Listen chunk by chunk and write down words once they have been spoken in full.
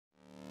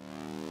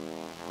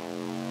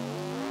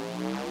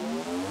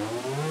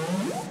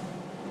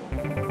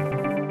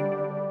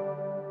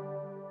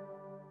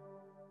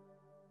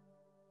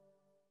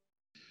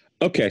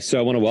Okay, so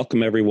I want to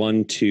welcome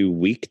everyone to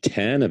week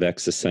 10 of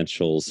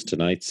xEssentials.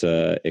 Tonight's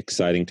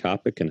exciting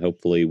topic, and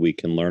hopefully we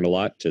can learn a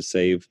lot to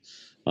save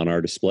on our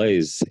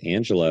displays.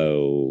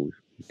 Angelo,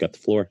 you've got the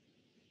floor.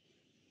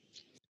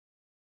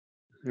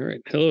 All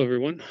right. Hello,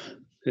 everyone.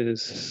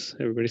 Is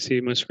everybody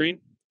seeing my screen?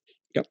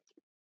 Yep.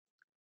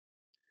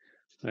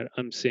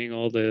 I'm seeing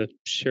all the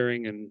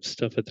sharing and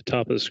stuff at the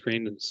top of the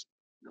screen. And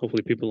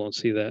hopefully people don't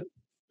see that.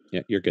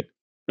 Yeah, you're good.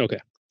 Okay.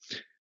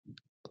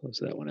 Close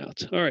that one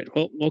out. All right.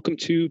 Well, welcome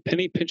to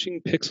Penny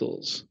Pinching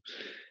Pixels.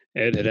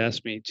 Ed had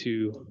asked me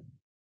to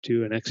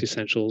do an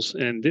xEssentials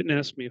and didn't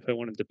ask me if I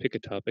wanted to pick a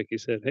topic. He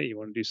said, "Hey, you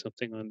want to do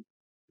something on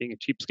being a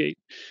cheapskate?"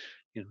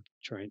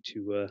 Trying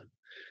to,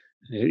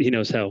 he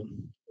knows how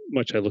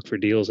much I look for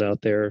deals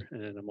out there,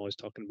 and I'm always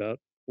talking about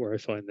where I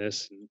find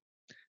this and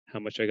how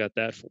much I got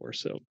that for.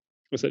 So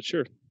I said,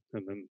 sure.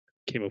 And then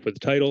came up with the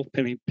title,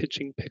 Penny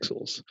Pinching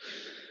Pixels.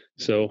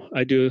 So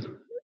I do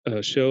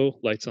a show,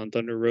 Lights on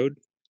Thunder Road.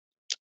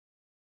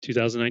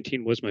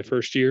 2019 was my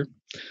first year.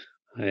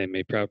 I am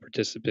a proud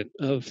participant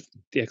of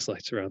the X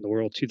Lights Around the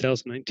World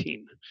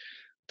 2019.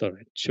 Thought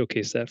I'd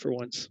showcase that for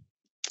once.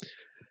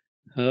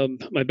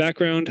 My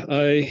background,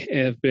 I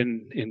have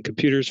been in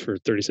computers for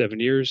 37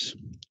 years,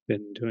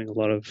 been doing a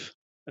lot of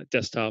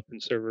desktop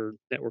and server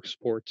network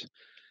support.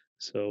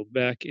 So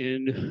back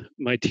in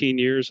my teen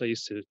years, I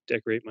used to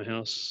decorate my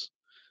house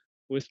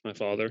with my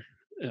father,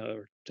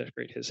 or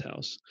decorate his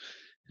house.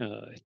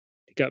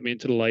 He got me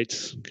into the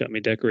lights, got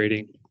me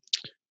decorating.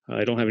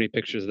 I don't have any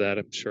pictures of that.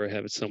 I'm sure I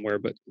have it somewhere,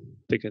 but I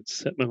think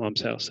it's at my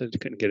mom's house. I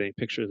couldn't get any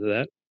pictures of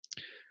that.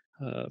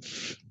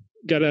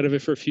 Got out of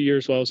it for a few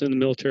years while I was in the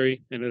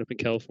military, ended up in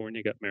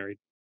California, got married.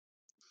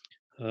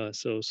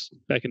 So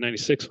back in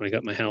 96, when I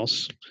got my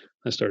house,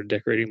 I started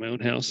decorating my own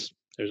house.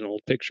 There's an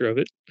old picture of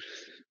it.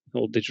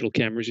 Old digital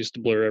cameras used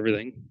to blur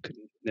everything, could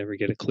never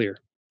get it clear.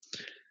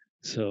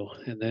 So,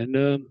 and then,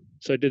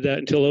 so I did that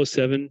until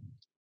 07.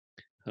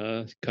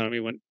 Economy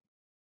went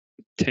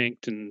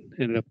tanked and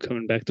ended up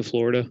coming back to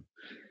Florida.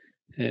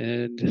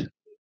 And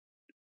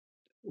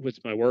with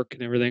my work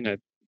and everything,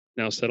 I've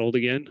now settled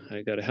again.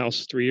 I got a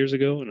house 3 years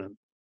ago, and I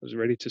was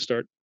ready to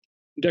start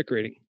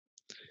decorating.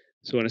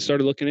 So when I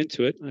started looking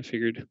into it, I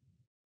figured,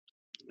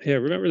 hey, I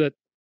remember that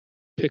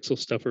pixel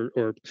stuff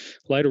or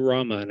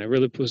Lightorama, and I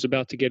really was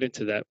about to get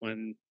into that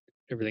when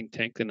everything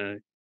tanked and I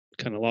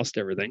kind of lost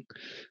everything.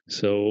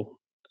 So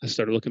I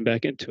started looking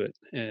back into it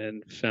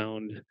and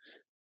found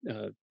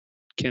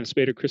Can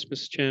Spader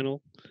Christmas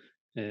channel,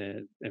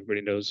 and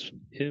everybody knows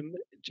him.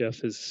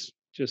 Jeff is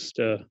just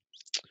a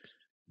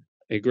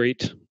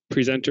great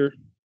presenter,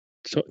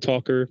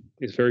 talker.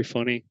 He's very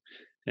funny,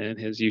 and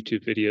his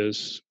YouTube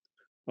videos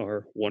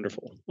are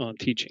wonderful on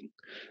teaching.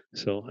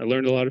 So I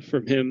learned a lot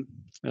from him,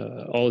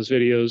 all his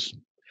videos,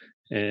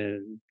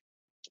 and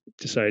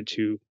decided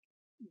to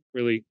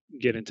really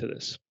get into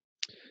this.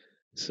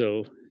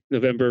 So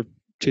November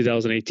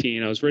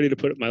 2018, I was ready to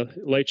put up my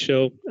light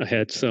show. I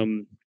had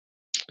some,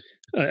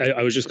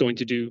 I was just going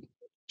to do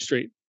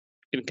straight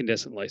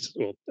incandescent lights,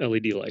 well,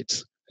 LED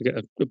lights.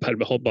 I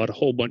bought a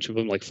whole bunch of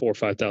them, like 4,000 or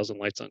 5,000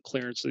 lights on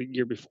clearance the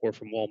year before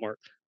from Walmart,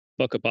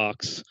 bucket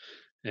box,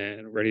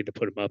 and ready to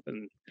put them up.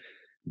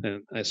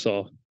 And I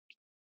saw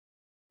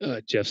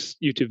Jeff's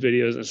YouTube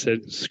videos and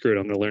said, screw it,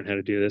 I'm going to learn how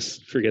to do this.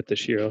 Forget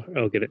this year,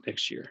 I'll get it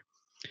next year.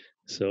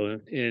 So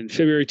in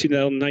February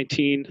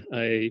 2019,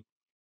 I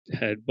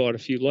had bought a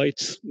few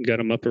lights, got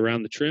them up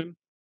around the trim.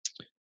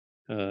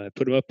 I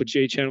put them up with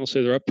J channel,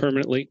 so they're up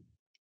permanently.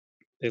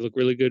 They look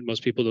really good.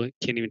 Most people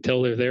can't even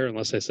tell they're there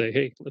unless I say,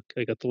 hey, look,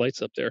 I got the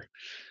lights up there.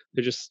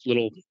 They're just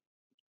little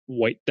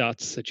white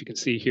dots that you can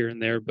see here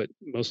and there, but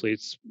mostly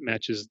it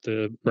matches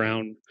the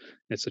brown.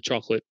 It's a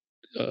chocolate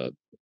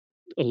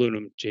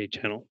aluminum J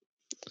channel.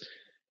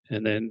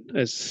 And then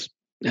I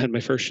had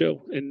my first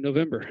show in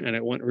November, and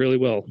it went really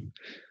well.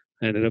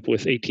 I ended up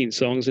with 18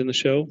 songs in the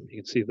show. You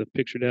can see the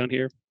picture down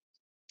here.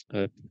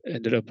 I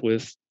ended up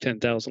with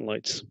 10,000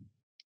 lights.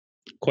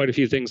 Quite a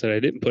few things that I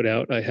didn't put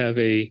out. I have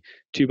a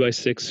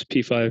 2x6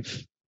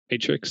 P5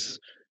 matrix,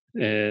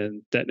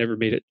 and that never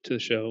made it to the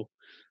show.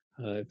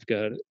 I've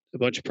got a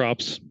bunch of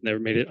props, never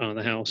made it on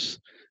the house.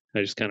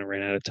 I just kind of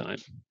ran out of time.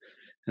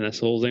 And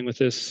that's the whole thing with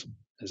this.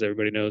 As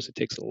everybody knows, it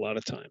takes a lot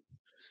of time.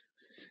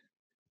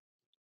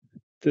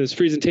 This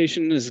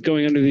presentation is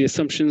going under the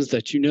assumptions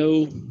that you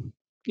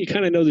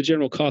kind of know the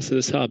general cost of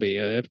this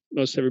hobby.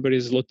 Most everybody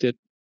has looked at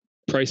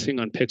pricing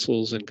on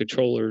pixels and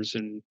controllers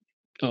and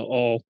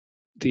all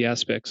the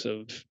aspects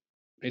of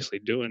basically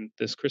doing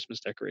this Christmas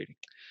decorating.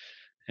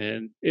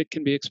 And it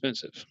can be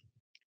expensive.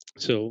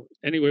 So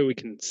any way we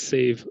can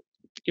save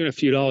even a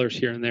few dollars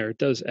here and there, it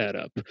does add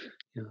up.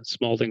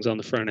 Small things on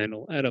the front end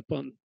will add up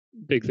on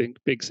big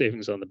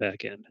savings on the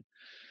back end.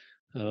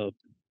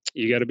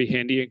 You got to be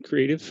handy and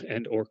creative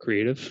or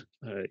creative.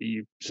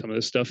 Some of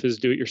this stuff is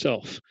do it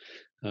yourself.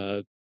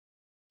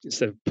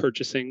 Instead of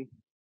purchasing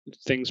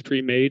things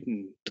pre-made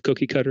and the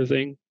cookie cutter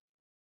thing,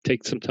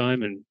 take some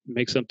time and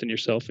make something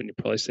yourself, and you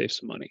probably save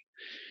some money.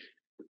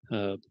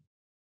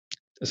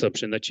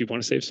 Assumption that you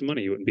want to save some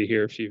money. You wouldn't be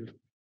here if you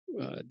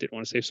didn't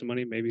want to save some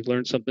money, maybe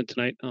learn something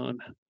tonight on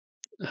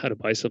how to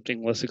buy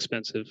something less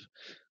expensive,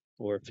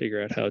 or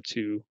figure out how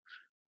to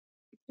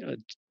uh,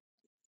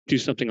 do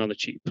something on the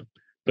cheap,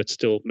 but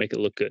still make it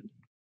look good.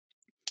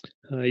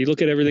 You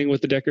look at everything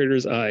with the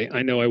decorator's eye.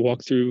 I know I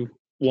walk through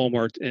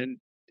Walmart and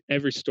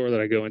every store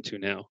that I go into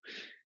now,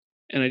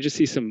 and I just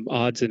see some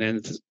odds and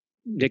ends,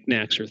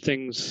 knickknacks or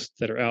things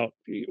that are out.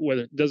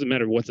 Whether it doesn't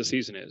matter what the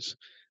season is,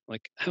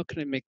 like how can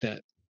I make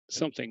that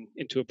something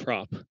into a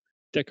prop,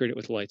 decorate it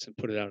with lights, and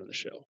put it out on the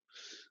show?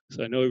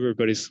 So I know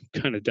everybody's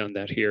kind of done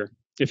that here.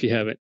 If you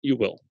haven't, you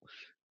will.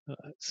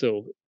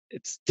 So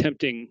it's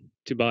tempting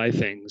to buy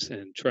things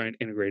and try and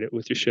integrate it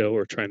with your show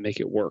or try and make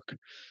it work.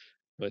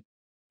 But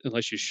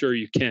unless you're sure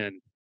you can,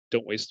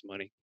 don't waste the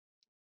money.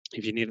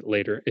 If you need it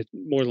later, it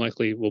more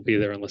likely will be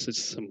there unless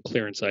it's some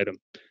clearance item.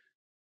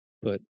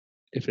 But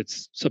if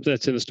it's something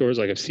that's in the stores,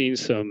 like I've seen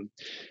some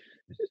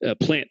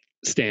plant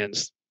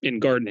stands in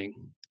gardening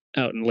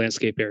out in the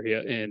landscape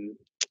area in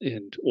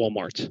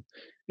Walmart.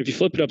 If you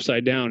flip it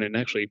upside down and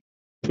actually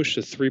push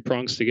the three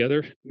prongs together,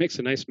 it makes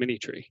a nice mini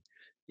tree.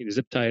 You can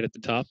zip tie it at the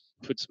top,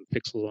 put some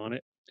pixels on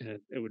it, and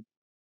it would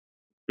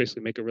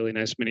basically make a really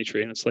nice mini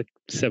tree. And it's like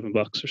 $7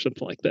 or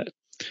something like that.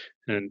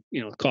 And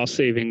cost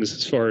savings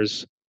as far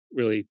as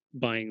really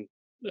buying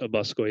a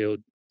Boscoyo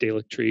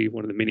Dalek tree,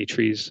 one of the mini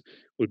trees,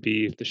 would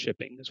be the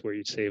shipping is where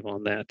you'd save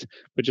on that.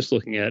 But just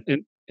looking at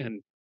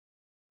and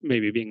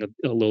maybe being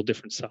a little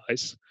different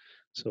size,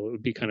 so it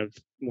would be kind of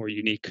more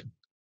unique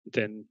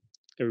than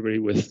everybody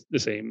with the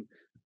same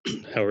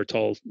however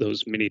tall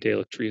those mini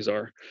Dalek trees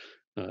are,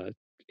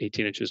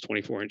 18 inches,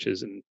 24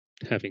 inches, and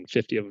having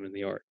 50 of them in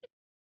the yard.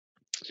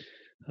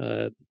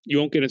 You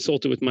won't get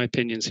insulted with my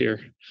opinions here,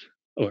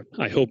 or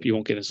I hope you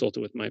won't get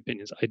insulted with my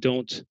opinions.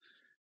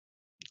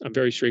 I'm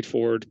very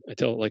straightforward. I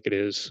tell it like it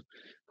is.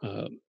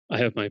 I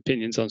have my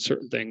opinions on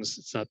certain things.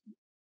 It's not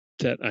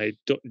that I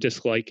don't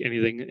dislike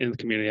anything in the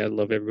community. I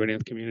love everybody in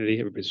the community.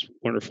 Everybody's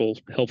wonderful,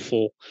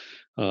 helpful.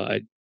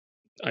 I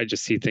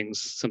just see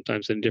things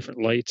sometimes in a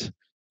different light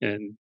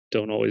and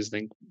don't always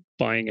think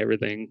buying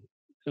everything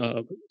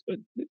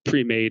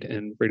pre-made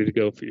and ready to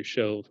go for your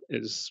show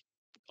is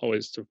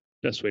always the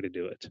best way to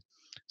do it.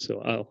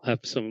 So I'll have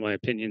some of my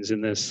opinions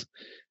in this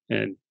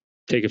and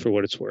take it for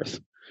what it's worth.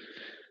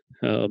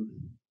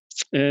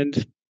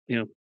 And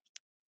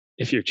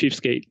if you're a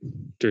cheapskate,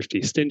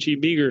 thrifty, stingy,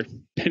 meager,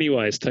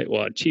 penny-wise,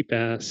 tightwad,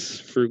 cheap-ass,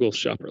 frugal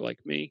shopper like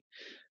me,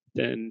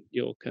 then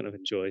you'll kind of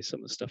enjoy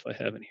some of the stuff I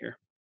have in here.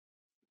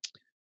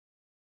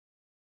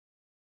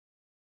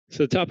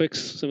 So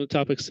some of the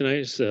topics tonight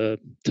is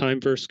time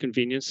versus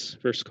convenience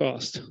versus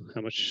cost.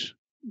 How much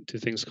do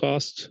things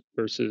cost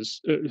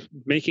versus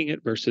making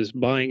it versus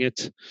buying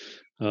it?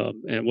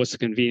 And what's the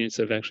convenience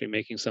of actually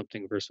making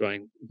something versus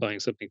buying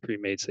something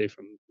pre-made, say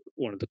from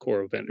one of the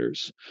Coro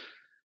vendors?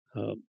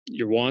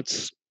 Your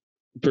wants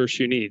versus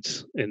your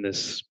needs in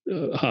this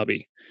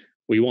hobby.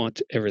 We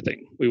want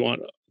everything. We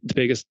want the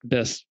biggest,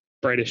 best,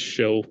 brightest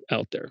show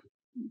out there.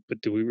 But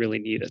do we really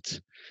need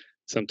it?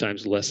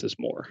 Sometimes less is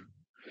more.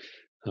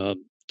 Do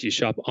you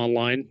shop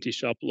online? Do you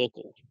shop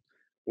local?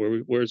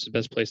 Where's the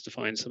best place to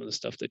find some of the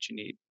stuff that you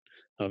need?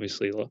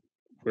 Obviously,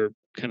 we're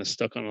kind of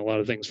stuck on a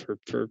lot of things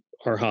for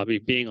our hobby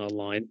being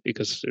online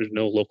because there's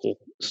no local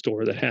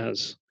store that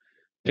has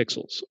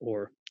pixels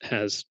or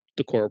has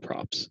the Coro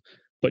props.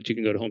 But you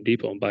can go to Home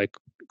Depot and buy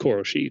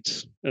Coro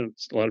sheets, and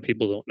a lot of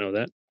people don't know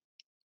that.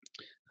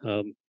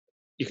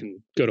 You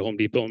can go to Home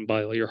Depot and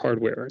buy all your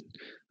hardware,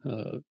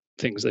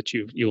 things that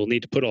you will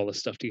need to put all this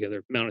stuff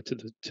together, mount it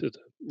to the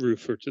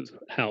roof or to the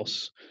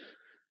house.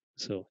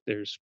 So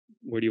there's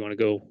where do you want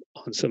to go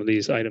on some of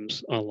these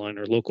items, online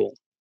or local?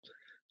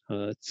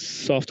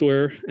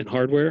 Software and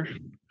hardware.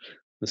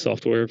 The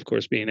software, of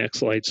course, being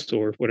X-Lights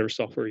or whatever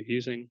software you're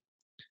using,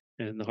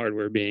 and the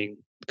hardware being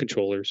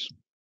controllers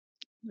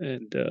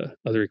and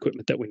other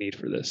equipment that we need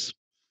for this.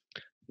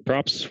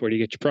 Props, where do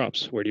you get your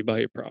props? Where do you buy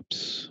your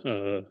props?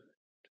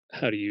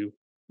 How do you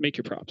make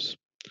your props?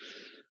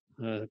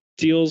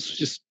 Deals,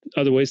 just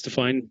other ways to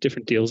find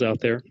different deals out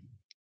there.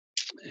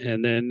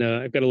 And then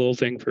I've got a little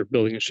thing for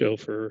building a show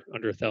for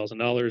under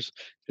 $1,000.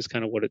 Is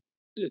kind of what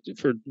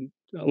for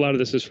a lot of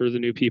this is for the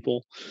new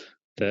people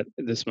that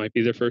this might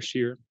be their first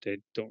year. They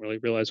don't really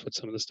realize what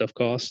some of the stuff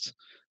costs,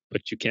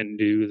 but you can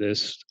do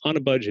this on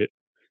a budget.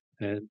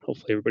 And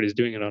hopefully everybody's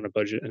doing it on a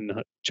budget and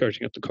not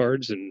charging up the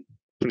cards and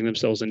putting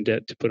themselves in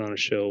debt to put on a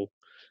show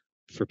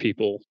for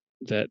people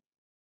that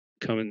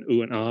come and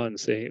ooh and ah and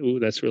say, ooh,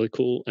 that's really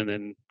cool, and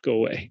then go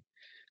away.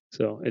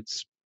 So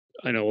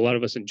I know a lot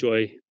of us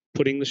enjoy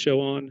putting the show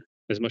on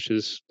as much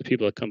as the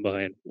people that come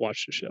by and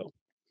watch the show.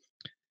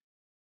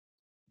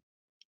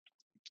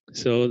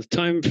 So the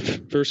time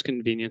versus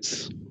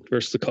convenience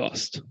versus the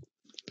cost.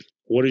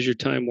 What is your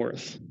time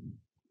worth?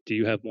 Do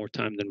you have more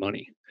time than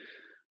money?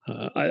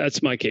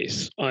 That's my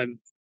case.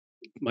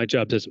 My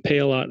job doesn't pay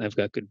a lot and I've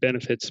got good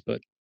benefits,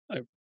 but I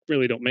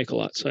really don't make a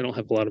lot. So I don't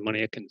have a lot of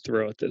money I can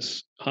throw at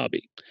this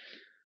hobby.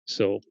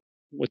 So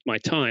with my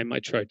time, I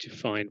try to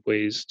find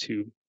ways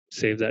to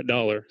save that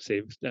 $1,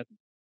 save that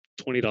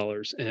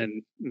 $20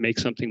 and make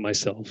something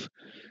myself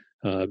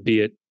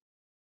be it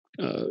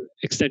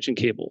extension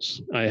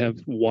cables. I have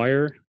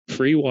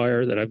free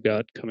wire that I've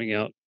got coming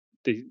out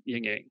the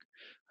yin yang.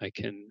 I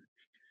can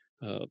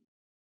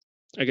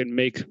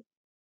make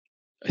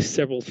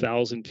several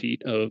thousand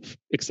feet of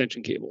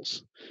extension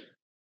cables.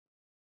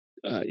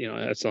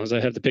 As long as I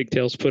have the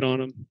pigtails put on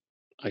them,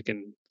 I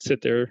can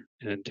sit there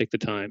and take the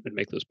time and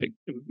make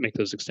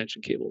those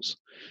extension cables.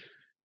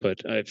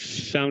 But I've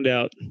found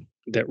out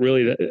that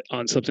really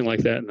on something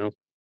like that, and I'll,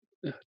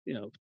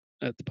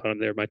 at the bottom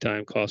there, my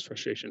time, cost,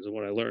 frustrations, and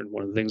what I learned.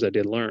 One of the things I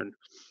did learn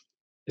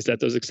is that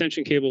those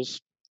extension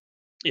cables,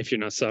 if you're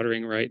not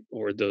soldering right,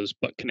 or those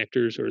butt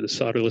connectors or the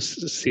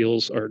solderless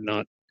seals are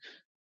not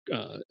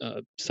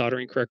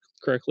soldering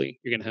correctly,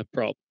 you're going to have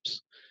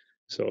problems.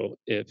 So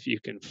if you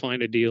can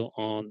find a deal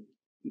on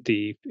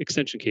the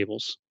extension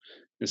cables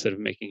instead of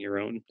making your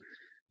own,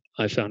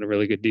 I found a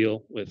really good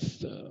deal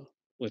with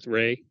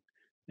Ray,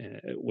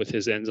 with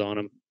his ends on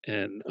them,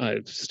 and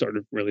I've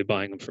started really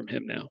buying them from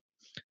him now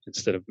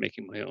instead of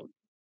making my own.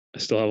 I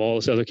still have all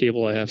this other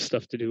cable I have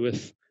stuff to do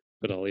with,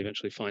 but I'll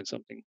eventually find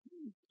something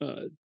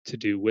to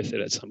do with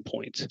it at some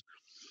point.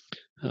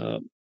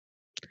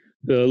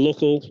 The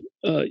local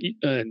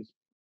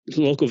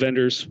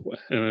vendors,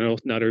 and I know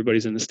not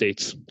everybody's in the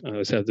States. I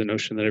always have the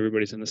notion that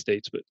everybody's in the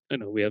States, but I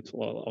know we have a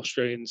lot of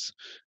Australians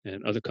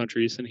and other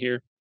countries in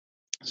here.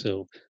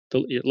 So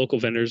your local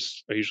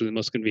vendors are usually the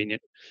most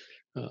convenient,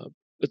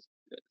 but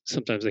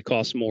sometimes they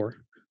cost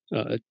more,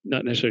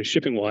 not necessarily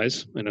shipping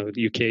wise. I know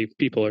the UK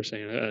people are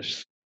saying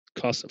it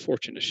costs a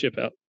fortune to ship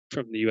out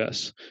from the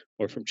US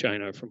or from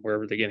China or from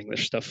wherever they're getting their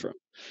stuff from.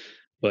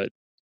 But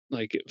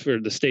like for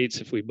the States,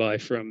 if we buy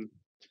from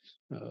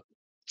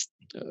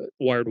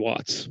Wired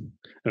Watts,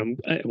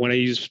 when I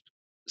use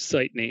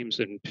site names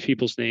and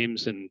people's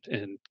names and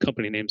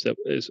company names that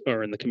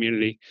are in the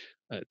community,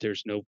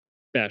 there's no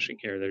bashing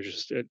here. They're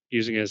just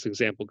using it as an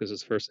example because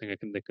it's the first thing I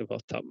can think of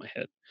off the top of my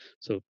head.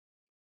 So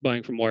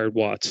buying from Wired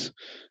Watts,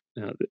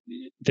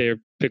 their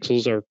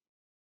pixels are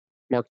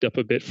marked up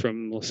a bit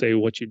from, let's say,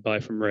 what you'd buy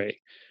from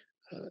Ray.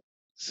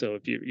 So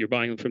if you're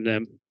buying them from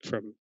them,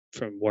 from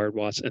Wired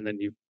Watts, and then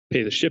you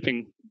pay the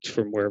shipping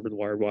from wherever the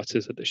Wired Watts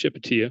is that they ship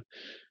it to you,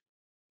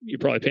 you're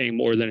probably paying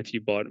more than if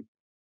you bought them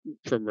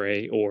from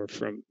Ray or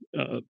from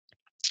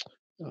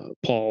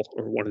Paul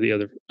or one of the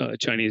other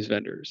Chinese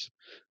vendors.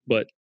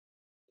 But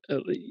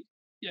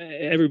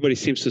everybody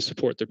seems to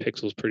support their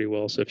pixels pretty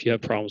well. So if you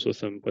have problems with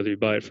them, whether you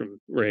buy it from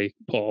Ray,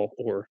 Paul,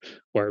 or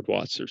Wired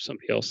Watts or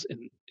somebody else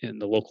in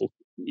the local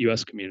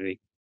U.S. community,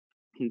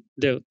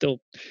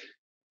 they'll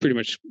pretty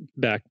much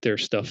back their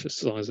stuff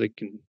as long as they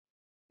can.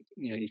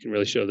 You can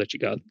really show that you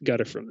got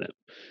it from them.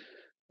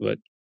 But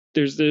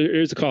there's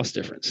a cost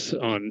difference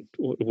on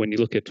when you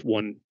look at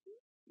one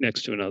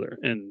next to another,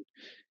 and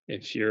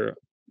if you're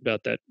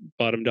about that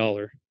bottom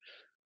dollar,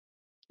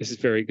 this is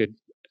very good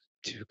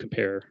to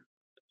compare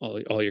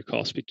all your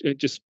costs.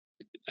 Just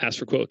ask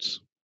for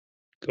quotes.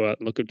 Go out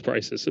and look at the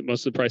prices.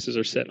 Most of the prices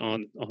are set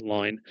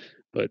online,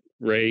 but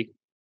Ray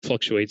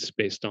fluctuates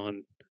based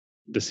on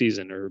the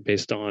season or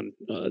based on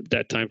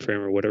that time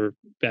frame or whatever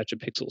batch of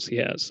pixels he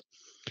has.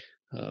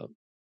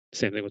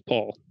 Same thing with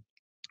Paul.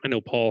 I know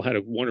Paul had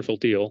a wonderful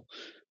deal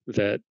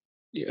that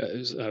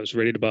I was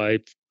ready to buy.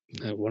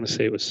 I want to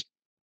say it was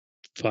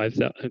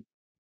 5,000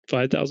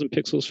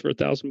 pixels for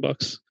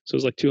 $1,000. So it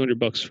was like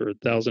 $200 for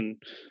 1,000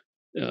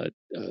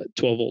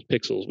 12-volt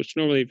pixels, which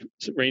normally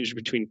range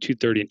between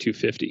 230 and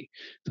 250.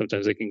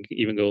 Sometimes they can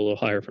even go a little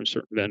higher from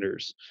certain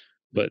vendors.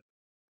 But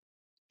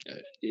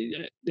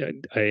I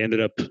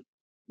ended up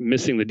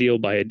missing the deal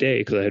by a day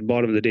because I had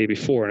bought them the day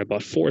before, and I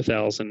bought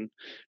 4,000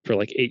 for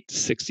like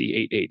 860,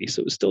 880.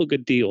 So it was still a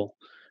good deal.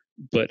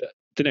 But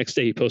the next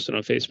day he posted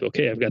on Facebook,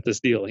 "Hey, I've got this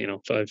deal,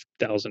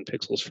 5,000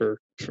 pixels for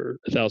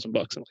 $1,000." I'm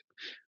like,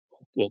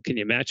 "Well, can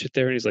you match it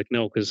there?" And he's like,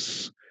 "No,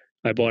 because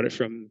I bought it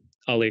from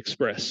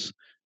AliExpress,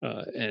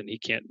 and he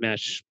can't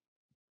match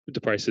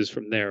the prices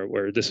from there,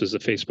 where this was a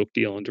Facebook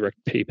deal on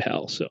direct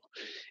PayPal." So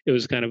it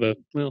was kind of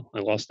I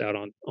lost out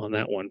on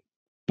that one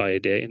by a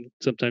day, and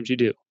sometimes you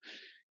do.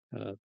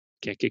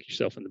 Can't kick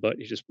yourself in the butt.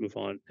 You just move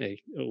on.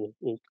 Hey,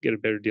 we'll get a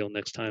better deal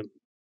next time.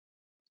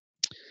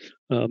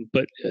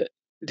 But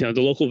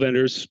the local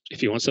vendors,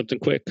 if you want something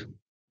quick,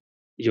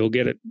 you'll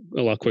get it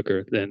a lot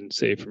quicker than,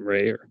 say, from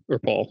Ray or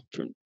Paul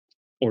from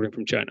ordering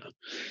from China.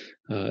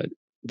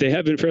 They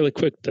have been fairly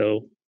quick,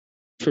 though.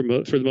 For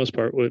the most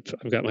part,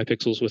 I've got my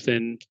pixels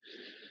within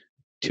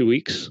 2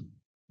 weeks,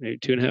 maybe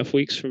 2.5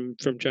 weeks from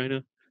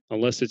China,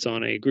 unless it's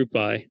on a group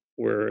buy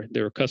where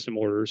there were custom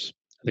orders.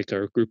 I think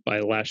there were group buy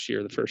last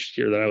year, the first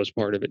year that I was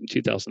part of it in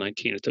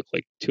 2019. It took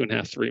like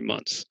 2.5, 3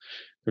 months.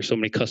 There's so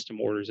many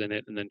custom orders in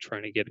it, and then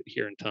trying to get it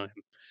here in time.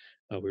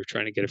 We were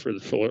trying to get it for the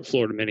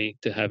Florida Mini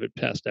to have it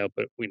passed out,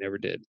 but we never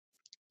did.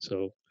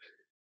 So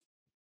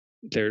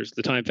there's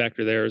the time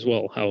factor there as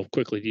well. How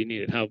quickly do you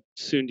need it? How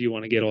soon do you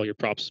want to get all your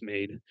props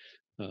made?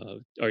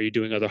 Are you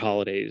doing other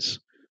holidays?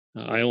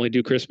 I only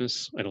do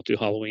Christmas. I don't do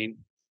Halloween.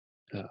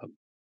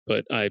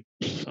 But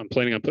I'm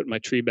planning on putting my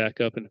tree back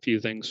up and a few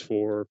things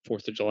for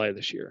 4th of July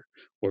this year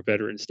or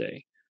Veterans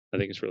Day. I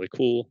think it's really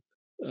cool.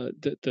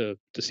 the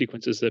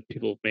sequences that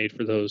people have made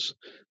for those.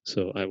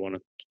 So I want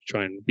to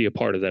try and be a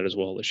part of that as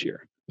well this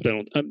year. But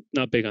I'm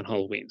not big on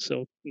Halloween,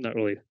 so I'm not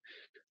really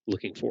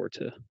looking forward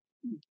to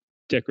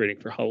decorating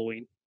for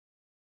Halloween.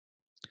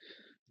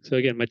 So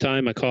again, my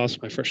time, my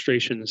costs, my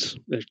frustrations.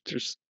 There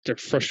are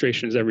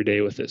frustrations every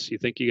day with this. You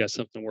think you got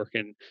something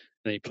working, and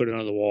then you put it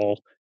on the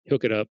wall,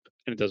 hook it up,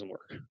 and it doesn't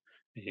work.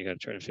 And you got to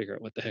try to figure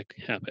out what the heck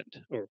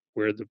happened, or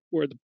where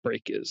the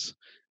break is.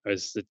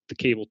 Is the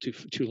cable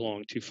too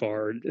long, too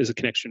far? Is the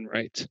connection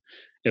right?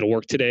 It'll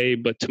work today,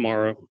 but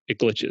tomorrow it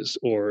glitches,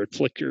 or it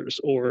flickers,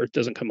 or it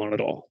doesn't come on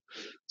at all.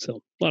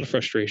 So a lot of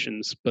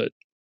frustrations, but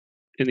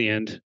in the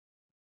end,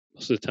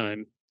 most of the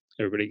time,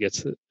 everybody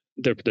gets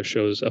their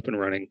shows up and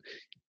running,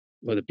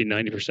 whether it be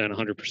 90%,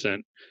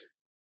 100%.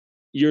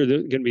 You're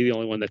going to be the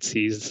only one that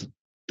sees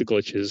the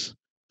glitches,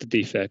 the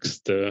defects,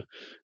 the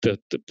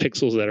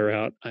pixels that are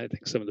out. I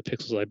think some of the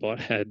pixels I bought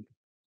had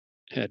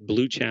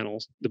blue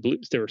channels.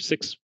 There were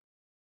 6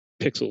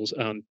 pixels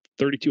on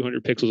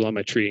 3,200 pixels on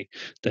my tree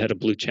that had a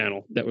blue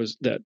channel that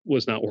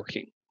was not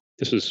working.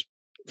 This was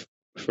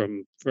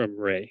from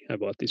Ray. I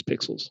bought these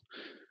pixels.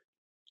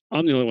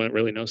 I'm the only one that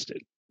really noticed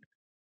it,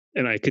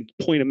 and I could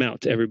point them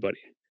out to everybody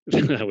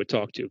that I would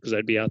talk to, because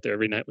I'd be out there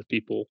every night with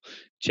people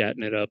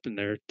chatting it up, and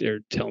they're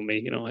telling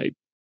me,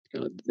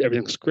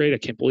 everything's great. I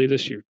can't believe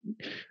this.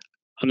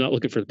 I'm not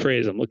looking for the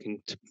praise. I'm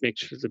looking to make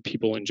sure that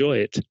people enjoy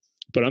it.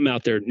 But I'm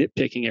out there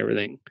nitpicking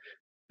everything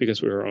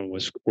because we're our own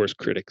worst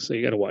critics. So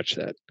you got to watch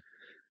that.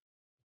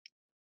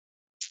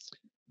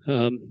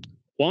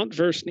 Want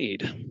versus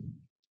need.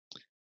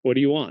 What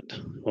do you want?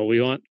 Well,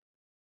 we want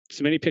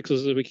as many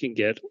pixels as we can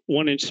get,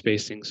 1-inch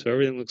spacing, so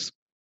everything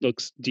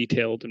looks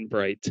detailed and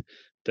bright.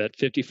 That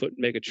 50-foot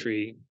mega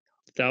tree,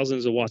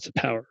 thousands of watts of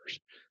power.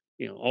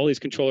 All these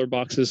controller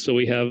boxes, so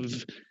we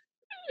have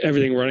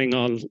everything running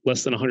on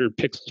less than 100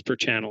 pixels per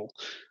channel.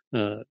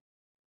 That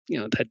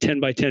 10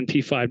 by 10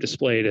 P5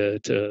 display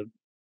to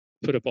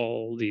put up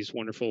all these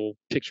wonderful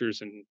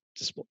pictures and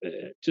display,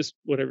 just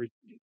whatever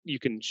you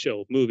can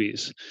show,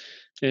 movies,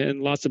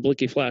 and lots of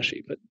blinky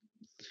flashy. But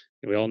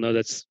we all know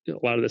that's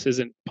a lot of this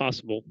isn't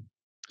possible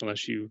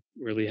unless you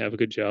really have a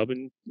good job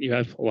and you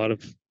have a lot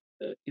of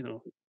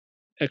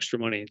extra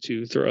money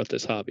to throw at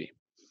this hobby.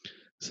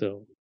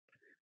 So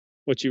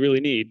what you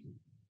really need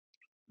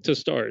to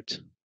start,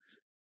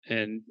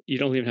 and you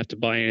don't even have to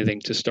buy anything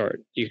to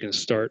start. You can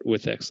start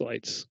with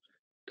X-Lights,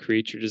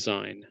 create your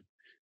design,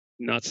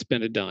 not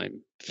spend a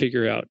dime,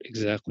 figure out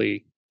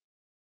exactly,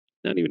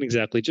 not even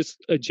exactly,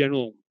 just a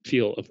general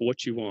feel of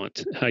what you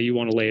want, how you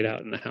want to lay it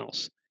out in the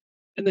house,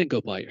 and then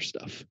go buy your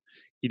stuff.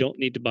 You don't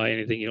need to buy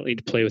anything. You don't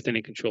need to play with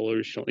any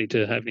controllers. You don't need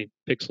to have any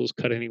pixels,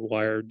 cut any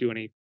wire, do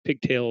any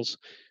pigtails.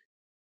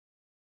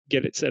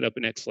 Get it set up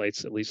in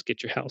X-Lights, at least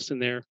get your house in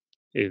there,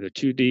 either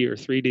 2D or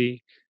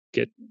 3D,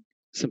 get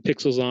some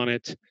pixels on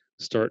it,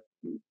 start,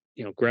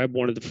 grab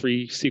one of the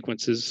free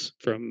sequences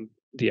from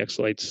the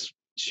X-Lights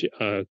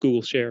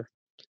Google Share,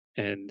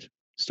 and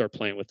start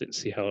playing with it and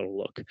see how it'll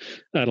look.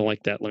 I don't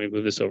like that. Let me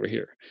move this over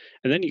here.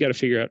 And then you got to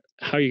figure out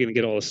how you're going to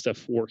get all this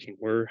stuff working.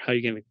 How are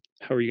you going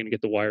to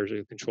get the wires or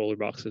the controller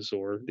boxes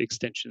or the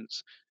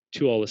extensions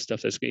to all this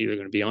stuff that's either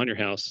going to be on your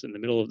house, in the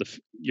middle of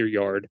your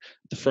yard,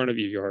 the front of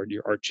your yard,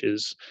 your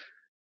arches.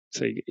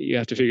 So you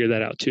have to figure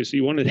that out too. So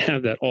you want to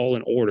have that all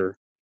in order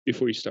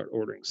before you start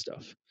ordering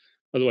stuff.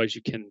 Otherwise,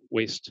 you can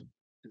waste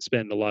and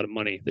spend a lot of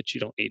money that you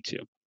don't need to.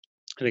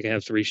 I think I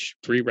have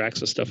three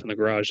racks of stuff in the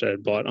garage that I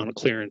bought on a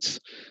clearance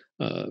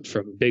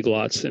from Big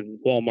Lots and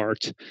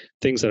Walmart,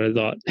 things that I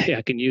thought, hey,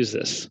 I can use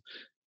this.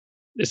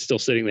 It's still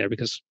sitting there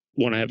because,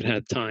 one, I haven't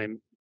had time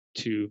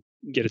to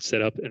get it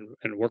set up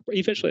and work. But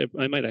eventually,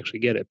 I might actually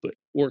get it, but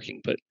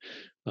working. But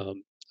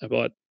I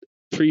bought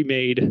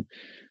pre-made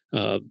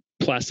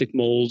plastic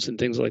molds and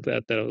things like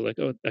that I was like,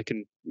 oh, I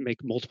can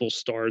make multiple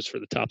stars for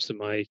the tops of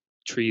my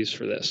trees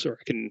for this, or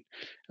I can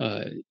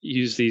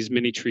use these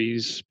mini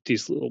trees,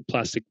 these little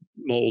plastic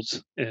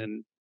molds,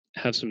 and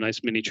have some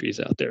nice mini trees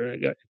out there.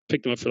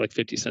 Picked them up for like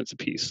 50 cents a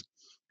piece,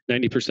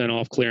 90%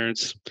 off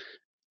clearance.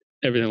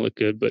 Everything looked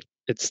good, but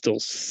it's still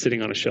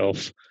sitting on a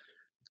shelf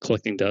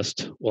collecting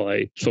dust while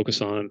I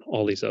focus on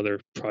all these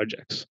other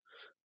projects,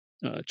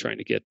 trying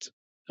to get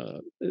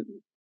I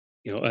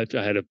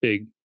had a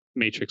big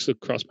matrix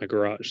across my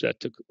garage that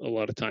took a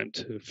lot of time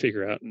to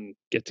figure out and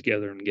get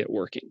together and get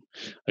working.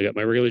 I got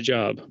my regular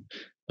job.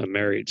 I'm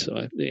married, so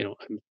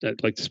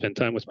I'd like to spend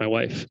time with my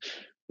wife.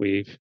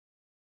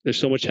 There's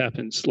so much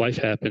happens. Life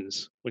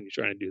happens when you're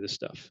trying to do this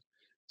stuff.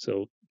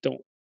 So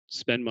don't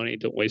spend money.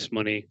 Don't waste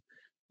money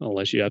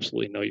unless you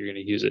absolutely know you're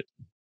going to use it.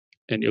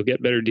 And you'll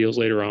get better deals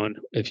later on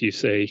if you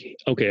say,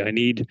 okay, I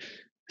need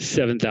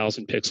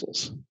 7,000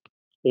 pixels.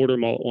 Order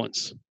them all at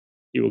once.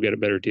 You will get a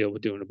better deal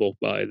with doing a bulk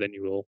buy than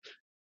you will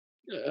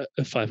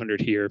 500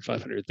 here,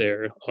 500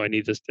 there. Oh, I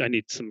need this. I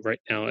need some right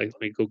now.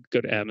 Let me go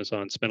to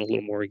Amazon, spend a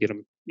little more, get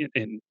them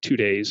in 2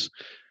 days.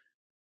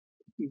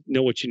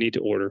 Know what you need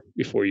to order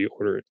before you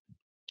order it.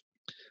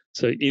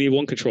 So you need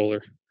one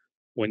controller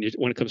when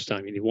it comes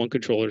time. You need one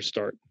controller to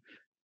start.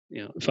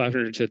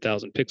 500 to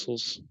 1,000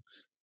 pixels.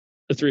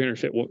 a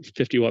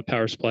 350 watt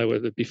power supply,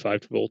 whether it be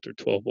 5 volt or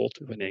 12 volt,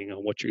 depending on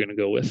what you're going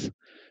to go with.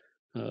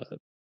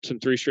 Some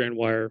 3-strand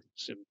wire,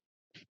 some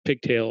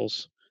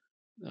pigtails,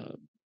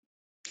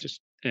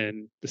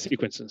 and the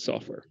sequencing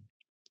software.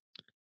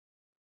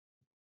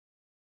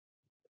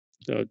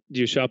 So do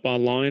you shop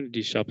online? Or do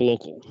you shop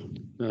local?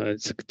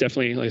 It's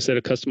definitely, like I said,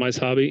 a customized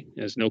hobby.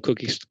 There's no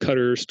cookie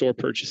cutter store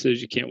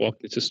purchases. You can't walk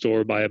into the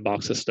store, buy a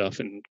box of stuff,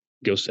 and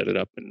go set it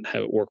up and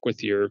have it work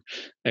with your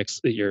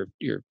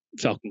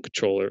Falcon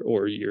controller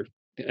or your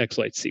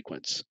X-Lite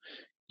sequence.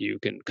 You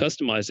can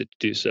customize it to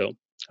do so.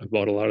 I've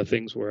bought a lot of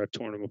things where I've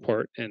torn them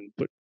apart and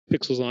put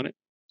pixels on it,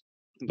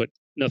 but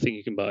nothing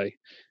you can buy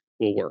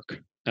will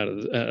work out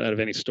of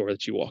any store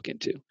that you walk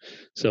into.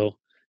 So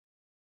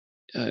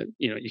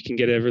you can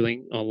get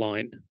everything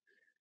online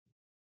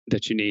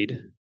that you need,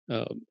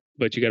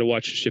 but you got to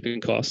watch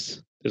shipping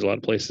costs. There's a lot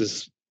of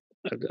places.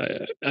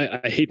 I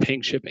hate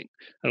paying shipping.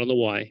 I don't know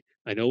why.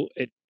 I know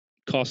it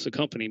costs the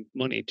company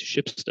money to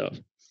ship stuff,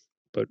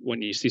 but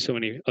when you see so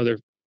many other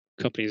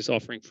companies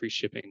offering free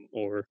shipping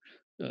or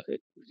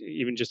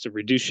even just a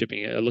reduced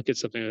shipping, I look at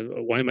something.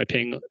 Why am I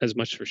paying as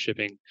much for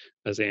shipping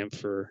as I am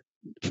for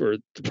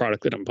the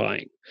product that I'm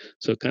buying?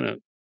 So it kind of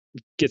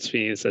gets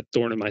me. It's a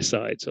thorn in my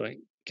side. So I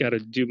got to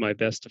do my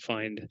best to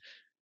find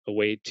a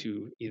way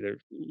to either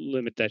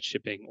limit that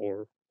shipping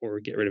or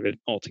get rid of it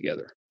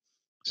altogether.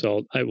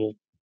 So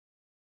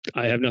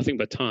I have nothing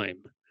but time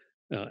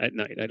at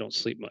night. I don't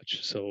sleep much.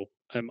 So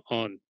I'm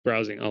on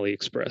browsing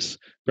AliExpress,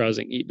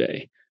 browsing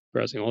eBay,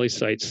 browsing all these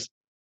sites,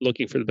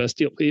 looking for the best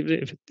deal.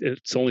 Even if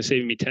it's only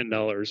saving me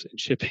 $10 in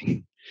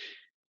shipping,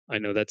 I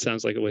know that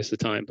sounds like a waste of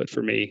time, but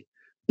for me,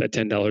 that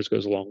 $10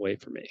 goes a long way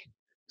for me.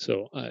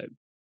 So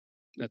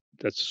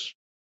that's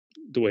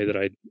the way that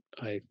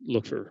I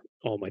look for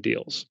all my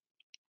deals.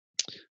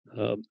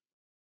 Like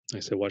I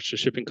said, watch the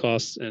shipping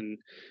costs and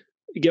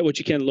get what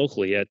you can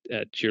locally at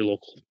your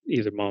local,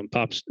 either mom and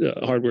pop's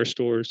hardware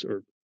stores,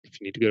 or if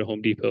you need to go to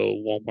Home Depot,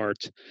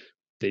 Walmart,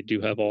 they do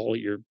have all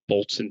your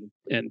bolts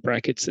and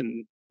brackets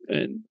and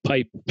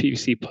pipe,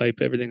 PVC pipe,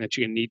 everything that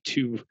you're going to need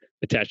to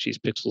attach these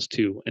pixels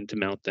to and to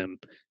mount them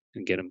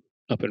and get them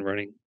up and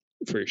running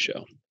for your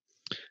show.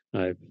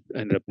 I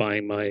ended up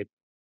buying my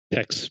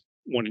PEX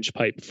 1-inch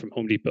pipe from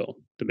Home Depot,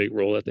 the big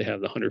roll that they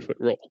have, the 100-foot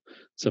roll.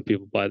 Some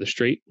people buy the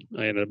straight.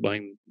 I ended up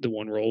buying the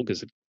one roll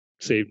because it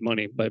saved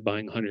money by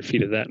buying 100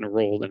 feet of that in a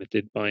roll than it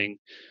did buying,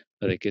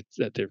 I think it's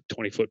that they're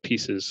 20-foot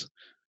pieces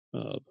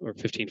or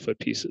 15-foot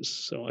pieces.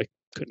 So I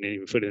couldn't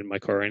even fit it in my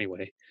car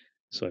anyway.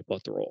 So I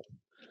bought the roll.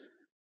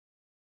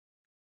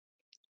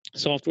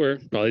 Software,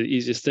 probably the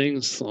easiest thing,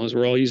 as long as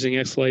we're all using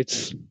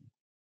X-Lights,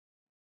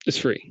 it's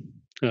free.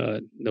 No,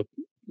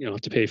 you don't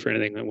have to pay for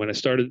anything. And when I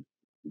started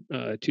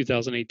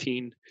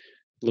 2018,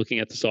 looking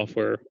at the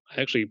software,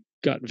 I actually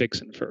got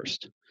Vixen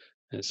first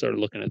and started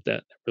looking at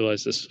that. I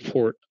realized the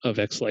support of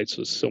X-Lights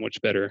was so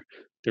much better.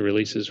 The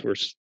releases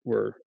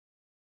were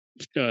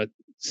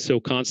so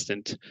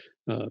constant,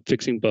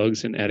 fixing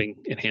bugs and adding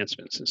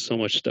enhancements, and so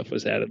much stuff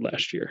was added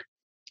last year.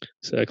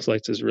 So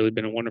X-Lights has really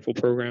been a wonderful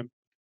program.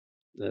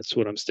 That's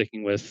what I'm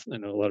sticking with. I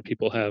know a lot of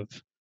people have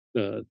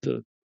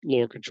the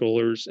lower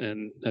controllers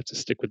and have to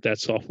stick with that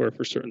software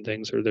for certain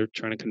things, or they're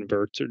trying to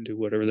convert or do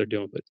whatever they're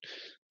doing. But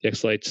the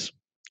X-Lights,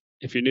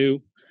 if you're new,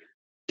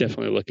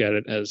 definitely look at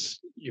it as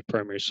your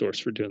primary source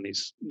for doing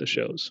the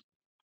shows.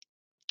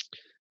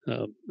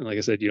 And like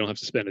I said, you don't have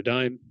to spend a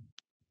dime.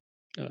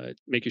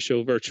 Make your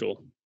show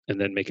virtual and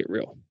then make it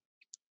real.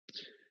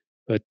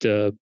 But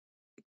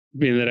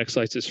being that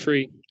X-Lights is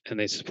free and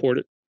they support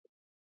it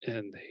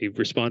and they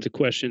respond to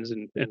questions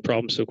and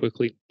problems so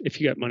quickly, if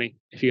you got money,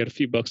 if you got a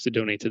few bucks to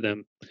donate to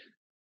them,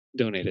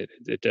 donate it.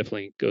 It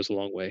definitely goes a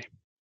long way.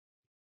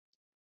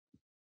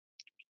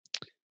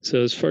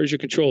 So as far as your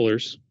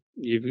controllers,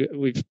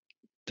 the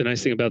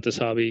nice thing about this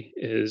hobby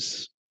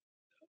is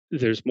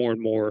there's more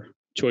and more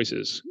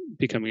choices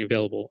becoming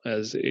available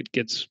as it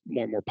gets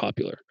more and more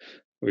popular.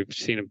 We've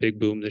seen a big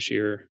boom this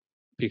year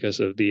because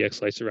of the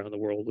X-Lights around the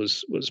world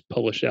was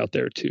published out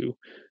there to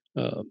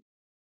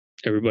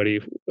everybody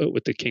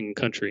with the King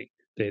country.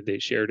 They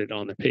shared it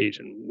on their page,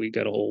 and we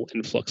got a whole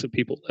influx of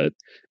people that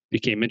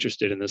became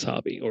interested in this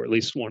hobby, or at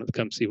least wanted to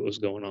come see what was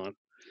going on.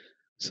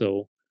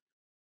 So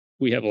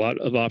we have a lot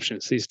of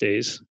options these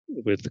days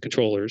with the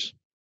controllers.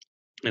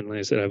 And like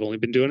I said, I've only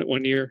been doing it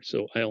 1 year,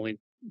 so I only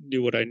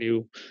knew what I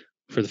knew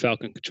for the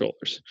Falcon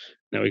controllers.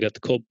 Now we got the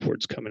cold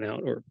boards coming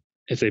out, or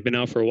if they've been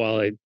out for a while,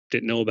 I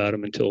didn't know about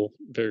them until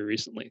very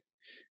recently.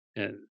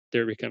 And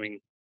they're becoming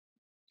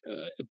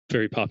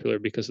very popular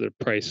because of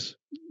the price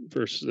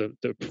versus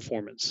the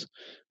performance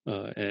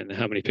and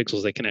how many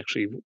pixels they can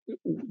actually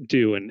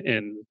do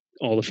and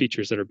all the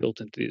features that are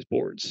built into these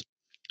boards.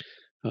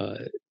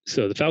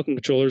 So the Falcon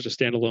controllers are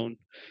standalone.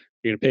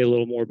 You're going to pay a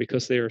little more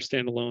because they are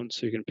standalone.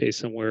 So you're going to pay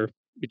somewhere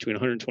between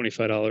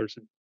 $125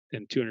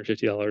 and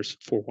 $250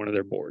 for one of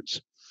their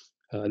boards.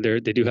 They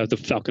do have the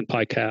Falcon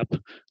Pi cap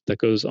that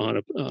goes on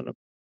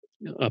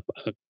a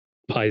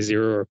Pi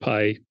 0 or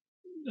Pi,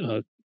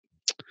 a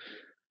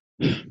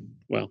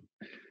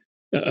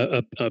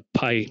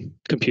Pi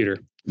computer.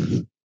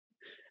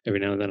 Every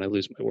now and then I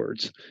lose my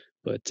words,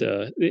 but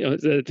I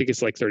think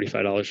it's like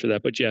 $35 for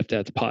that. But you have to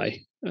have the pie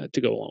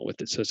to go along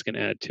with it, so it's going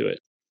to add to it.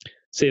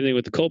 Same thing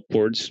with the culp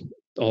boards.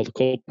 All the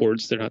culp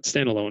boards, they're not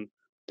standalone.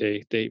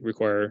 They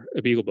require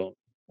a beagle bone,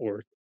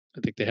 or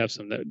I think they have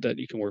some that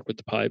you can work with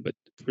the pie. But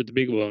for the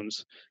beagle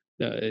bones,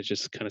 it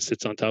just kind of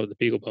sits on top of the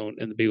beagle bone,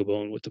 and the beagle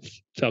bone with the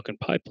Falcon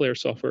Pi Player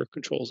software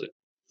controls it.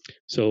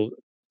 So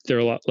they're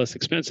a lot less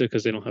expensive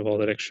because they don't have all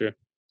that extra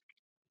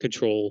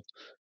control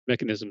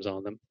mechanisms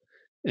on them.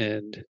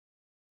 And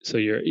so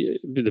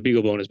the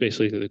beagle bone is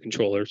basically the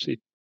controller. So you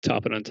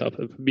top it on top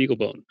of a beagle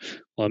bone.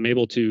 Well, I'm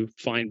able to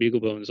find beagle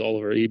bones all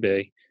over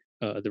eBay,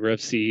 the Rev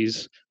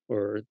Cs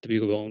or the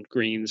beagle bone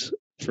greens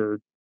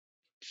for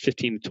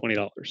 $15 to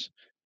 $20,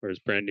 whereas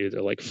brand new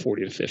they're like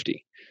 40 to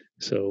 50.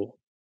 So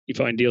you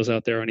find deals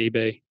out there on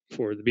eBay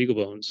for the beagle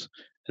bones,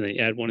 and then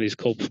you add one of these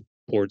culp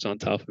boards on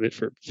top of it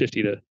for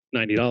 $50 to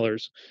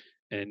 $90,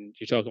 and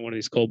you're talking one of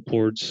these culp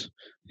boards.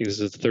 I think this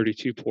is a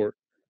 32 port.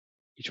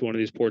 Each one of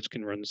these ports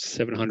can run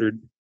 700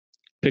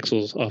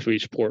 pixels off of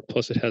each port.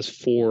 Plus, it has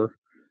 4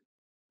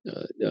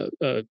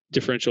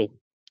 differential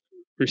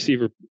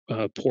receiver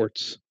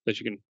ports that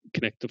you can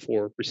connect the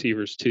 4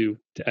 receivers to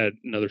add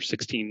another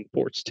 16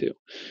 ports to.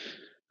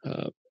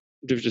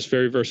 They're just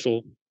very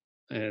versatile,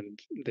 and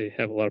they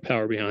have a lot of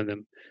power behind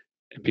them.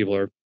 And people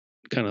are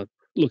kind of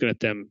looking at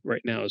them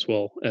right now as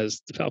well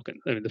as the Falcon.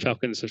 I mean, the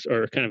Falcons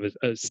are kind of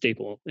a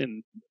staple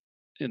in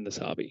this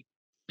hobby.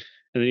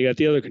 And then you got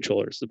the other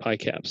controllers, the Pi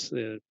Caps,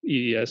 the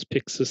EES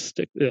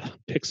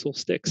Pixel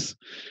sticks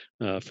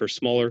for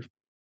smaller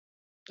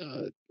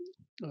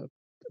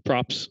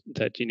props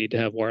that you need to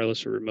have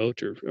wireless or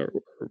remote or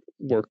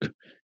work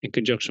in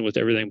conjunction with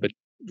everything, but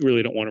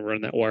really don't want to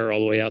run that wire all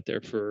the way out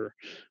there for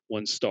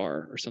 1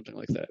 star or something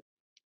like that.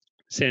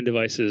 Sand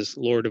devices,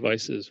 LoRa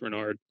devices,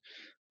 Renard.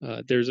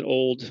 There's an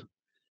old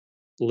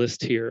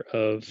list here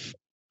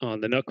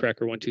on the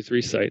Nutcracker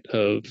 123 site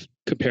of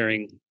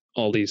comparing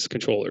all these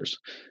controllers.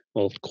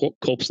 Well,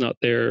 Culp's not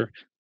there.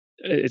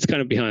 It's kind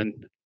of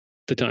behind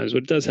the times,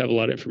 but it does have a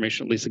lot of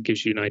information. At least it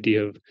gives you an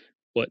idea of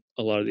what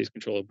a lot of these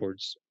controller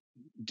boards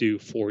do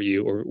for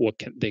you, or what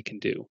they can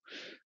do.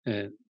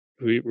 And it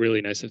would be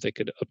really nice if they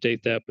could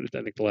update that, but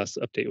I think the last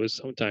update was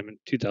sometime in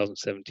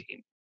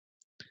 2017.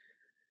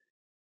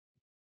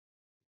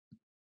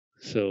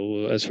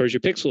 So as far as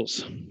your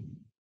pixels,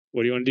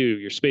 what do you want to do?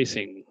 Your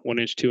spacing, 1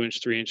 inch, 2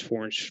 inch, 3 inch,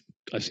 4 inch.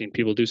 I've seen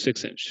people do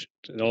 6 inch.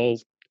 It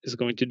all is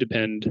going to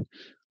depend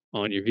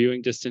on your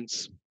viewing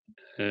distance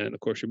and of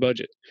course your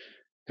budget.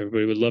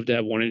 Everybody would love to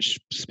have 1 inch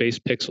space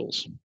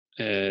pixels,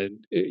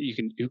 and you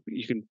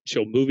can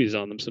show movies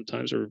on them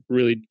sometimes, or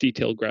really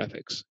detailed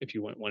graphics if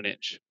you went 1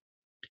 inch.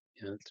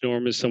 The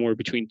norm is somewhere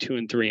between 2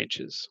 and 3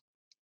 inches.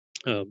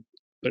 But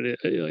like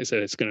I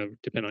said, it's going to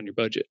depend on your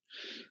budget.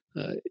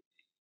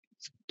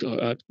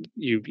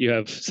 You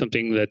have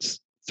something that's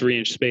 3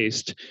 inch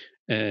spaced,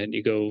 and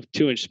you go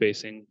 2 inch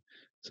spacing.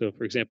 So,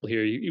 for example,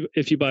 here,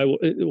 if you buy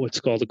what's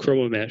called a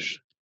chroma mesh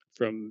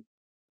from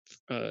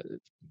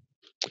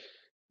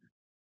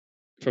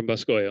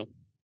Buscoyo,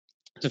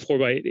 it's a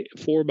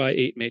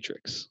 4x8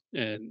 matrix,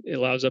 and it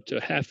allows up to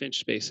a 1/2 inch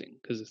spacing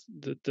because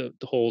the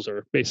holes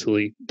are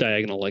basically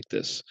diagonal like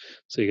this.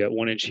 So you got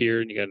 1 inch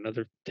here, and you got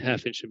another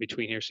 1/2 inch in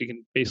between here. So you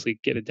can basically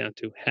get it down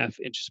to 1/2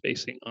 inch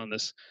spacing on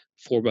this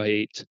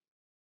 4x8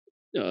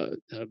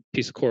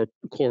 piece of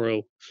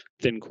Coro,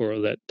 thin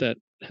Coro that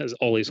has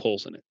all these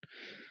holes in it.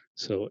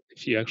 So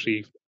if you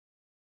actually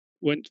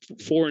went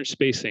 4 inch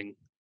spacing,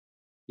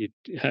 you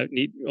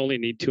only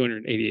need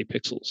 288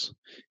 pixels.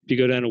 If you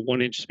go down to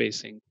 1 inch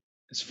spacing,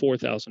 it's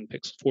 4,000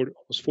 pixels,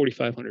 almost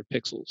 4,500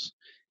 pixels.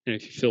 And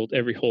if you filled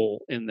every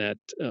hole in that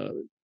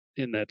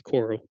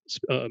Coro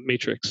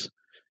matrix,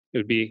 it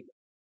would be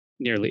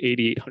nearly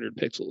 8,800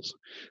 pixels.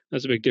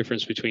 That's a big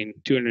difference between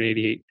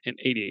 288 and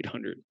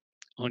 8,800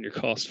 on your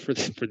cost for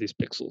these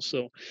pixels.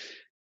 So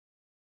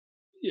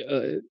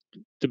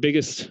the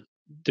biggest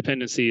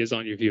dependency is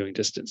on your viewing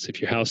distance.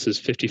 If your house is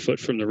 50 foot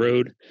from the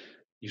road,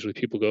 usually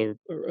people go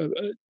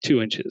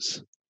 2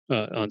 inches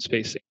on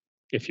spacing.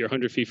 If you're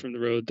 100 feet from the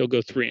road, they'll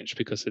go 3 inch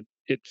because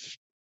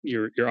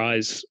your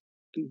eyes,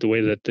 the way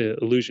that the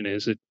illusion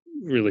is, it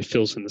really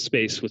fills in the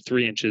space with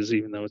 3 inches,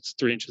 even though it's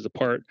 3 inches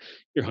apart.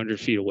 You're 100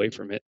 feet away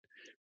from it,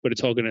 but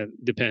it's all going to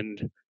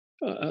depend.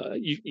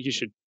 You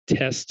should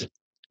test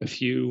a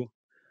few.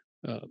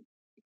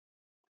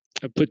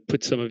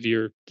 Put some of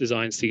your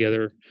designs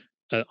together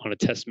on a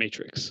test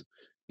matrix,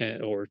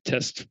 or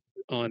test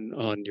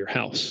on your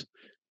house,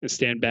 and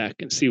stand back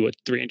and see what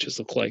 3 inches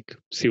look like,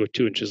 see what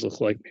 2 inches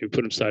look like. Maybe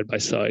put them side by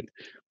side,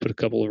 put a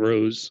couple of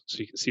rows so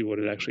you can see what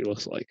it actually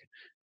looks like,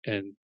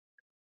 and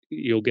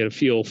you'll get a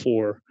feel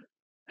for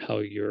how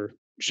your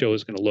show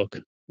is going to look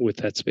with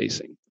that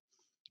spacing.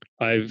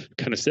 I've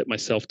kind of set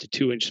myself to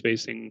 2 inch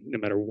spacing no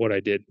matter what I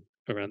did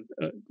around,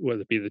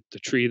 whether it be the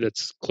tree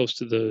that's close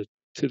to the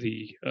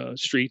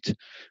street,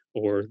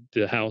 or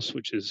the house,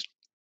 which is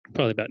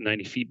probably about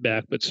 90 feet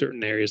back, but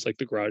certain areas like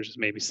the garage is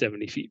maybe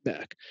 70 feet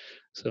back.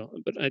 So,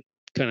 but I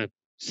kind of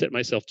set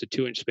myself to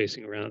 2 inch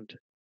spacing around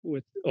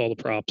with all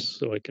the props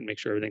so I can make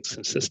sure everything's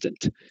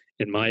consistent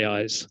in my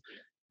eyes,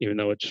 even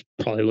though it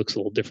probably looks a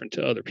little different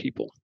to other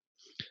people.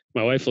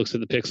 My wife looks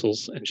at the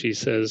pixels and she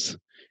says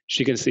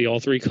she can see all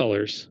three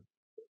colors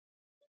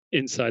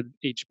inside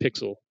each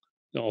pixel,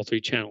 all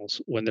three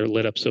channels when they're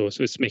lit up. So if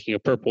it's making a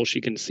purple,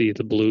 she can see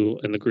the blue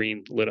and the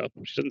green lit up.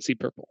 She doesn't see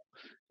purple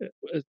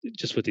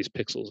just with these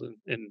pixels.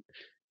 And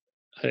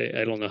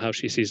I don't know how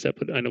she sees that,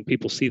 but I know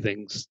people see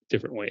things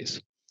different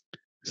ways.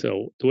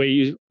 So the way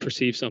you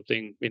perceive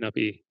something may not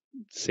be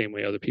the same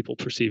way other people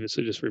perceive it.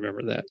 So just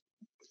remember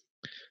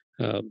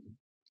that.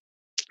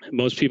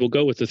 Most people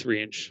go with the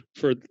 3-inch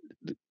for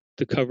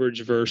the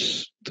coverage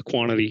versus the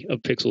quantity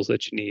of pixels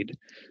that you need.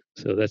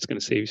 So that's going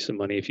to save you some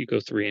money if you go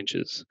 3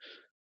 inches.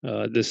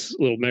 This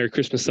little Merry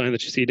Christmas sign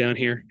that you see down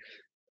here,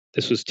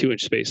 this was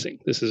 2-inch spacing.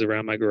 This is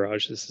around my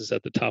garage. This is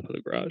at the top of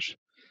the garage.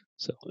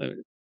 So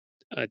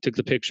I took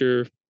the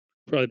picture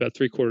probably about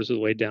 3/4 of the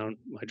way down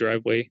my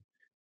driveway,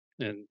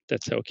 and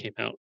that's how it came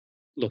out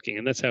looking.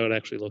 And that's how it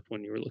actually looked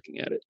when you were looking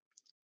at it.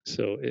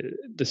 So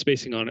the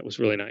spacing on it was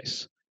really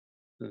nice.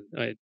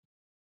 And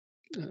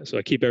so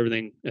I keep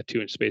everything at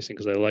 2-inch spacing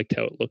because I liked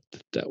how it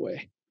looked that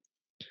way.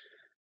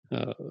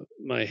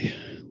 My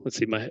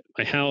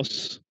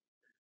house.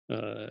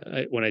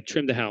 When I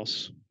trimmed the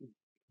house, I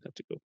have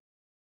to go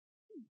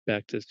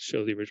back to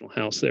show the original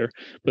house there.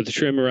 But the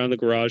trim around the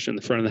garage and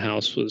the front of the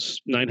house was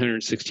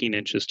 916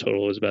 inches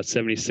total. It was about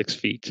 76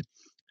 feet,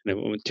 and I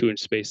went with 2-inch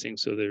spacing.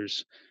 So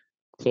there's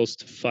close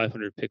to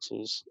 500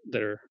 pixels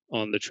that are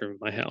on the trim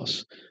of my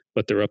house,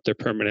 but they're up there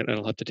permanent. I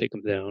don't have to take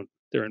them down.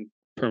 They're in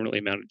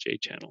permanently mounted J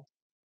channel,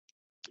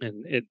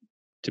 and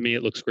to me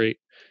it looks great.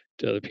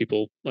 To other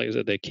people, like I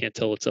said, they can't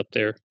tell it's up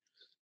there,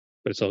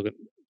 but it's all good.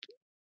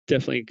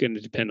 Definitely going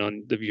to depend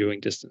on the viewing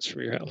distance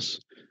from your house.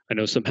 I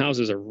know some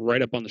houses are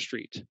right up on the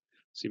street,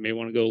 so you may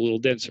want to go a little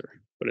denser,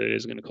 but it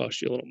is going to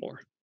cost you a little more.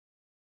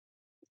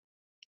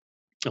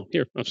 Oh,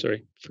 here, I'm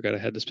sorry, forgot I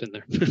had this pin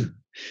there.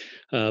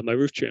 My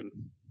roof trim,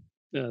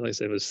 like I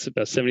said, was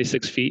about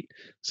 76 feet.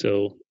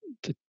 So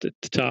the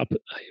top,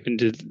 I even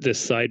did this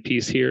side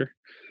piece here,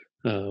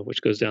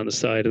 which goes down the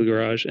side of the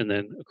garage and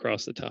then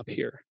across the top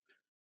here.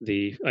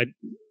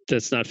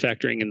 That's not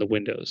factoring in the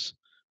windows,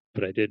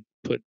 but I did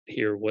put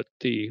here what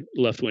the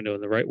left window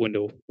and the right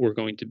window were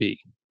going to be.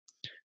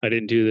 I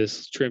didn't do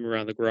this trim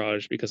around the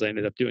garage because I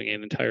ended up doing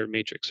an entire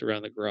matrix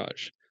around the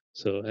garage.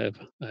 So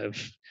I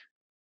have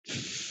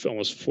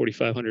almost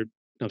 4,500.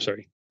 I'm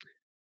sorry,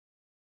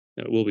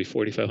 it will be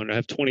 4,500. I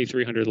have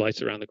 2,300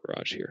 lights around the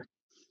garage here,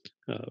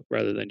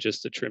 rather than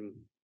just the trim.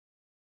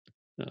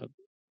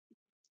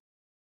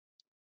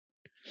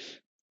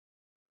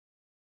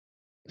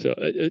 So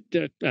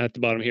at the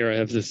bottom here, I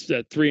have this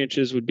that 3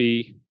 inches would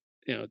be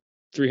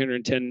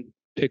 310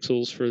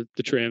 pixels for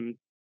the trim,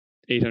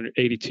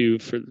 882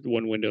 for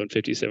one window, and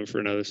 57 for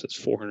another. So it's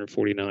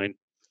 449.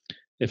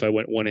 If I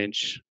went 1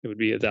 inch, it would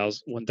be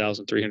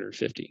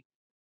 1,350.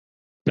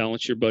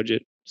 Balance your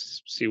budget,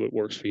 see what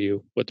works for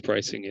you, what the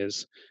pricing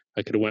is.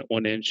 I could have went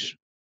 1 inch,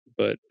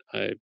 but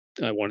I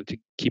wanted to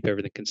keep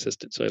everything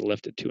consistent, so I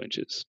left it 2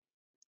 inches.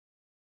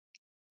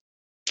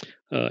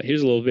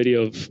 Here's a little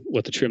video of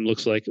what the trim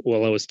looks like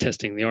while I was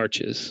testing the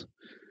arches.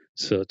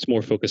 So it's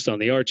more focused on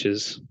the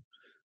arches,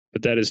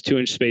 but that is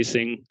 2-inch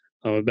spacing.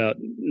 I'm about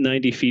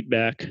 90 feet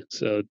back.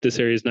 So this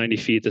area is 90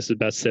 feet. This is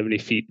about 70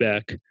 feet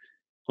back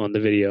on the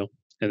video.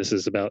 And this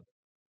is about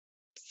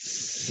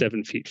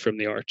 7 feet from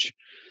the arch.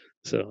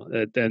 So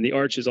and the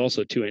arch is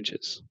also 2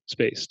 inches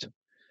spaced.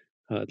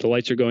 The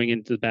lights are going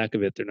into the back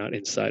of it. They're not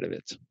inside of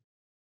it.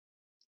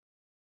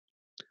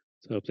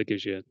 So I hope that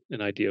gives you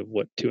an idea of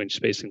what 2-inch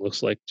spacing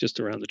looks like just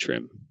around the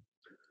trim.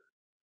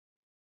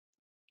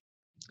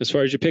 As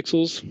far as your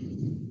pixels,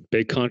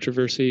 big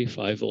controversy,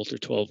 5 volt or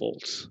 12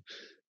 volts.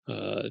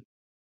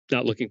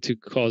 Not looking to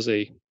cause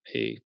a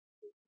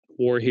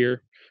war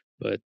here,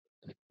 but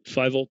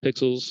 5 volt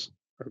pixels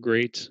are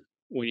great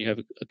when you have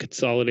a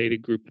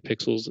consolidated group of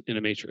pixels in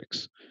a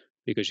matrix,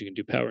 because you can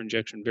do power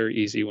injection very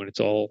easy when it's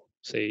all,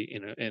 say,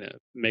 in a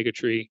mega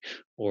tree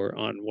or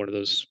on one of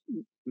those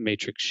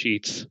matrix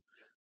sheets.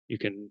 You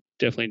can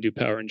definitely do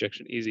power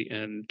injection easy,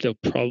 and they'll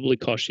probably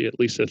cost you at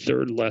least a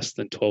third less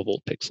than 12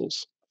 volt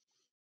pixels.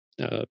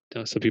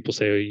 Some people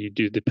say, oh, you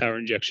do the power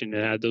injection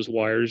and add those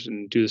wires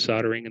and do the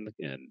soldering and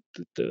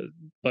the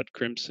butt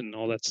crimps and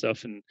all that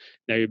stuff, and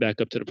now you're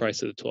back up to the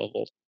price of the 12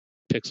 volt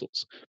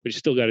pixels. But you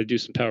still got to do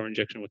some power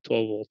injection with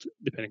 12 volt,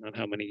 depending on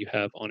how many you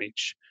have on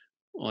each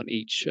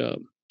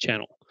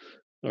channel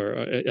or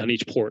on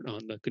each port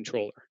on the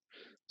controller.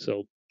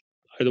 So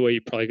either way,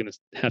 you're probably going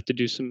to have to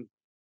do some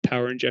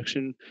power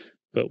injection.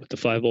 But with the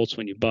 5 volts,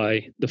 when you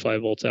buy the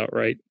 5 volts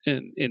outright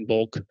and in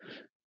bulk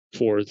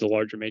for the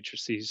larger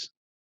matrices,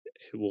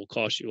 it will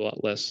cost you a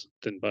lot less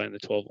than buying the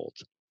 12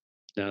 volts.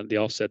 Now, the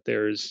offset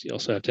there is you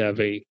also have to have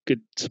a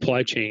good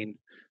supply chain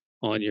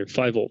on your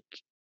 5 volt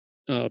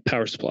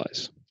power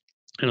supplies.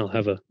 And I'll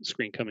have a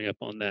screen coming up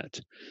on that.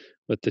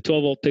 But the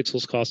 12 volt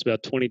pixels cost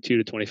about 22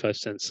 to 25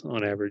 cents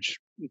on average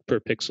per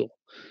pixel.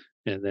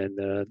 And then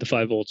the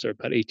 5 volts are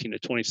about 18 to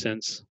 20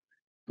 cents.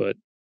 But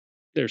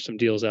there's some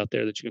deals out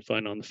there that you can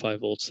find on the 5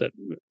 volts that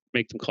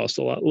make them cost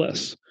a lot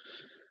less.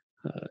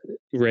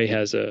 Ray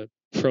has a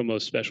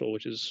promo special,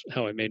 which is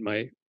how I made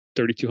my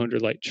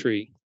 3200 light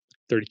tree,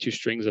 32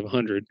 strings of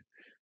 100.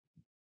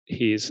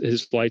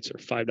 His lights are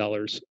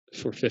 $5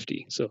 for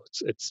 50, so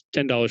it's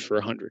 $10 for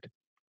 100.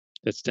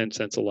 That's 10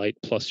 cents a light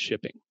plus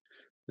shipping.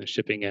 The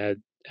shipping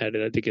added,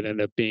 I think it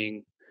ended up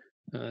being,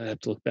 I have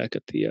to look back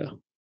at the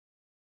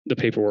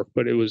paperwork,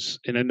 but it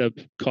ended up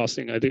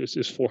costing, I think it was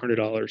just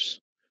 $400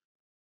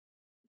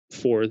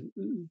 for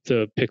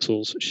the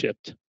pixels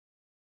shipped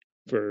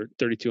for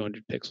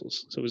 3200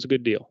 pixels. So it was a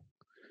good deal.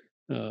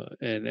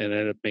 And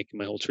ended up making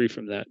my whole tree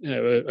from that.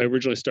 I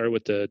originally started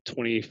with the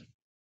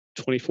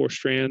 24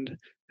 strand,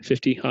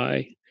 50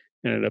 high,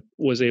 and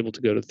was able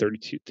to go to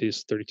 32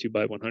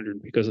 by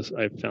 100 because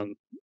I found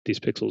these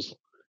pixels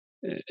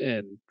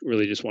and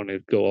really just wanted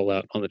to go all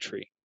out on the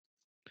tree.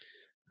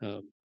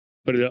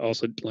 But it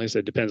also, like I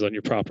said, depends on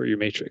your prop or your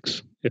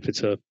matrix. If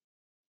it's a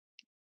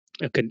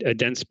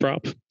dense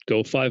prop,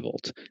 go 5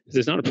 volt.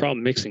 There's not a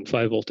problem mixing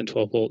 5 volt and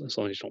 12 volt as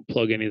long as you don't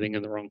plug anything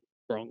in the wrong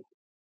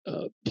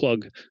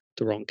plug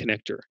the wrong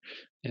connector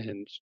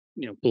and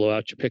blow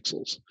out your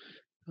pixels,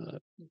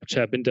 which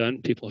have been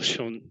done. People have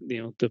shown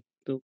the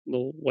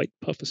little white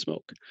puff of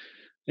smoke.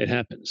 It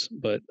happens.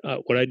 But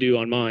what I do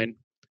on mine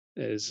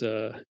is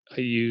I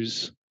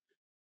use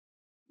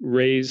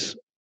Ray's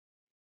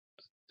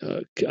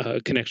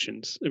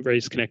connectors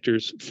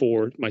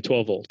for my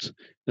 12 volts,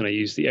 and I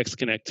use the X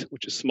Connect,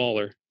 which is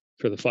smaller,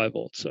 for the 5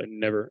 volts. So I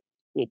never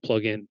will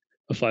plug in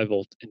a 5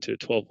 volt into a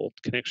 12 volt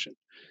connection.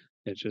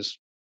 It's just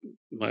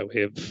my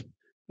way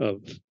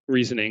of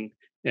reasoning.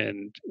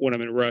 And when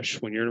I'm in a rush,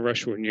 when you're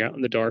out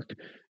in the dark and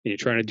you're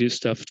trying to do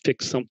stuff,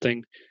 fix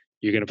something,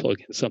 you're going to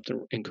plug in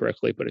something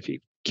incorrectly. But if you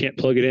can't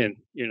plug it in,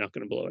 you're not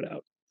going to blow it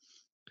out.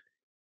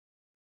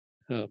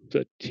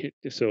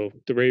 So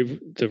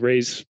the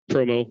Ray's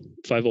promo,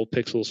 5 volt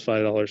pixels,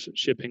 $5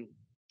 shipping.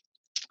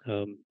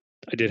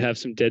 I did have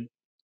some dead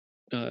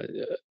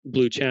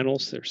blue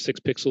channels. There's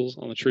 6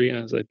 pixels on the tree,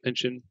 as I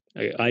mentioned.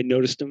 I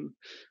noticed them.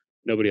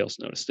 Nobody else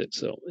noticed it,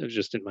 so it was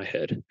just in my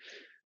head.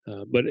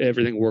 But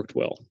everything worked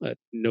well.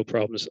 No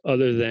problems,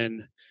 other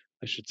than,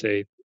 I should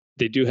say,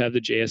 they do have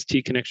the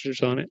JST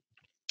connectors on it.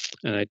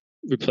 And I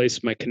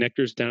replaced my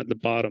connectors down at the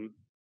bottom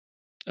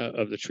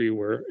of the tree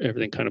where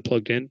everything kind of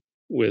plugged in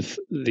with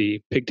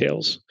the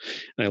pigtails.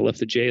 And I left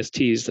the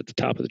JSTs at the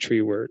top of the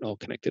tree where it all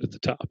connected at the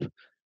top.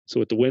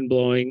 So with the wind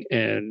blowing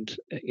and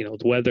the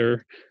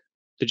weather,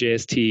 the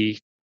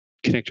JST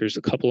connectors,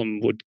 a couple of them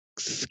would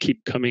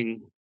keep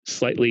coming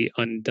slightly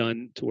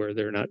undone to where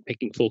they're not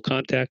making full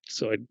contact.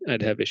 So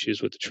I'd have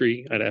issues with the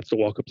tree. I'd have to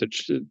walk up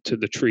to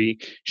the tree,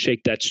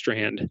 shake that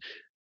strand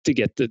to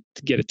get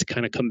it to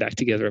kind of come back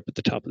together up at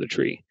the top of the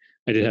tree.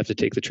 I did have to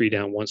take the tree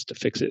down once to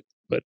fix it,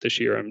 but this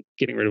year I'm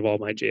getting rid of all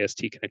my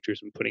JST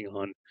connectors and putting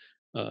on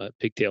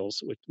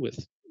pigtails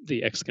with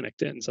the X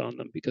Connect ends on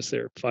them because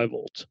they're 5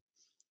 volt.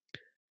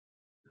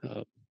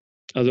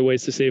 Other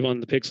ways to save on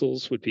the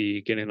pixels would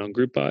be getting on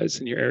group buys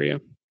in your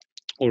area.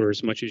 Order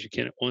as much as you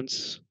can at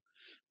once.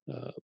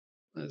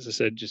 As I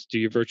said, just do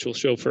your virtual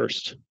show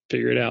first.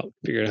 Figure it out.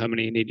 Figure out how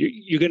many you need.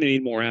 You're going to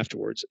need more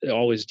afterwards. I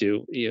always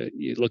do.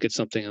 You look at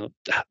something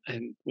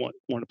and want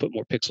to put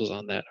more pixels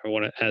on that, or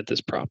want to add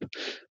this prop,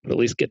 but at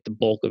least get the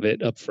bulk of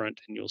it up front,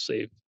 and you'll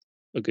save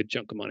a good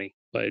chunk of money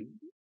by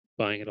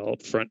buying it all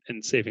up front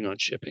and saving on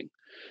shipping.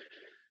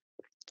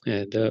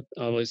 And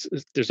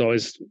there's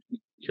always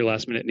your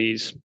last minute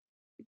needs.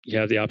 You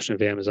have the option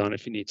of Amazon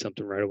if you need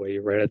something right away.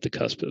 You're right at the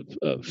cusp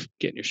of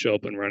getting your show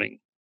up and running,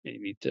 and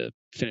you need to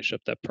finish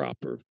up that prop,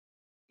 or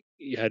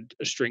you had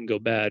a string go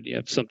bad, you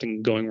have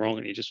something going wrong,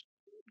 and you just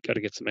got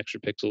to get some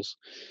extra pixels.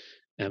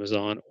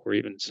 Amazon or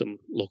even some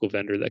local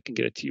vendor that can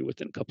get it to you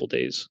within a couple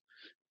days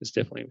is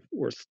definitely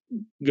worth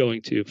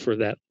going to for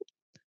that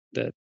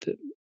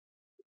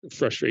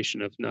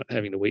frustration of not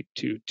having to wait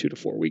 2 to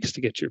 4 weeks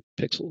to get your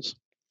pixels.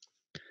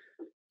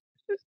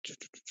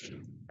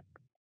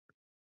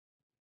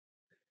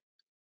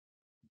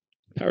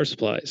 Power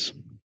supplies.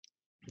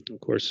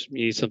 Of course,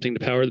 you need something to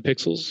power the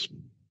pixels.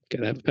 Got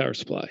to have a power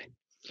supply.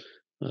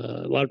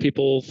 A lot of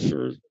people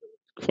for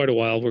quite a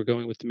while were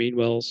going with the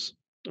Meanwells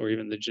or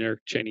even the generic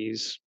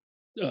Chinese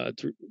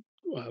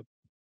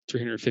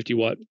 350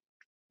 watt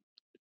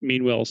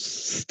Meanwell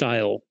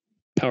style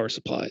power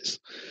supplies.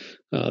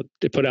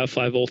 They put out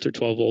 5 volt or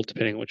 12 volt,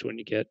 depending on which one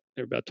you get.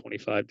 They're about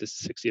 $25 to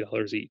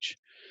 $60 each.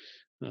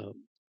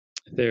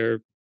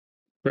 They're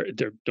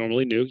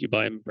normally new. You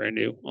buy them brand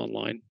new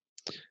online.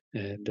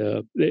 And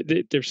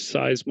they're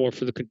sized more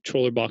for the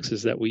controller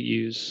boxes that we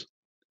use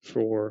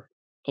for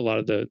a lot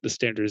of the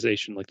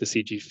standardization, like the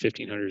CG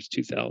 1500s,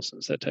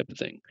 2000s, that type of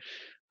thing.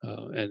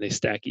 And they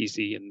stack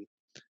easy, and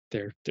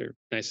they're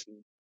nice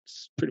and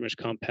pretty much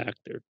compact.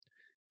 They're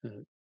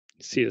you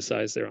see the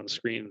size there on the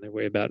screen, and they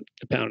weigh about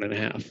 1.5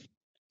 pounds.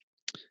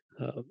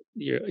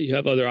 You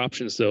have other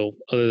options though,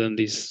 other than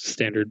these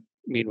standard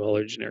Meanwell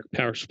or generic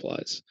power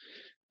supplies.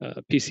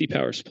 PC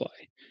power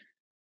supply.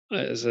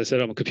 As I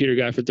said, I'm a computer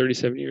guy for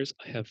 37 years.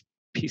 I have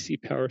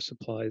PC power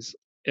supplies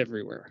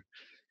everywhere.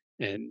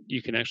 And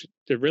you can actually,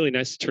 they're really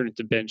nice to turn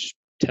into bench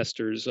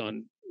testers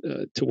on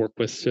to work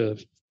with,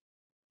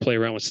 play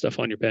around with stuff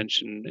on your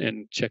bench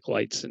and check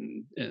lights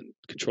and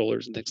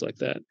controllers and things like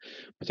that.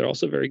 But they're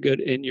also very good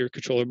in your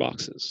controller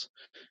boxes.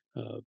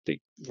 They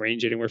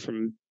range anywhere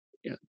from,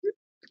 you know,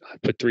 I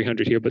put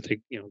 300 here, but they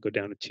go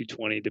down to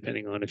 220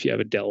 depending on if you have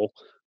a Dell,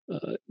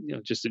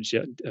 just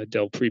a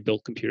Dell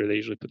pre-built computer. They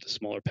usually put the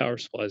smaller power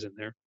supplies in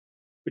there.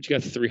 But you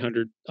got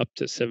 300 up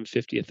to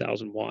 750,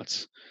 1,000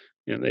 watts.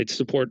 They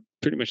support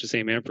pretty much the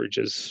same amperage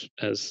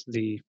as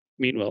the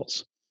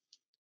Meanwells,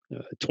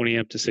 20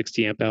 amp to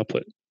 60 amp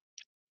output.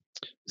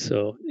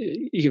 So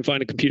you can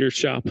find a computer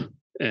shop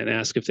and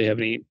ask if they have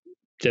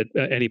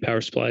any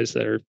power supplies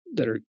that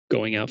are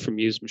going out from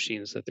used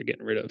machines that they're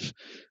getting rid of.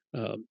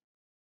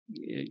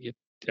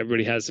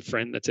 Everybody has a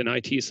friend that's in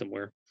IT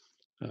somewhere,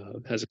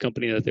 has a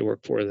company that they work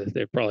for that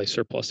they're probably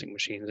surplusing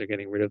machines. They're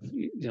getting rid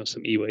of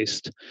some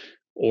e-waste,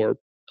 or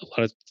a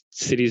lot of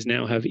cities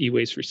now have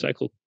e-waste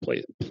recycle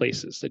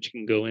places that you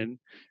can go in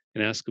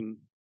and ask them,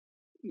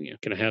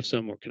 can I have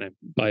some, or can I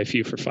buy a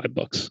few for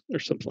 $5 or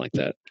something like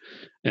that?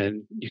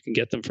 And you can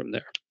get them from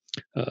there.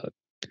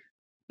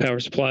 Power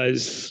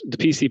supplies, the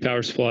PC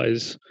power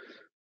supplies,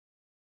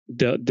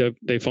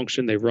 they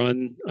function, they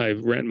run. I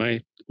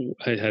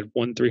had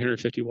one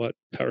 350 watt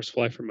power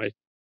supply for my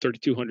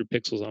 3200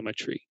 pixels on my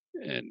tree,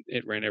 and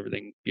it ran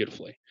everything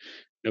beautifully.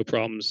 No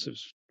problems. It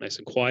was nice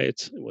and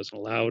quiet. It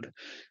wasn't loud,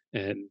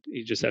 and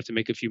you just have to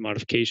make a few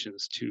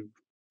modifications to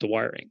the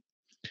wiring.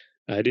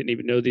 I didn't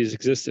even know these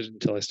existed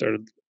until I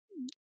started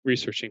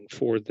researching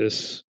for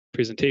this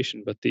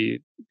presentation, but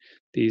these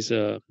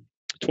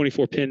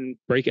 24-pin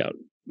breakout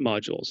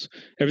modules,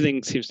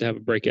 everything seems to have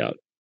a breakout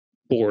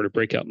board, a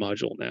breakout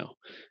module now.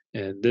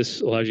 And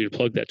this allows you to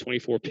plug that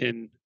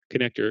 24-pin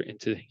connector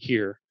into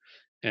here,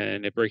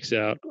 and it breaks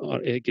out.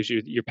 It gives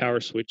you your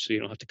power switch, so you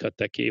don't have to cut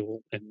that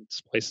cable and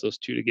splice those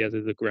two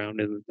together, the ground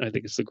and I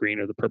think it's the green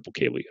or the purple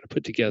cable you got to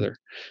put together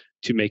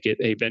to make it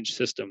a bench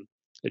system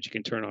that you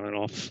can turn on and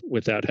off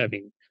without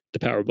having the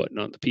power button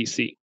on the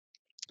PC.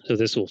 So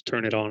this will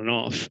turn it on and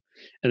off,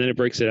 and then it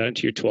breaks it out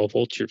into your 12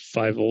 volts, your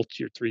 5 volts,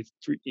 your 3.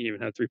 You even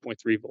have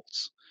 3.3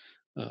 volts.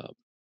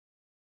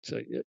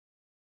 So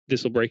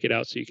this will break it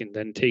out, so you can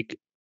then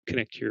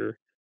connect your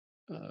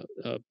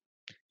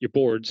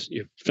boards,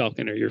 your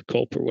Falcon or your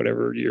Culp or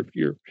whatever, your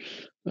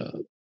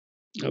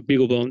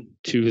BeagleBone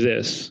to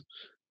this,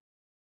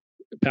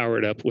 power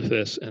it up with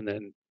this, and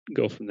then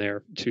go from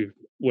there to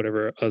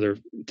whatever other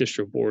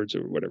distro boards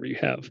or whatever you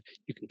have.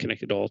 You can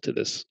connect it all to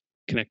this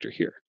connector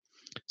here.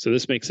 So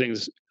this makes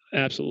things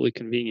absolutely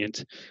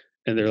convenient,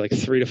 and they're like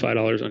 $3 to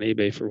 $5 on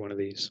eBay for one of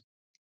these.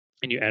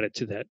 And you add it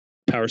to that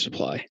power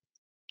supply,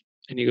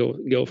 and you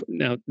go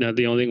now.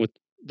 The only thing with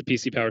the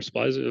PC power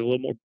supplies is a little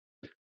more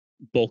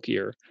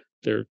bulkier.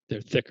 They're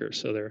thicker,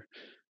 so they're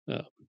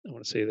I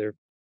want to say they're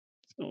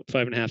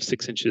 5.5,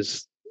 6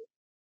 inches.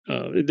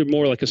 They're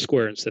more like a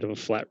square instead of a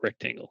flat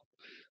rectangle.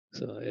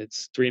 So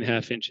it's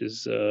 3.5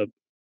 inches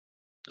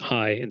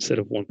high instead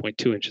of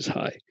 1.2 inches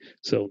high.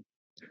 So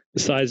the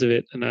size of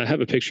it, and I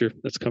have a picture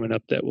that's coming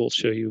up that will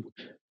show you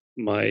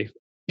my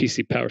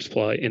PC power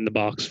supply in the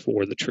box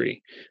for the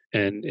tree,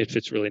 and it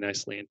fits really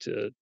nicely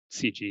into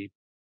CG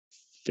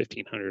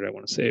 1500. I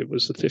want to say it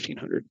was the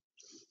 1500.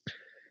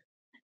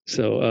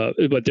 So,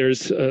 but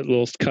there's a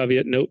little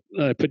caveat note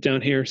I put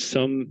down here.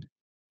 Some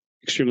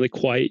extremely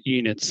quiet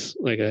units,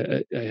 like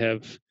I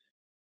have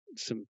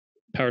some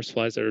power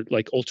supplies that are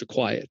like ultra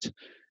quiet.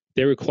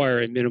 They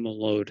require a minimum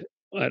load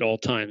at all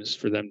times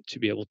for them to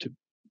be able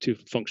to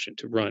function,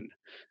 to run.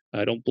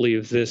 I don't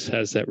believe this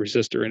has that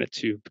resistor in it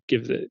to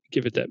give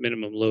it that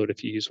minimum load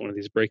if you use one of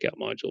these breakout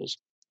modules.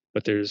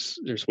 But there's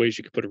ways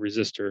you could put a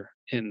resistor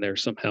in there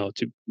somehow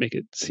to make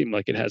it seem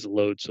like it has a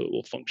load so it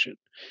will function.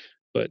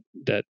 But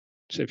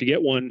so if you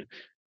get one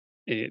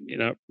and you're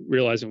not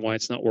realizing why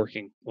it's not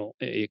working, well,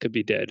 A, it could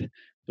be dead,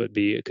 but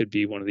B, it could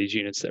be one of these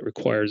units that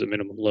requires a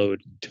minimum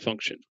load to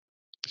function.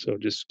 So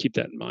just keep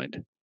that in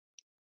mind.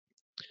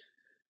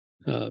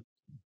 The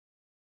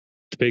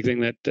big thing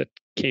that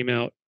came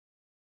out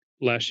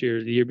last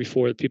year, the year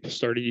before, that people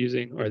started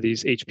using are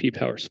these HP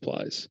power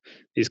supplies.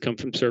 These come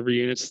from server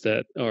units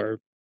that are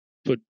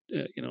put,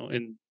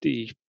 in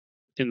the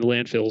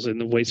landfills, in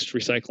the waste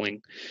recycling,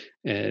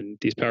 and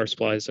these power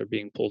supplies are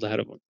being pulled out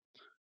of them.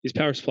 These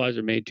power supplies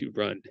are made to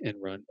run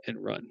and run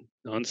and run,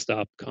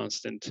 nonstop,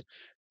 constant,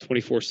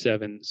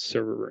 24/7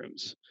 server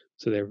rooms.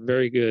 So they're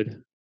very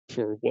good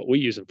for what we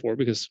use them for,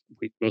 because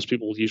most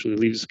people usually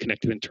leave this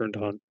connected and turned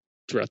on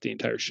throughout the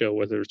entire show,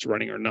 whether it's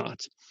running or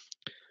not.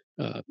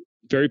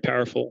 Very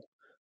powerful,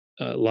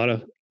 a lot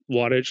of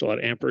wattage, a lot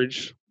of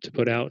amperage to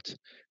put out,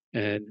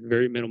 and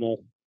very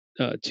minimal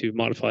to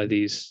modify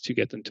these to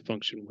get them to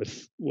function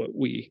with what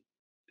we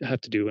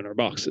have to do in our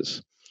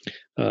boxes.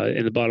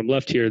 In the bottom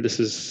left here, this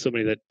is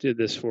somebody that did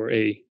this for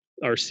a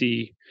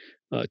RC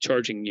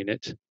charging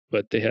unit,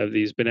 but they have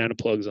these banana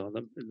plugs on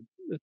them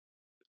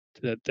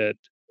that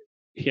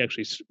he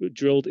actually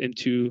drilled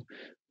into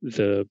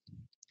the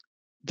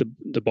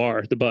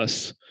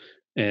bus,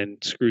 and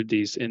screwed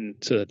these in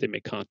so that they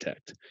make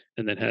contact,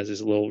 and then has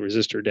this little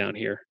resistor down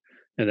here,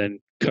 and then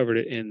covered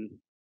it in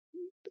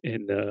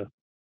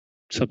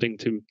something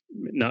to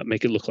not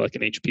make it look like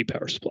an HP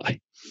power supply.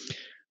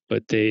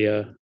 But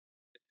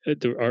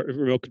our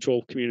remote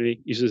control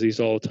community uses these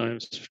all the time.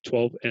 It's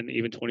 12 and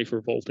even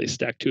 24 volt. They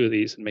stack two of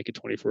these and make it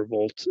 24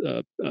 volt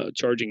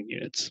charging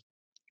units.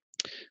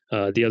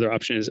 The other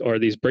option are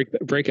these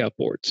breakout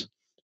boards.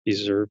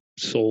 These are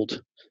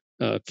sold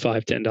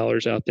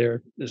 $5-10 out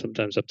there,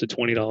 sometimes up to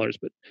 $20,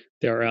 but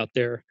they are out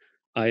there.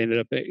 I ended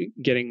up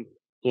getting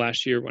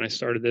last year when I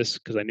started this,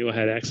 because I knew I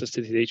had access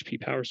to these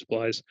HP power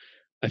supplies.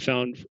 I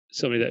found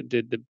somebody that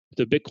did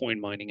the Bitcoin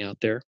mining out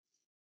there.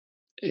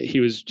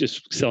 He was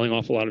just selling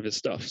off a lot of his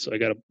stuff. So I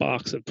got a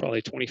box of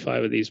probably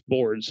 25 of these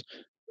boards,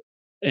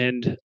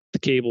 and the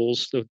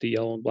cables, the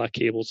yellow and black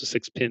cables, the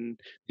 6-pin,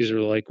 these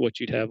are like what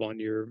you'd have on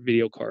your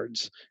video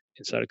cards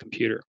inside a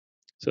computer.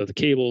 So the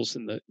cables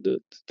and the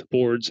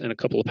boards and a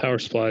couple of power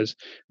supplies,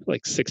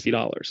 like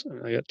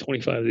 $60. I got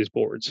 25 of these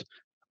boards.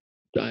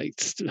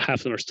 Half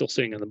of them are still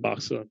sitting in the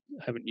box, so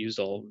I haven't used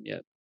all of them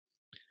yet.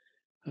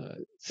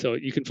 So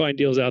you can find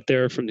deals out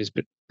there from these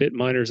bit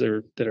miners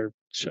that are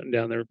shutting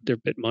down their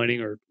bit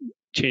mining or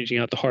changing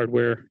out the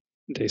hardware.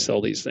 They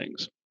sell these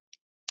things.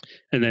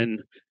 And then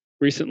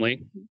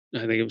recently, I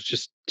think it was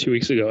just 2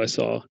 weeks ago, I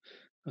saw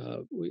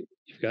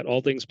you've got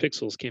All Things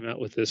Pixels came out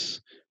with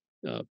this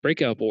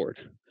breakout board.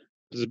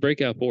 This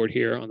breakout board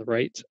here on the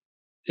right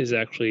is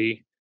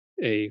actually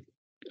a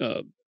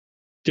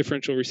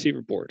differential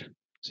receiver board.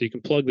 So you can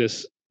plug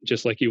this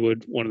just like you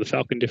would one of the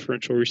Falcon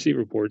differential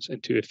receiver boards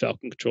into a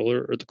Falcon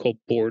controller or the Colt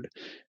board.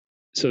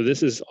 So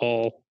this is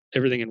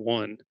everything in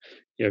one.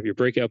 You have your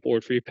breakout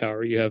board for your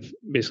power. You have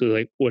basically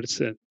like what it's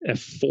an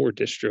F4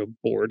 distro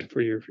board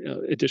for your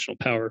additional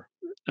power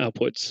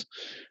outputs.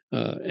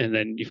 And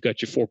then you've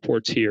got your 4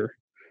 ports here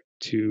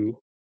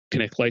to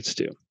connect lights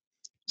to.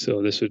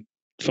 So this would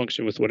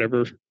function with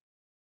whatever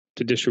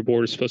the distro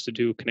board is supposed to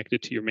do,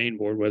 connected to your main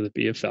board, whether it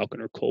be a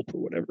Falcon or Colt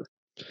or whatever.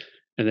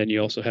 And then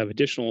you also have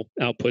additional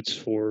outputs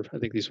for, I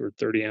think these were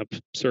 30 amp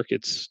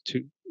circuits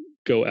to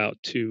go out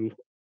to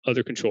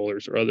other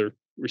controllers or other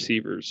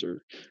receivers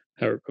or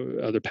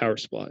other power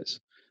supplies,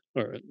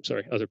 or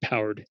sorry, other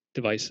powered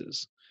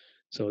devices.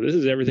 So this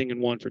is everything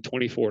in one for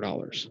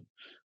 $24.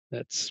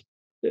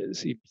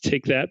 So you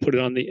take that, put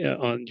it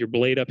on your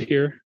blade up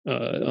here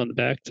on the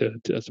back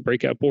as a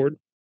breakout board,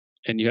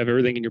 and you have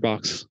everything in your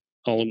box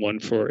all in one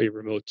for a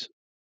remote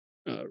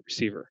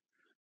receiver.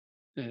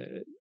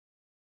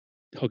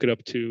 Hook it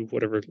up to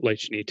whatever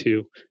lights you need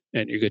to,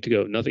 and you're good to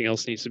go. Nothing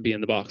else needs to be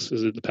in the box.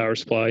 This is the power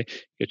supply.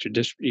 You get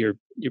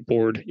your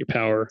board, your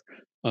power,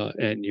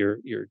 and your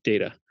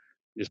data.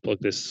 Just plug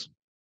this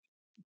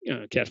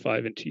Cat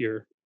 5 into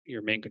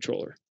your main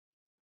controller.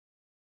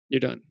 You're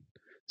done.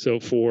 So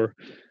for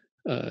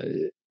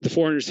the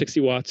 460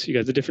 watts, you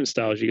got the different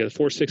styles. You got the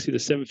 460, the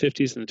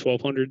 750s, and the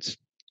 1200s,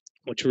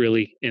 which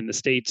really in the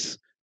States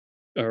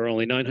are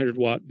only 900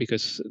 watt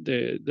because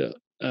the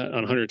on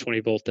 120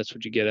 volt, that's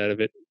what you get out of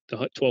it. The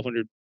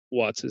 1200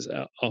 watts is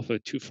off a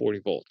 240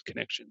 volt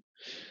connection.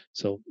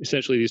 So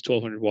essentially these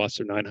 1200 watts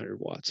are 900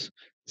 watts,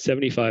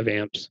 75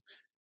 amps.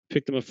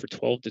 Pick them up for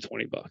 12 to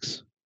 20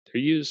 bucks.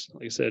 They're used,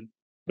 like I said,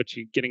 but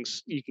you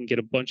can get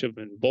a bunch of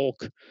them in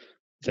bulk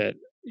that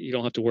you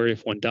don't have to worry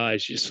if one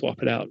dies. You just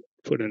swap it out,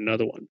 put in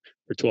another one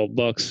for 12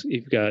 bucks.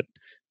 You've got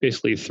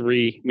basically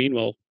 3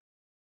 Meanwell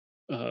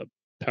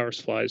power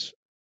supplies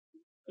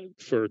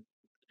for.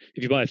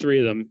 If you buy 3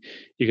 of them,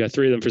 you got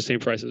 3 of them for the same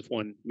price as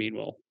one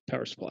Meanwell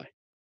power supply,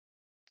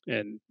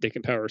 and they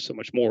can power so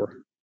much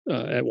more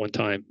at one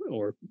time,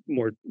 or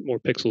more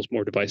pixels,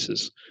 more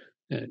devices,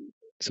 and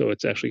so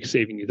it's actually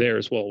saving you there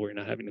as well, where you're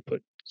not having to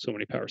put so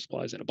many power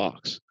supplies in a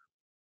box.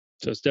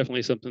 So it's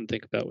definitely something to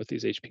think about with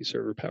these HP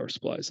server power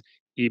supplies.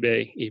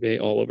 eBay,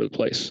 all over the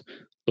place.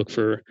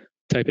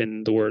 Type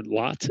in the word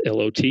LOT,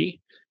 L-O-T,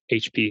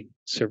 HP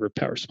server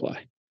power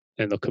supply,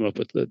 and they'll come up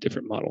with the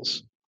different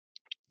models.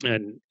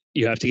 And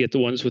you have to get the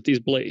ones with these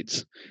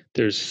blades.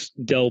 There's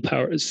Dell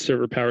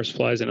server power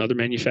supplies and other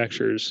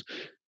manufacturers.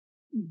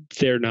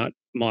 They're not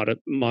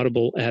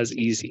moddable as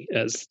easy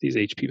as these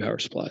HP power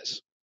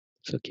supplies.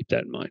 So keep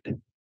that in mind.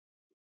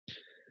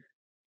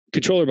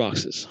 Controller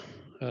boxes.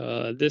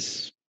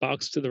 This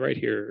box to the right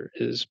here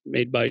is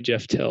made by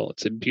Jeff Tell.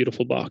 It's a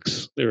beautiful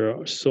box. There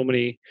are so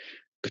many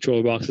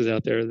controller boxes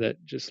out there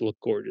that just look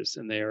gorgeous,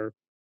 and they are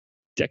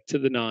decked to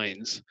the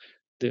nines.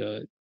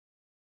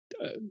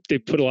 They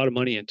put a lot of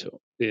money into them.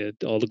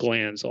 All the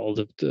glands, all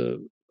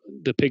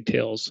the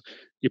pigtails,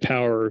 your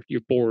power,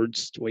 your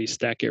boards, the way you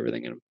stack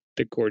everything in them.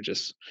 They're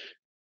gorgeous.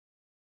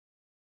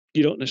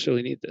 You don't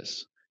necessarily need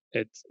this.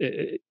 I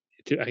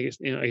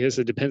guess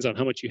it depends on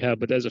how much you have,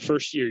 but as a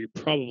first year, you're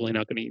probably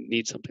not going to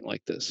need something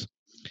like this.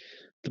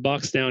 The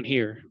box down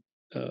here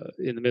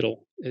in the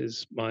middle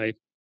is my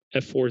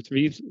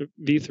F4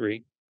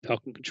 V3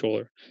 Falcon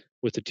controller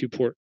with a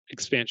 2-port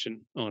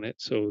expansion on it.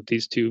 So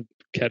these 2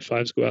 Cat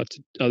 5s go out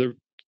to other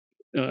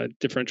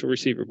differential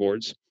receiver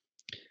boards.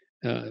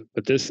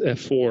 But this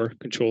F4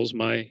 controls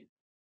my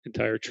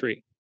entire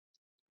tree.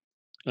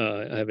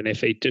 I have an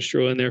F8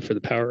 distro in there for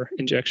the power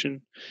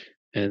injection,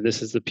 and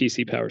this is the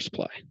PC power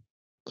supply.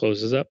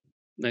 Closes up,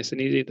 nice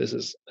and easy. This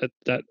is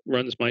that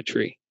runs my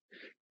tree.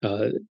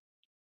 The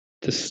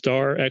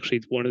star,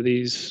 actually, one of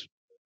these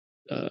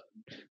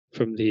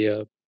from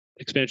the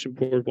expansion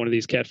board, one of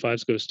these Cat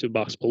 5s goes to a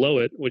box below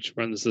it, which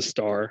runs the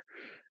star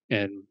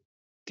and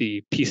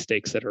the P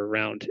stakes that are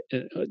around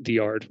the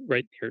yard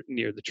right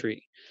near the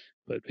tree.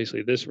 But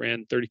basically, this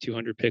ran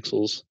 3,200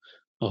 pixels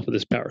off of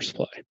this power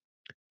supply,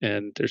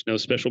 and there's no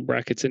special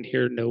brackets in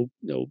here, no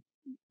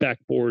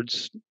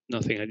backboards,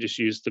 nothing. I just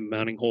used the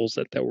mounting holes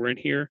that were in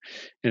here,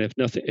 and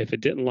if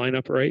it didn't line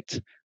up right,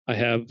 I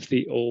have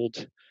the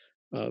old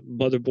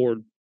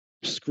motherboard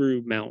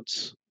screw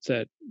mounts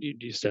that you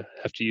used to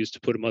have to use to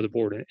put a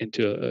motherboard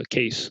into a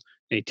case,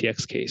 an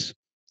ATX case.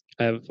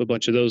 I have a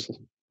bunch of those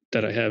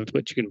that I have,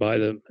 but you can buy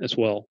them as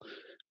well,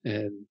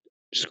 and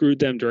screwed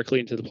them directly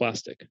into the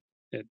plastic,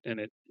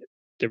 and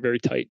they're very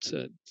tight.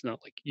 So it's not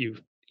like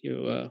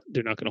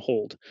they're not going to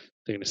hold.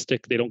 They're going to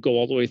stick. They don't go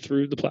all the way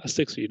through the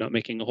plastic, so you're not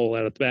making a hole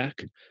out of the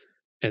back.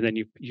 And then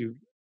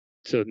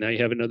so now you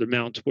have another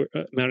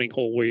mounting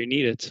hole where you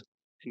need it,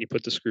 and you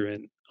put the screw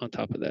in on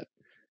top of that.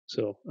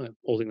 So I'm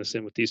holding this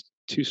in with these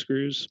two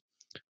screws,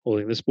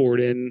 holding this board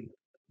in.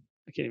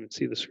 I can't even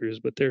see the screws,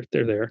 but they're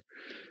there.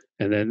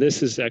 And then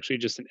this is actually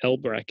just an L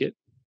bracket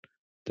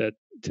that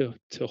to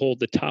hold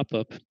the top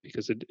up,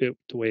 because the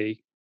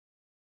way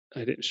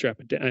I didn't strap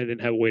it down, I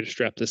didn't have a way to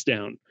strap this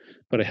down,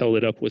 but I held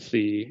it up with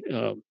the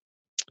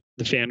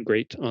fan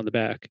grate on the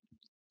back.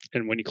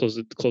 And when you close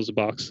the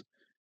box,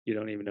 you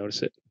don't even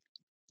notice it.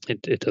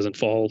 It doesn't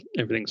fall.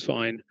 Everything's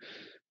fine,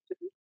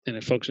 and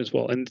it functions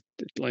well. And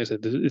like I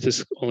said,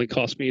 this only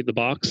cost me the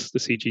box, the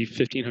CG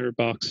 1500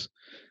 box,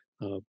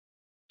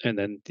 and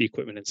then the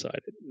equipment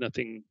inside it.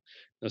 Nothing,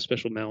 no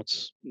special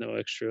mounts, no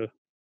extra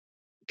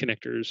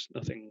connectors,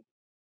 nothing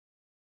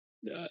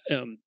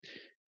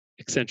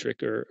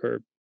eccentric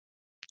or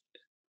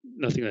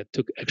nothing that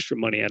took extra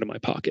money out of my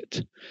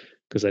pocket,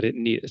 because I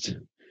didn't need it.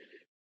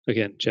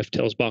 Again, Jeff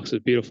Tell's box is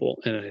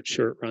beautiful, and I'm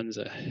sure it runs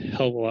a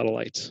hell of a lot of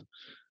lights.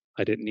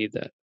 I didn't need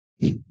that.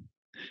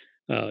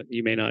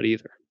 You may not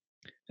either.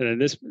 And then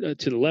this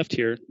to the left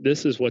here,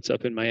 this is what's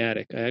up in my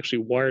attic. I actually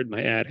wired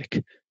my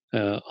attic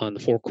on the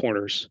four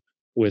corners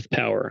with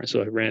power.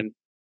 So I ran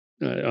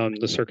on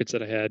the circuits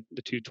that I had,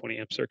 the 220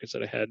 amp circuits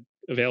that I had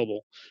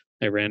available,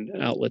 I ran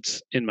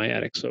outlets in my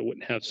attic so I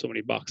wouldn't have so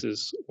many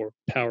boxes or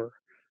power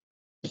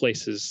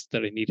places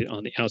that I needed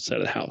on the outside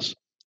of the house.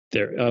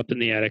 They're up in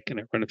the attic, and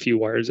I run a few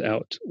wires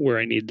out where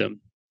I need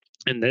them.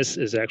 And this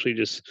is actually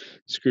just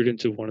screwed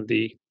into one of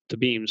the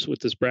beams with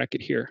this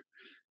bracket here.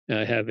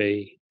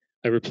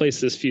 I replaced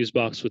this fuse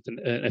box with an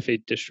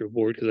F8 distro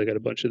board because I got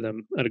a bunch of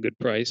them at a good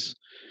price,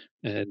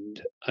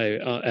 and I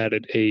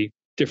added a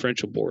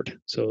differential board.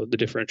 So the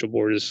differential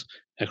board is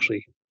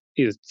actually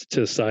either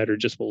to the side or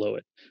just below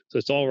it. So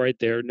it's all right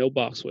there, no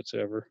box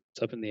whatsoever.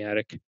 It's up in the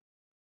attic.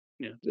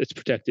 It's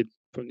protected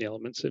from the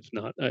elements. If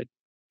not, I'd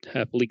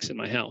have leaks in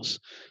my house.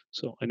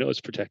 So I know it's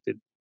protected,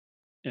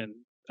 and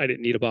I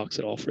didn't need a box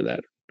at all for that.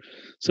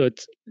 So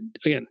it's,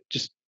 again,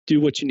 just do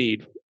what you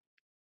need.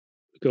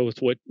 Go with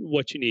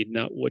what you need,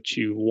 not what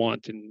you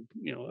want, and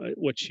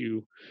what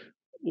you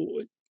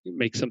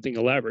make something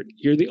elaborate.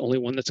 You're the only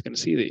one that's going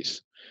to see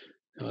these,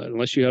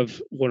 unless you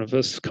have one of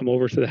us come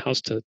over to the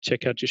house to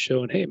check out your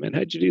show. And hey, man,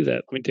 how'd you do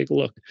that? Let me take a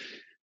look.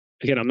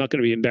 Again, I'm not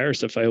going to be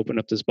embarrassed if I open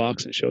up this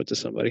box and show it to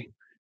somebody.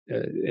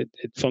 It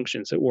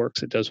functions, it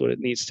works, it does what it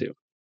needs to.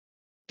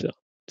 So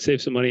save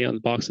some money on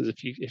the boxes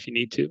if you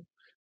need to.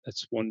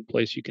 That's one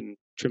place you can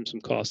trim some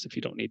costs if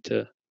you don't need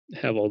to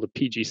have all the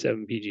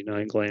PG7,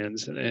 PG9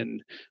 glands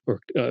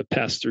or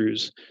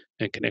pass-throughs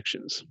and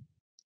connections.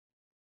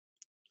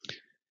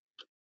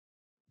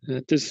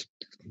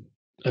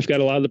 I've got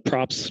a lot of the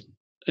props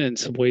and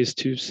some ways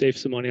to save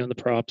some money on the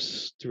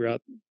props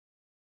throughout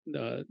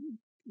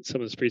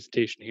some of this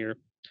presentation here.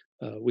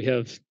 We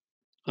have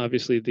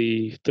obviously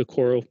the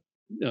Coro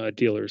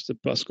dealers, the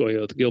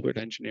Boscoyo, the Gilbert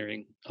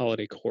Engineering,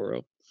 Holiday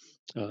Coro.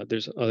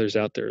 There's others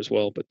out there as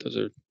well, but those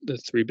are the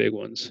three big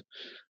ones.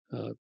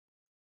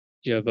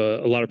 You have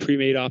a lot of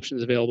pre-made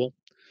options available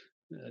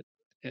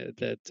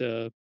that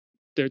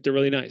they're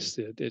really nice.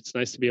 It's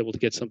nice to be able to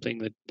get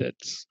something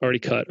that's already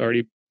cut,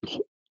 already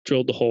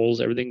drilled the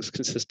holes, everything's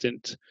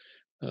consistent,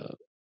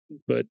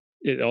 but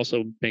it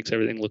also makes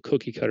everything look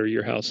cookie cutter.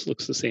 Your house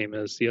looks the same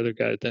as the other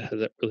guy that has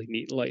that really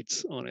neat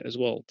lights on it as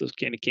well. Those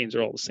candy canes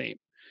are all the same.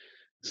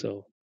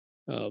 So,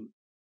 I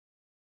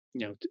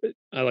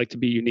like to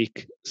be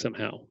unique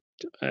somehow.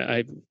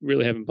 I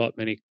really haven't bought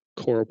many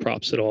Coro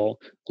props at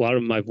all. A lot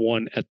of them I've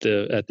won at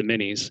the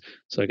minis.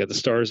 So I got the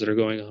stars that are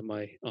going on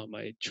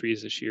my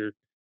trees this year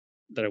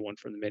that I won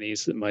from the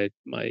minis. And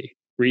my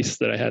wreaths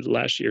that I had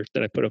last year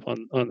that I put up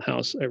on the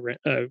house,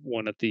 I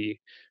won at the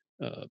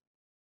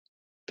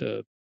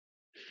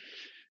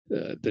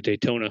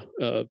Daytona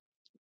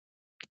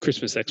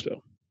Christmas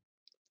Expo.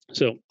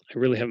 So I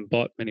really haven't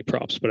bought many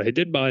props, but I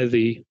did buy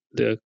the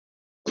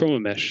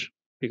chroma mesh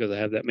because I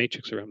have that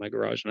matrix around my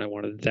garage, and I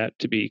wanted that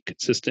to be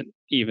consistent.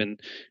 Even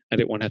I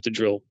didn't want to have to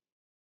drill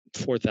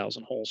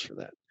 4,000 holes for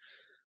that.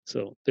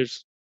 So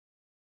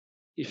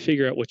you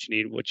figure out what you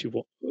need,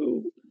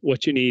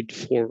 what you need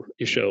for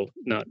your show,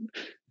 not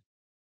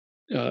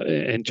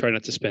and try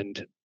not to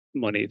spend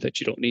money that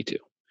you don't need to.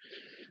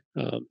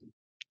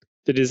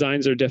 The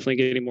designs are definitely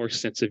getting more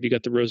extensive. You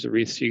got the rows of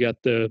wreaths, you got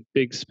the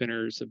big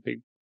spinners, the big,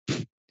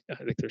 I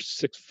think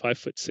there's 5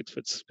 foot, 6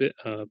 foot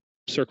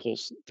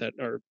circles that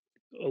are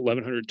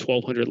 1,100,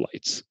 1,200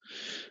 lights.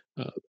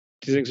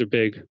 These things are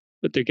big,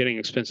 but they're getting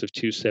expensive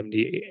too,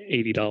 $70,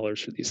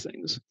 $80 for these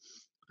things.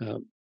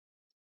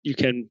 You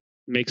can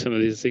make some of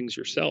these things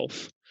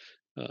yourself.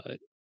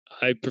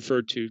 I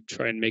prefer to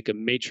try and make a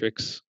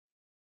matrix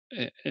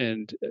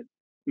and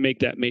make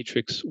that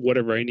matrix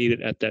whatever I need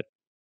it at that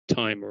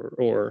time,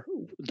 or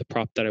the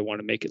prop that I want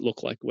to make it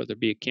look like, whether it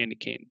be a candy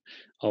cane.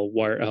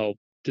 I'll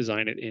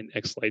design it in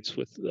X lights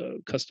with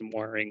custom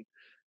wiring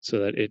so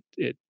that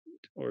it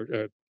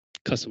or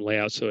custom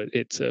layout so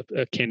it's a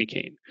candy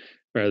cane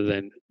rather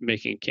than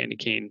making a candy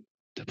cane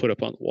to put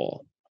up on the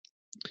wall.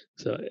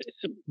 So,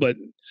 but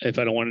if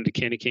I don't want it a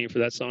candy cane for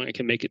that song, I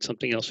can make it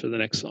something else for the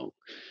next song.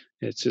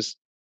 It's just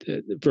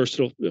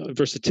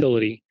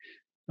versatility.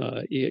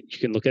 You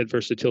can look at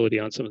versatility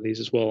on some of these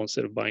as well,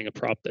 instead of buying a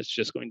prop that's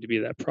just going to be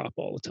that prop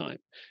all the time.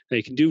 Now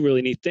you can do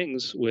really neat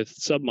things with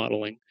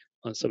submodeling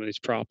on some of these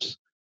props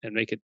and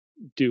make it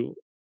do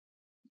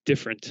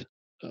different,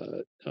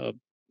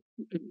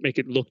 make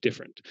it look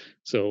different.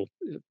 So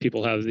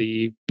people have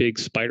the big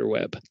spider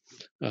web,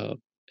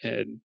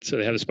 and so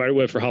they have a spider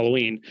web for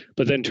Halloween,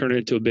 but then turn it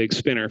into a big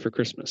spinner for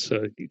Christmas,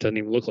 so it doesn't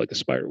even look like a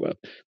spider web.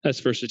 That's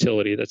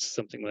versatility. That's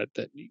something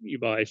that you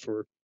buy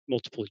for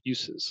multiple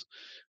uses.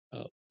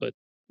 But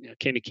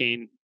candy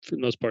cane for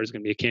the most part is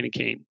going to be a candy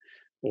cane,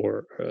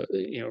 or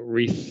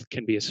wreath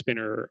can be a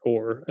spinner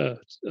or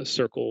a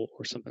circle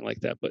or something like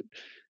that. But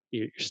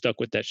you're stuck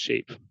with that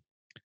shape.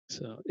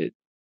 So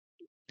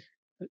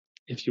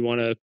if you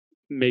want to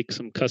make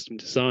some custom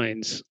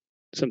designs,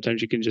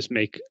 sometimes you can just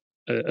make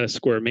a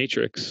square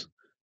matrix,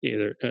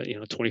 either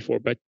 24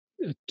 by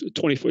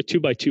 24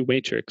 2x2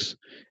 matrix,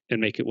 and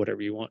make it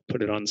whatever you want.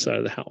 Put it on the side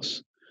of the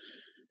house.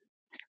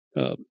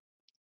 So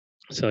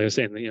like I was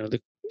saying,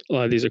 a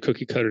lot of these are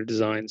cookie cutter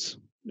designs.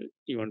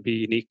 You want to be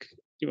unique.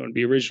 You want to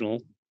be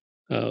original,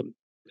 and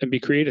be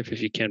creative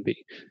if you can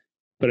be.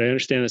 But I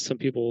understand that some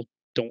people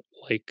don't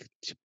like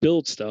to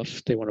build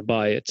stuff; they want to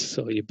buy it.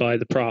 So you buy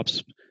the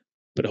props,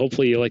 but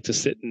hopefully you like to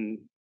sit and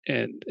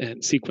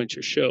sequence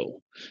your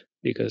show,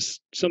 because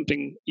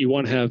something you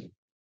want to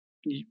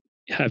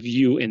have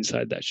you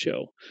inside that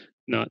show,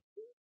 not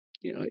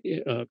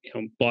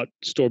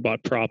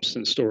store-bought props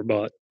and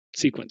store-bought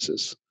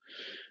sequences.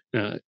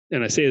 And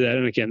I say that,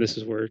 and again, this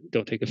is where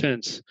don't take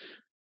offense.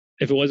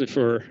 If it wasn't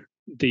for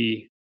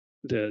the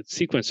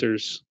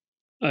sequencers,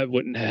 I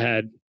wouldn't have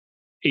had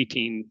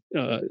 18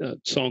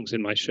 songs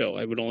in my show.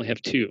 I would only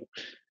have two.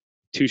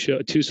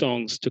 Two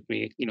songs took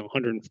me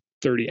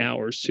 130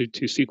 hours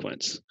to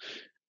sequence.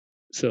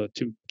 So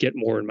to get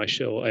more in my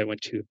show, I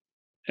went to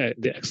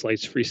the X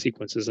Lights free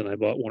sequences, and I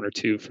bought one or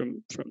two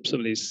from some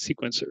of these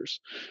sequencers.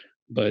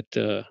 But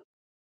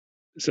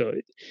so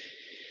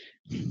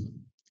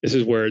this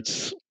is where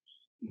it's.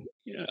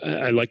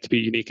 I like to be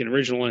unique and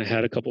original, and I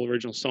had a couple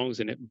original songs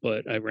in it,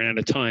 but I ran out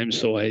of time,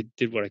 so I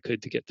did what I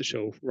could to get the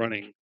show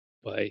running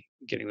by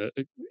getting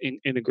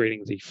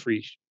integrating the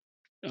free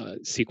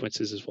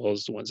sequences as well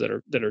as the ones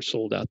that are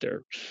sold out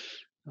there.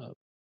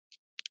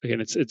 Again,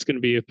 it's going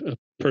to be a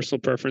personal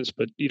preference,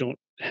 but you don't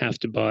have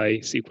to buy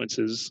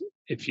sequences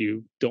if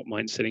you don't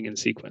mind sitting and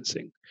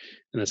sequencing,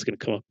 and that's going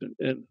to come up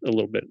in a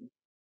little bit.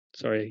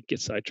 Sorry, I get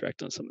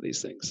sidetracked on some of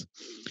these things.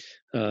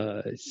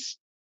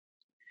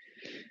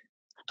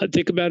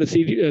 Think about a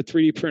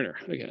 3D printer.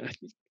 Again,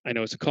 I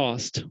know it's a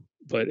cost,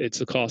 but it's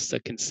a cost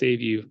that can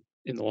save you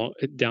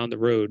down the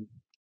road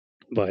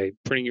by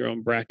printing your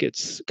own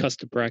brackets,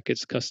 custom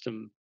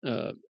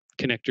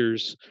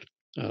connectors.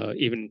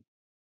 Even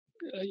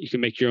you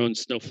can make your own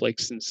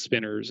snowflakes and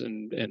spinners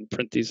and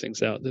print these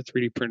things out. The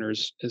 3D printer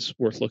is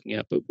worth looking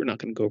at, but we're not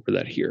going to go over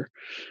that here.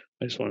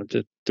 I just wanted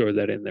to throw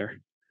that in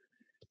there.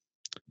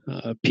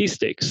 Piece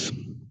stakes.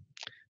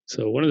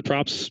 So one of the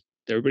props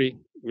everybody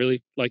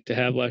really liked to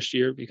have last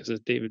year because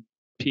of David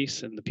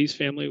Peace and the Peace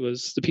family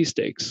was the Peace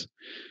stakes.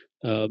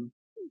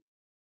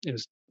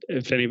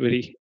 If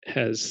anybody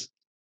has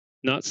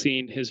not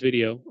seen his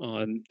video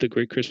on the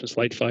Great Christmas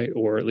Light Fight,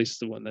 or at least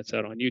the one that's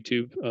out on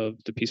YouTube of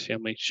the Peace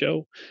family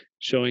show,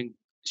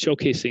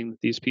 showcasing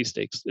these Peace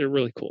stakes, they're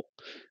really cool.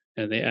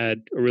 And they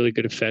add a really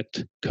good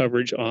effect,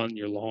 coverage on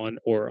your lawn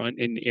or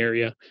in the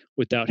area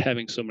without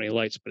having so many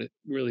lights, but it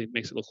really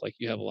makes it look like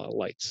you have a lot of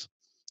lights.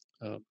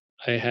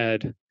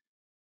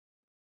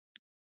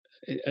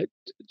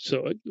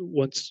 So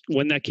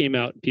when that came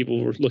out,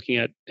 people were looking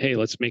at, hey,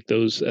 let's make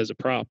those as a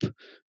prop.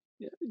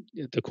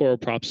 The coral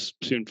props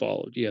soon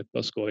followed. You had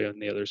Buscoya and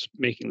the others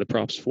making the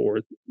props for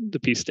the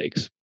Peace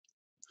stakes.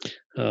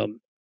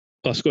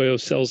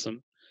 Buscoya sells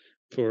them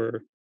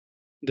for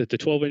the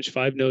 12-inch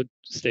 5-node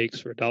stakes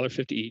for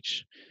 $1.50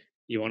 each.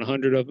 You want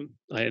 100 of them.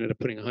 I ended up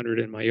putting 100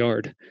 in my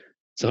yard.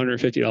 It's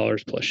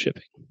 $150 plus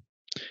shipping.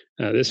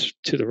 This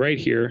to the right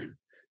here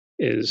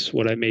is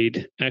what I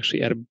made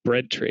actually out of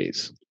bread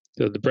trays.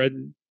 So the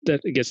bread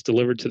that gets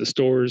delivered to the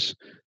stores,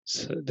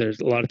 so there's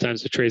a lot of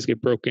times the trays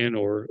get broken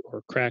or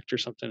cracked or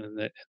something, and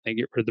they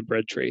get rid of the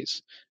bread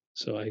trays.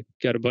 So I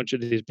got a bunch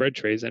of these bread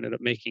trays. Ended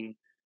up making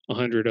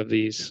 100 of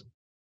these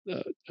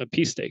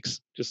pea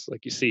stakes, just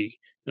like you see.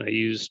 And I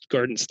used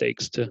garden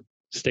stakes to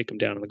stake them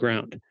down on the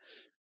ground.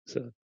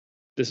 So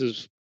this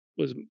was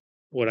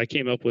what I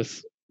came up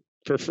with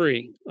for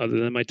free, other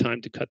than my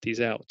time to cut these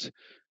out.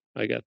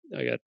 I got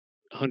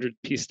 100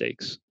 pea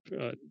stakes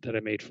that I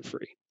made for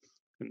free,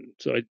 and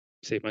so I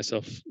saved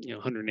myself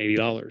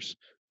 $180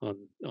 on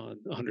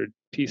 100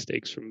 pea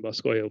stakes from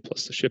Boscoyo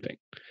plus the shipping.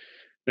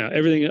 Now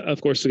everything,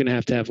 of course, is going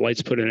to have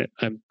lights put in it.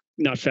 I'm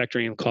not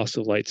factoring in the cost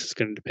of lights. It's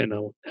going to depend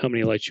on how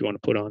many lights you want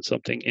to put on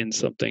something, in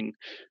something,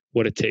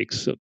 what it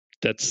takes. So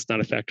that's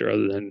not a factor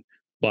other than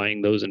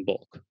buying those in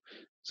bulk.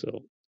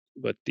 So,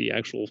 but the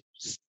actual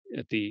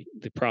at the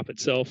prop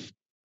itself,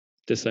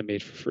 this I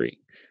made for free.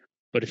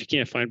 But if you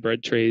can't find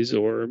bread trays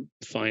or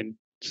find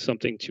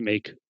something to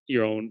make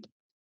your own,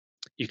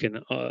 you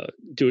can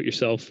do it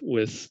yourself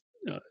with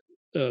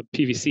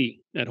PVC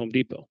at Home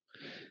Depot.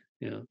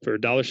 For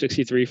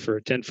 $1.63 for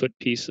a 10-foot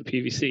piece of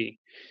PVC,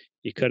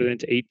 you cut it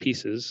into 8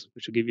 pieces,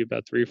 which will give you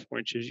about 3 or 4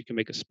 inches. You can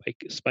make a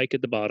spike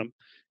at the bottom.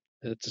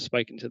 That's a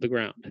spike into the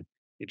ground.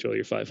 You drill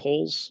your 5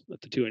 holes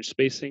at the 2-inch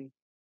spacing.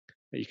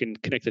 You can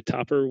connect the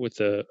topper with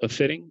a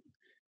fitting,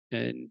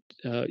 and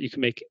you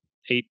can make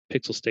 8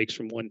 pixel stakes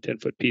from one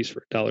 10-foot piece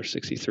for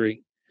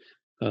 $1.63.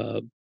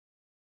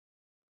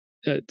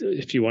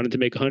 If you wanted to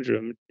make 100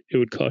 of them, it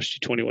would cost you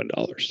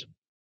 $21.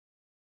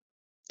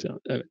 So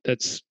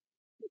that's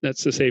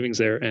the savings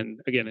there. And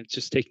again, it's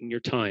just taking your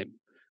time,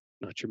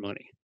 not your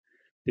money.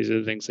 These are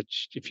the things that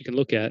if you can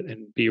look at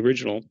and be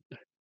original,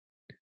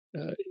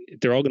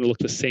 they're all going to look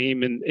the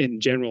same in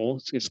general.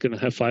 It's going to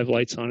have 5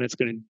 lights on it. It's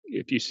going to,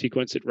 if you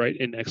sequence it right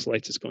in X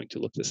lights, it's going to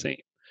look the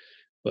same.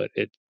 But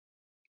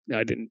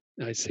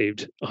I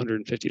saved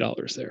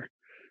 $150 there.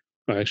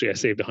 Or actually, I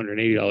saved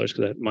 $180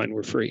 because mine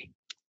were free.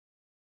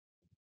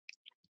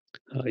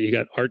 You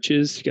got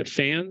arches, you got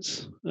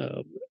fans.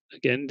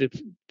 Again,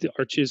 the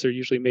arches are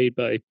usually made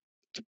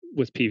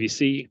with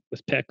PVC,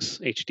 with PEX,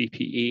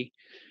 HDPE,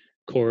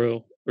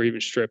 Coro, or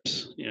even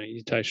strips.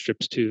 You tie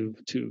strips to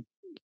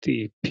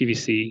the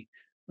PVC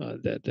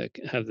that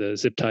have the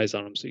zip ties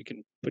on them, so you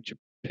can put your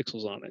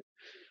pixels on it.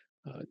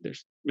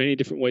 There's many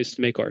different ways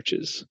to make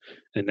arches,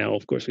 and now,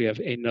 of course, we have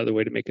another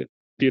way to make a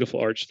beautiful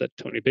arch that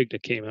Tony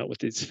Bignick came out with,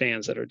 these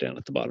fans that are down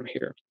at the bottom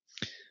here.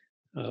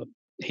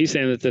 He's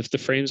saying that the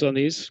frames on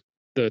these,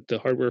 the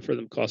hardware for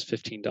them costs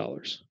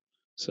 $15.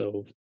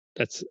 So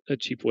that's a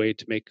cheap way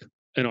to make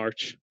an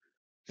arch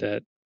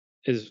that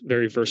is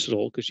very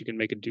versatile, because you can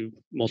make it do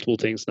multiple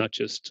things, not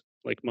just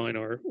like mine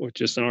are, or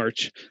just an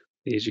arch.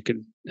 These you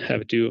can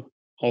have it do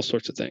all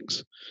sorts of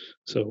things.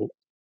 So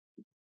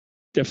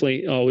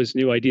definitely always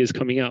new ideas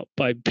coming out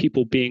by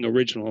people being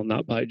original,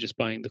 not by just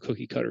buying the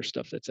cookie cutter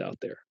stuff that's out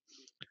there.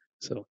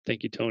 So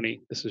thank you,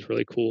 Tony. This is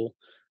really cool.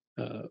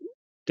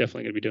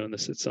 Definitely going to be doing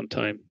this at some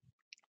time.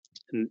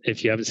 And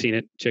if you haven't seen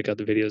it, check out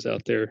the videos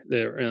out there.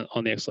 They're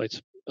on the xLights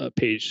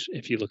page.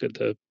 If you look at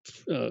the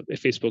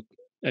Facebook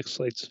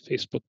xLights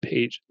Facebook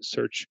page,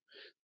 search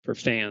for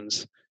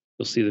fans,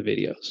 you'll see the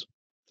videos.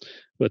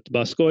 But the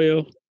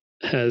Boscoyo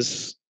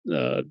has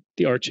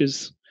the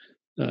arches.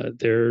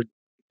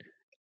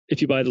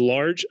 If you buy the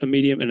large, a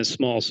medium, and a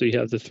small, so you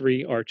have the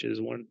 3 arches,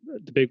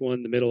 the big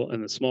one, the middle,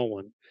 and the small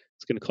one,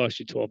 it's going to cost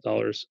you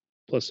 $12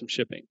 plus some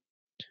shipping.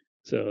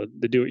 So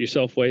the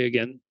do-it-yourself way,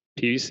 again,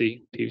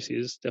 PVC. PVC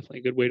is definitely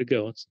a good way to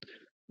go. It's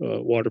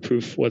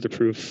waterproof,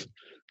 weatherproof,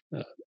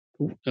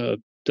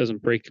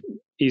 doesn't break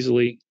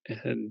easily,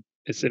 and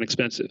it's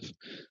inexpensive.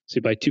 So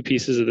you buy 2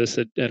 pieces of this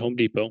at Home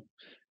Depot.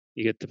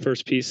 You get the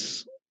first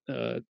piece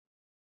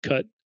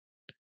cut.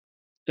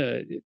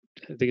 I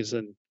think it's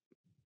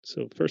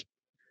first.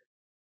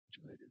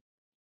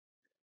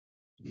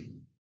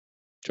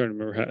 Trying to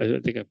remember how.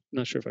 I'm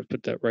not sure if I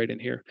put that right in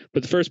here.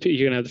 But the first piece,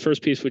 you're gonna have the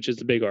first piece, which is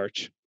the big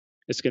arch.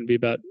 It's going to be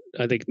about,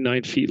 I think,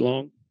 9 feet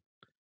long,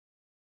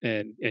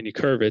 and you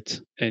curve it,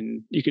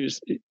 and you can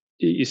just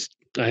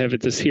I have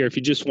it this here. If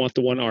you just want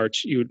the one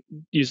arch, you would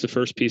use the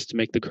first piece to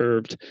make the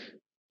curved,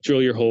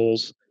 drill your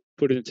holes,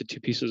 put it into 2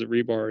 pieces of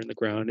rebar in the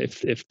ground,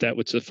 if that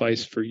would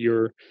suffice for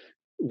your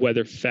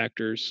weather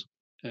factors.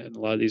 And a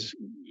lot of these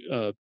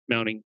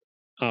mounting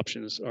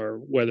options are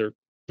weather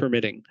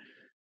permitting.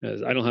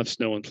 As I don't have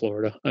snow in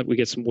Florida. We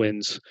get some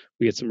winds,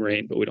 we get some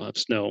rain, but we don't have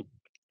snow.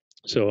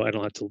 So I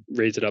don't have to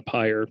raise it up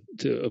higher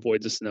to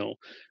avoid the snow.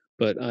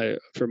 But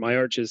for my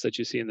arches that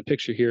you see in the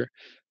picture here,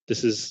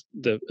 this is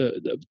the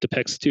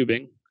PEX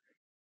tubing,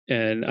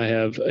 and I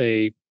have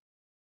a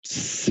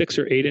 6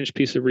 or 8 inch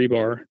piece of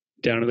rebar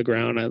down to the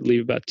ground. I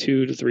leave about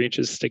 2 to 3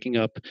 inches sticking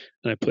up,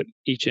 and I put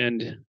each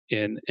end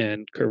in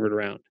and curve it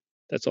around.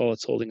 That's all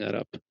that's holding that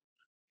up.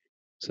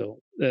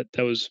 So that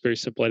was very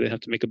simple. I didn't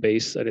have to make a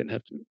base. I didn't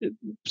have to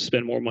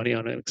spend more money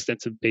on an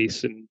extensive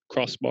base and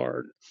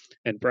crossbar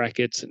and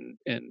brackets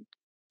and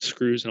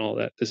screws and all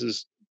that. This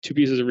is 2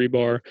 pieces of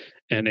rebar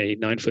and a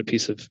 9-foot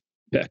piece of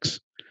PEX,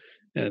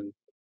 and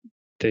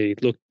they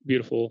looked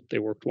beautiful. They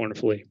worked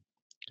wonderfully.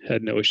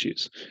 Had no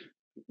issues.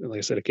 Like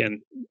I said,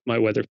 again, my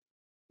weather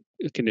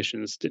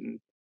conditions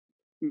didn't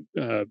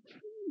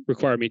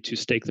require me to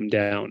stake them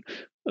down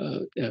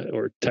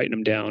or tighten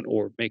them down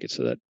or make it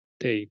so that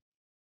they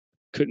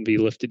couldn't be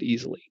lifted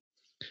easily.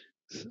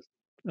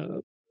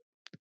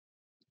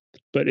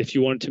 But if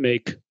you wanted to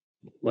make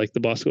like the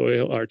Bosco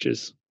oil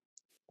arches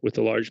with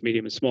the large,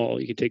 medium, and small,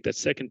 you can take that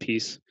second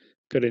piece,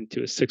 cut it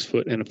into a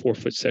 6-foot and a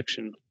 4-foot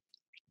section,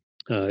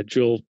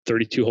 drill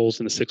 32 holes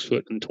in the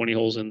 6-foot and 20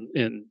 holes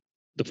in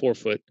the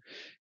 4-foot,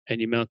 and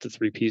you mount the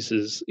 3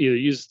 pieces. Either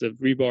use the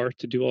rebar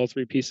to do all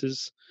 3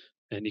 pieces,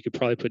 and you could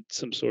probably put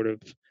some sort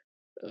of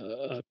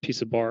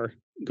piece of bar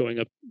going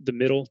up the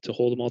middle to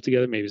hold them all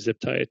together, maybe zip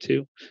tie it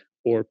too,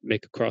 or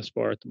make a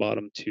crossbar at the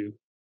bottom to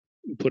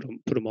put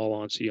them all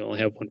on, so you only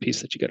have one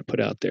piece that you got to put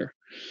out there.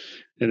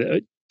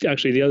 And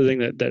actually, the other thing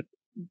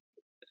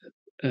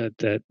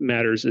that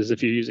matters is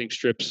if you're using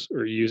strips or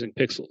you're using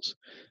pixels,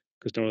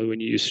 because normally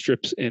when you use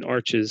strips and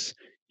arches,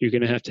 you're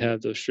going to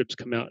have those strips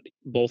come out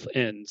both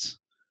ends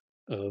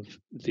of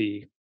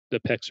the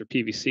PEX or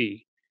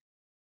PVC.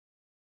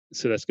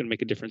 So that's going to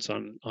make a difference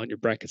on your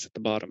brackets at the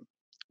bottom.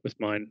 With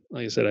mine,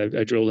 like I said,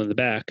 I drilled in the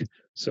back,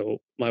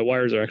 so my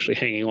wires are actually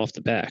hanging off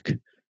the back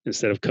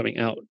instead of coming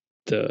out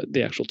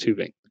the actual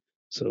tubing.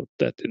 So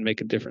that didn't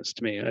make a difference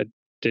to me. I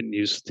didn't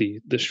use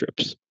the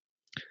strips.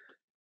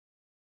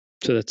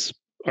 So that's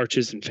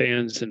arches and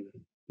fans and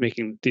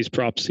making these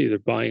props, either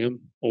buying them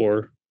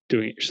or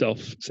doing it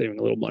yourself, saving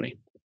a little money.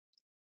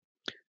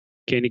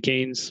 Candy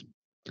canes.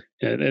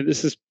 And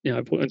this is,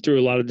 I've went through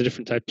a lot of the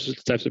different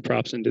types of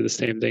props and do the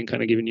same thing,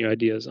 kind of giving you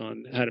ideas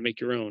on how to make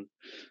your own.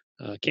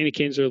 Candy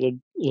canes are a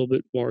little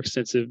bit more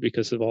extensive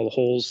because of all the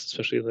holes,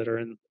 especially that are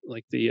in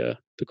like the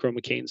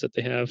chroma canes that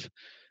they have.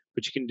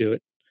 But you can do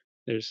it.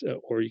 There's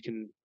or you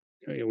can,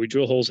 we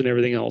drill holes in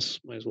everything else.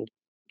 Might as well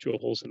drill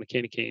holes in the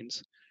candy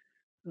canes.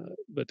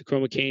 But the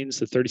chroma canes,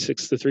 the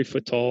 36 to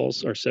 3-foot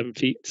talls, are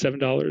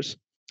 $7.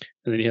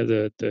 And then you have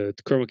the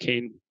chroma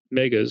cane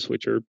megas,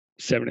 which are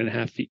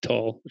 7.5 feet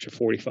tall, which are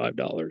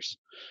 $45.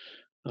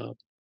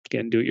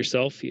 Again, do it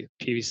yourself.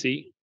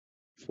 PVC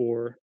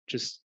for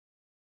just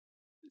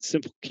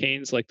simple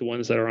canes like the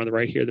ones that are on the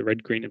right here, the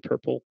red, green, and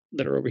purple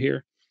that are over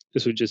here.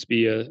 This would just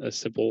be a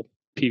simple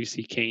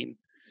PVC cane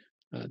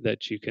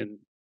that you can.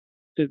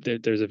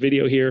 There's a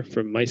video here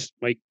from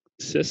Mike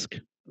Sisk.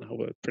 I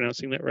hope I'm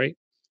pronouncing that right.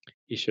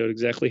 He showed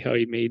exactly how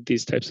he made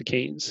these types of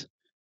canes.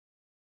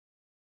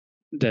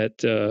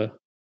 That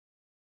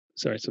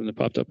sorry, something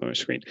popped up on my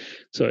screen.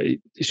 So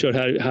he showed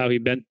how he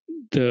bent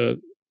the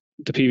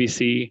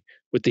PVC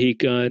with the heat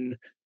gun,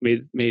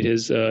 made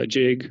his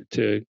jig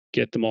to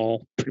get them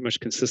all pretty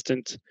much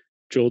consistent,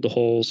 drilled the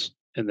holes,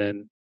 and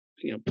then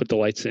put the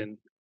lights in,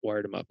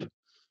 wired them up.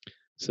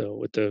 So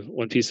with the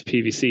one piece of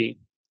PVC,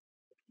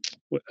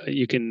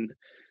 you can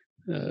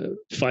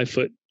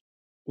 5-foot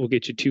will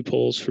get you 2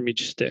 poles from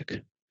each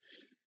stick.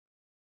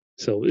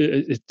 So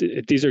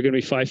these are going to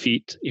be 5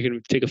 feet. You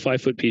can take a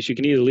 5-foot piece. You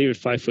can either leave it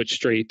 5 foot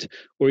straight,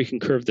 or you can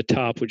curve the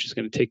top, which is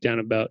going to take down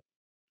about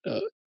a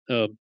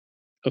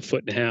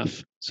 1.5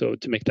 feet. So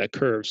to make that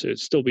curve, so it'd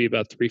still be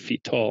about 3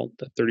 feet tall,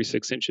 that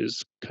 36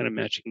 inches, kind of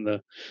matching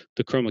the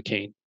chroma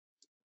cane.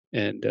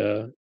 And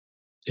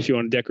if you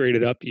want to decorate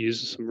it up, you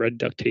use some red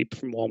duct tape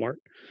from Walmart,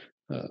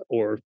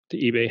 or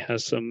the eBay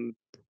has some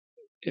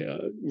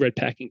red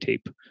packing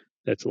tape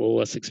that's a little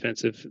less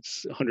expensive.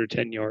 It's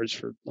 110 yards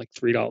for like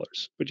 $3,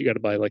 but you got to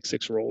buy like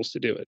 6 rolls to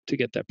do it to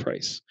get that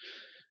price.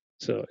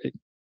 So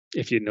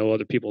if you know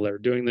other people that are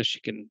doing this,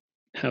 you can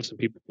have some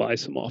people buy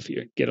some off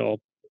you, get all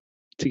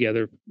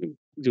together,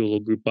 do a little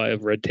group buy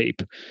of red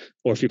tape.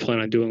 Or if you plan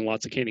on doing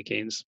lots of candy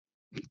canes,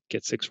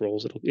 get 6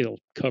 rolls. It'll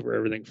cover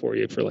everything for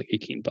you for like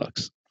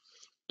 $18.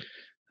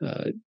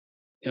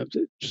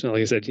 So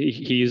like I said,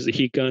 he used the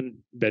heat gun,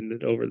 bend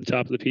it over the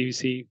top of the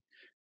PVC,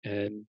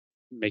 and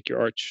make your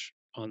arch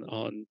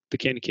on the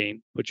candy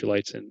cane, put your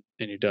lights in,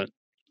 and you're done.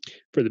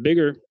 For the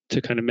bigger,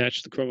 to kind of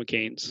match the chroma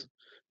canes,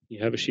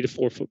 you have a sheet of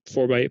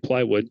 4x8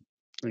 plywood.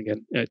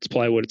 Again, it's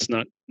plywood. It's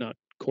not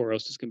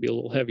Coros. It's going to be a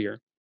little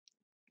heavier,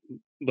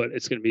 but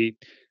it's going to be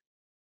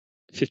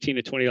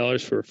 $15 to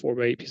 $20 for a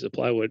 4x8 piece of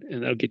plywood,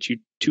 and that'll get you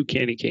 2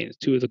 candy canes,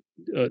 2 of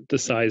the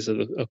size of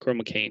a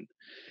chroma cane.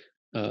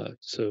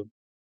 So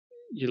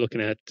you're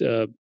looking at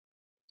 $10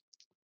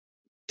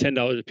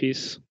 a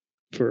piece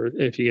for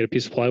if you get a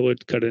piece of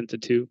plywood, cut it into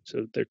 2,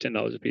 so they're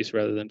 $10 a piece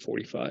rather than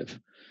 $45.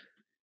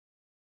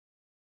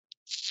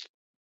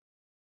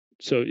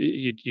 So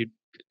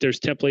there's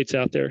templates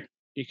out there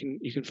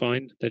you can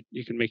find that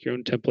you can make your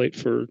own template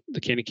for the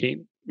candy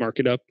cane, mark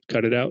it up,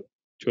 cut it out,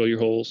 drill your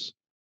holes,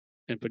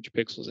 and put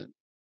your pixels in.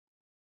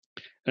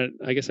 And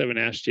I guess I haven't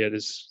asked yet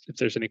is if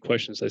there's any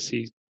questions. I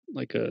see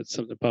like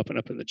something popping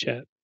up in the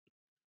chat.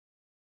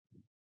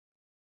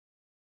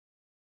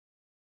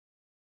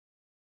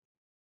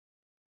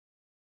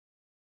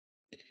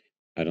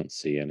 I don't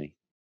see any.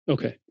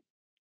 Okay.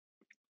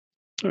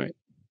 All right.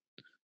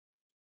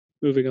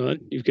 Moving on,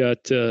 you've got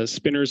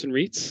spinners and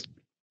wreaths.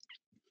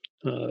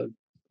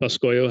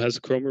 Buscoyo has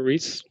a chroma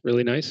wreaths,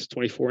 really nice,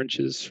 24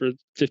 inches for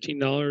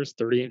 $15,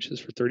 30 inches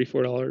for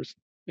 $34.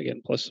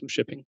 Again, plus some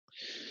shipping.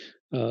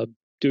 Do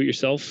it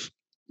yourself.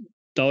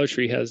 Dollar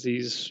Tree has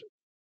these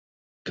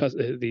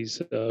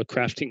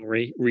crafting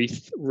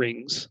wreath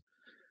rings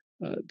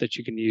that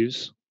you can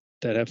use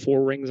that have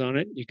 4 rings on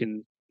it. You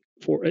can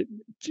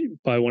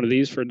buy one of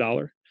these for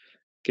 $1.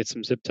 Get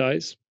some zip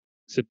ties,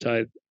 zip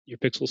tie your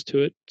pixels to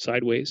it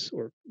sideways,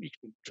 or you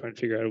can try and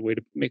figure out a way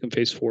to make them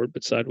face forward,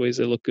 but sideways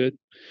they look good.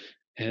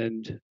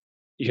 And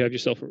you have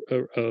yourself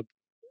a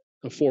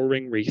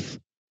 4-ring wreath.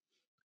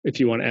 If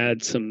you want to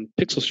add some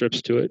pixel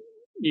strips to it,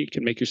 you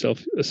can make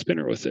yourself a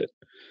spinner with it.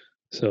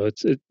 So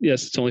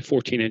yes, it's only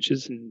 14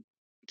 inches and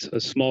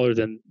it's smaller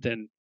than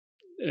an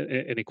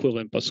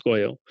equivalent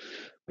Buscoyo,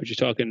 but you're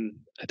talking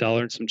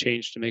 $1 and some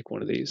change to make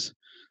one of these,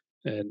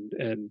 and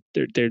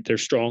they're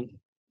strong.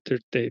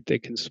 They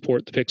can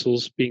support the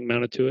pixels being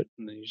mounted to it,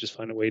 and then you just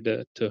find a way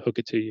to hook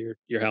it to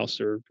your house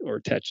or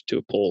attach it to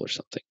a pole or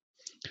something.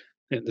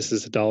 And this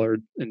is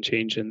 $1 and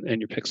change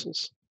and your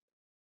pixels.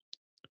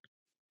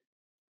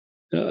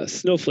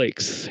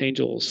 Snowflakes,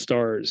 angels,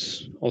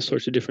 stars, all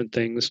sorts of different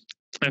things.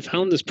 I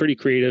found this pretty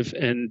creative,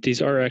 and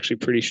these are actually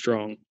pretty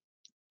strong.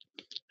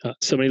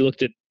 Somebody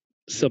looked at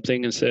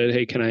something and said,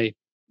 "Hey,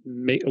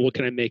 what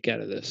can I make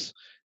out of this?"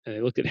 And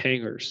they looked at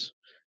hangers,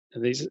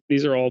 and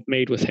these are all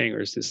made with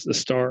hangers. This the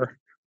star,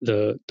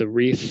 the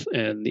wreath,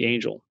 and the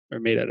angel are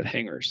made out of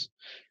hangers,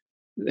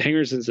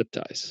 hangers and zip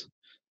ties.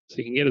 So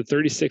you can get a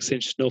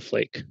 36-inch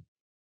snowflake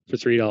for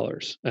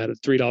 $3 out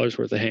of $3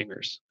 worth of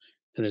hangers.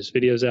 And there's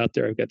videos out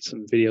there. I've got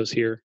some videos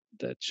here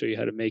that show you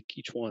how to make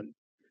each one.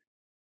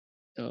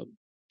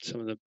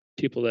 Some of the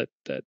people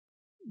that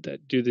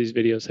do these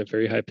videos have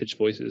very high pitched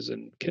voices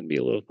and can be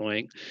a little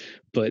annoying,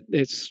 but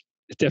it's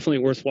definitely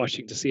worth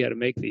watching to see how to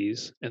make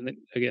these. And then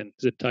again,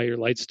 zip tie your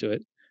lights to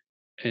it,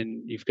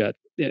 and you've got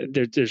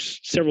there's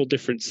several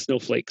different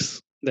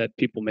snowflakes that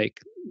people make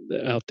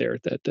out there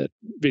that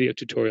video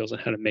tutorials on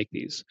how to make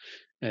these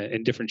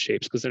in different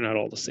shapes, because they're not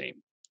all the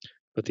same.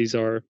 But these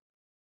are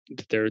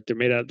they're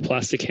made out of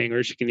plastic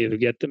hangers. You can either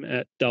get them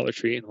at Dollar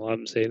Tree, and a lot of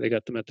them say they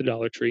got them at the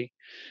Dollar Tree.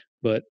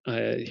 But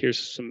here's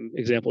some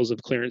examples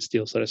of clearance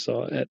deals that I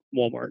saw at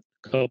Walmart.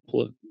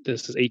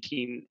 This is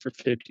 18 for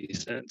 50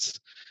 cents,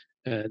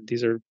 and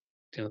these are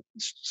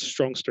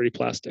strong, sturdy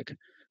plastic.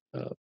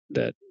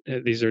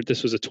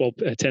 This was a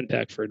 10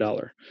 pack for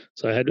 $1.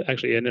 So I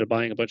ended up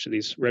buying a bunch of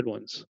these red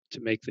ones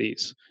to make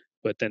these.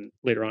 But then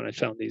later on, I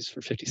found these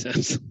for 50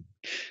 cents.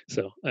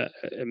 So I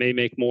may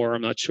make more.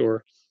 I'm not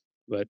sure,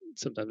 but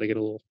sometimes they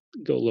go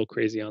a little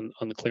crazy on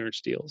the clearance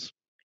deals.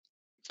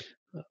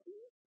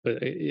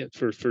 But yeah,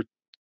 for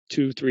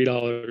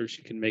 $2-3,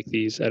 you can make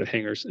these out of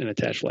hangers and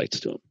attach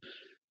lights to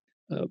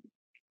them.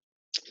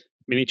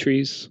 Mini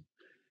trees.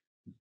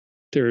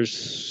 There's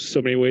so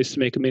many ways to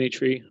make a mini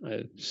tree.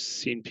 I've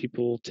seen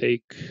people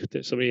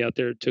somebody out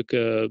there took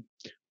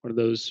one of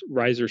those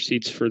riser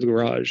seats for the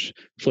garage,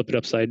 flip it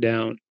upside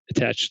down,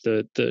 attach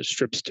the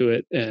strips to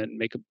it,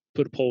 and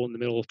put a pole in the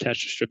middle,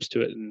 attach the strips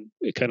to it, and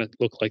it kind of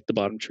looked like the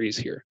bottom trees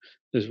here.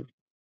 There's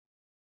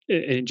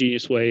an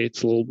ingenious way.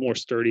 It's a little more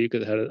sturdy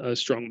because it had a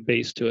strong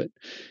base to it.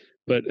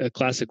 But a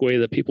classic way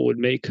that people would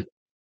make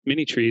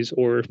mini trees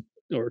or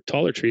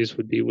taller trees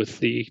would be with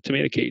the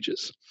tomato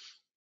cages.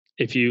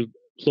 If you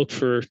look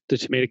for the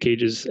tomato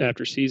cages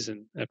after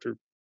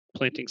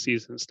planting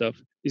season and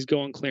stuff, these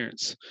go on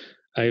clearance.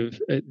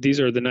 These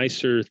are the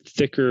nicer,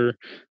 thicker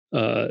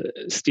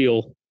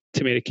steel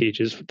tomato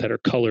cages that are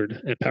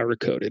colored and powder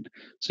coated,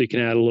 so you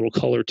can add a little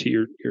color to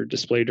your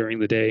display during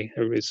the day.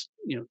 Everybody's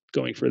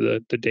going for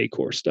the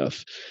decor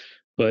stuff,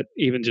 but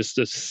even just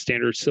the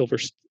standard silver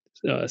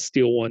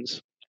steel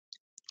ones.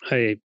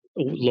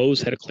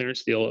 Lowe's had a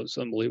clearance deal. It was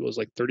unbelievable. It was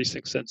like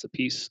 36 cents a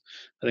piece.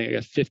 I think I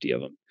got 50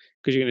 of them,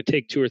 because you're going to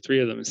take 2 or 3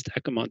 of them and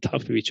stack them on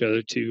top of each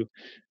other to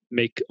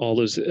make all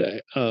those.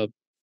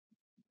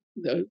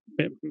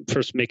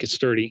 First, make it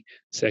sturdy.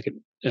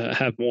 Second,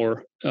 have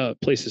more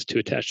places to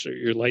attach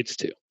your lights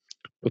to.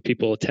 But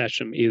people attach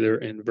them either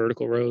in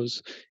vertical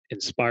rows, in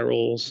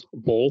spirals,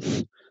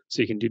 both.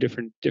 So you can do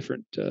different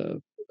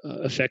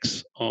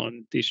effects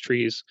on these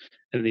trees,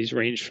 and these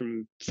range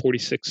from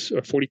 46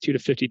 or 42 to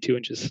 52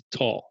 inches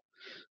tall.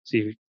 So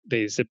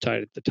they zip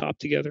tied at the top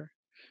together,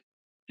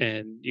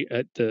 and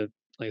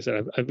like I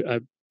said,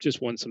 I've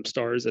just won some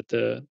stars at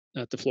the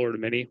Florida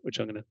Mini, which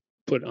I'm going to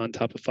put on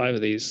top of 5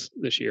 of these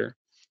this year.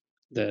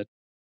 That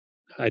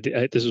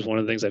this is one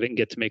of the things I didn't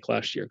get to make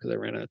last year because I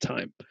ran out of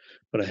time,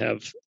 but I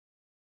have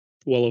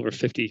well over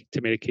 50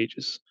 tomato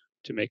cages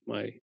to make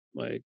my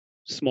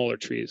smaller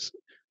trees.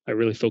 I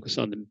really focused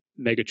on the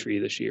mega tree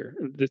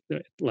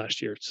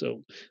last year,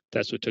 so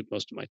that's what took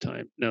most of my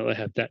time. Now that I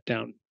have that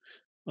down,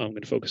 I'm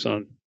going to focus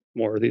on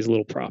more of these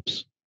little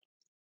props.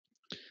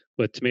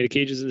 But tomato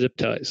cages and zip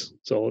ties,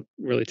 that's all it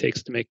really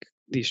takes to make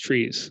these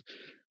trees,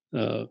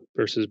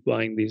 versus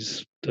buying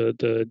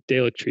the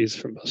Dalek trees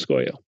from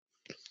Buscoyo.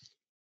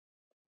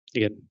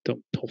 Again,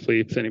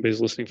 hopefully if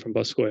anybody's listening from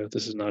Buscoyo,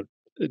 this is not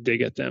a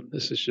dig at them.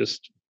 This is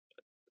just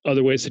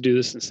other ways to do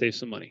this and save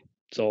some money.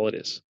 That's all it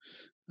is.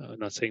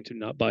 Not saying to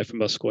not buy from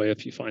Buscoyo.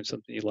 If you find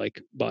something you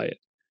like, buy it.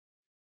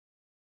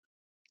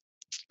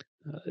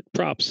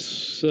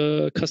 Props,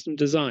 custom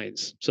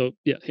designs. So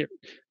yeah, here,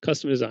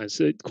 custom designs.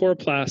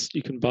 Coroplast,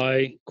 you can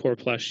buy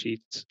Coroplast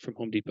sheets from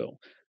Home Depot.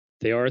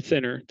 They are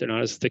thinner. They're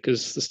not as thick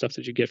as the stuff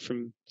that you get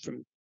from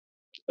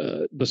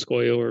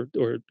Buscoyo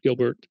or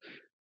Gilbert.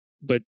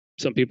 But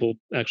some people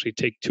actually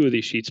take two of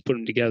these sheets, put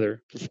them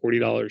together for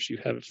 $40. You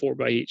have a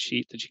 4x8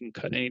 sheet that you can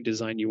cut any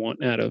design you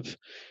want out of.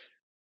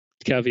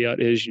 The caveat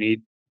is you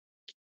need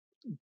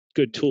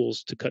good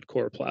tools to cut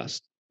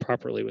Coroplast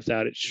properly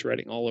without it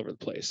shredding all over the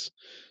place.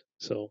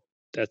 So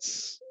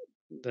that's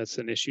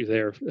an issue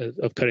there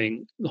of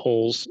cutting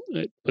holes.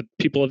 But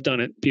people have done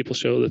it. People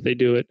show that they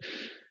do it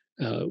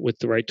with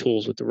the right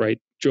tools, with the right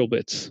drill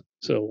bits.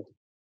 So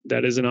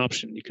that is an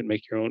option. You can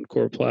make your own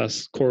Coro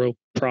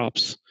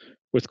props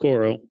with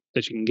Coro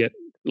that you can get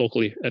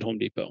locally at Home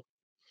Depot.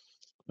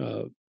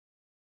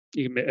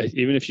 You can,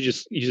 even if you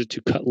just use it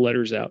to cut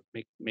letters out,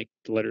 make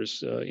the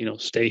letters,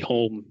 stay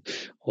home,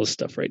 all this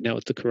stuff right now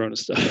with the Corona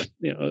stuff,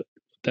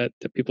 that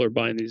people are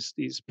buying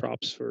these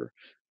props for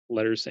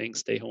letters saying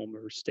stay home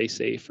or stay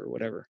safe or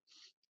whatever.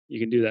 You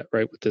can do that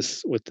right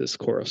with this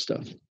Coro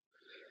stuff.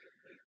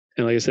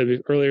 And like I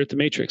said earlier, at the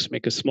matrix,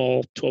 make a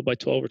small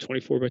 12x12 or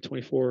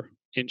 24x24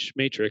 inch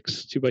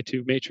matrix,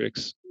 2x2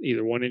 matrix,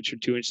 either 1 inch or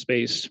 2 inch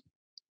space,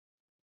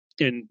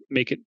 and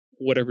make it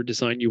whatever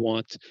design you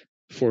want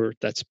for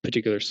that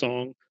particular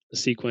song, the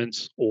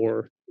sequence,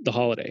 or the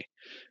holiday.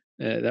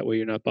 That way,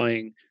 you're not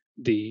buying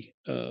the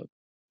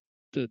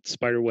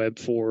spider web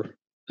for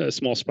a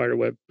small spider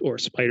web or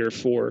spider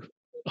for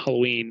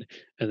Halloween,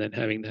 and then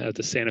having to have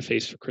the Santa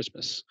face for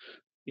Christmas.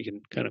 You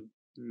can kind of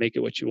make it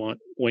what you want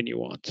when you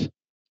want.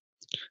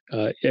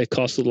 It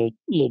costs a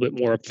little bit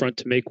more upfront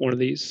to make one of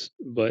these,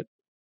 but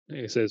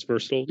like I said, it's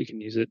versatile. You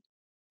can use it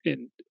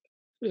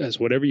as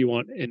whatever you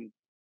want and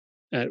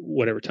at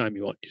whatever time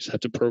you want. You just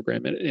have to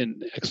program it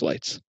in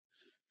xLights.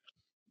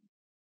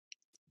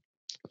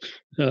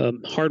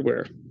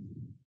 Hardware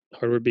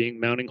being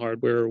mounting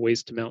hardware or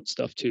ways to mount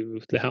stuff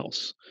to the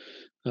house.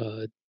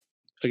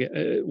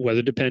 Again,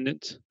 weather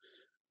dependent.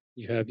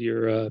 You have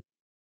your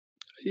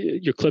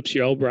clips,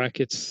 your L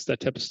brackets, that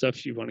type of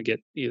stuff. You want to get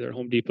either at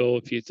Home Depot.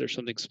 If there's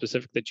something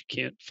specific that you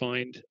can't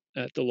find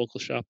at the local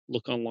shop,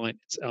 look online.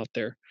 It's out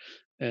there,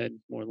 and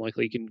more than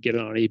likely you can get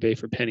it on eBay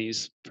for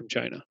pennies from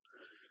China.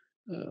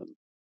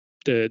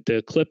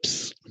 The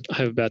clips, I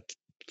have about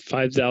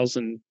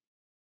 5,000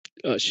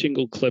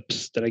 shingle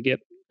clips that I get.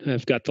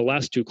 I've got the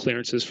last 2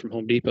 clearances from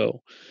Home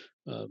Depot,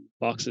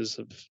 boxes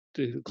of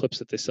the clips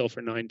that they sell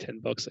for $9-10.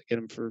 I get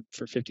them for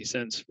 50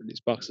 cents for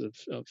these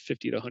boxes of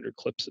 50 to 100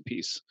 clips a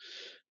piece.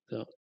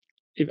 So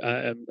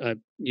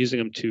I'm using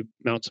them to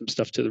mount some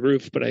stuff to the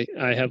roof, but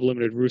I have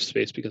limited roof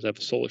space because I have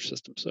a solar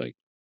system, so I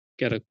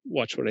got to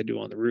watch what I do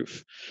on the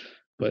roof.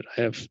 But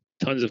I have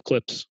tons of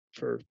clips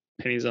for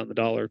pennies on the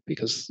dollar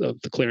because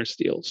of the clearance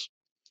deals.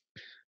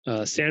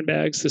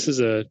 Sandbags. This is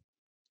a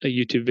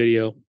YouTube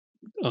video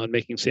on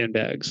making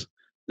sandbags.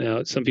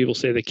 Now, some people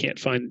say they can't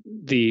find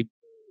the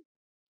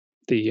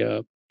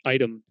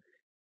item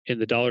in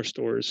the dollar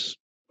stores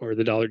or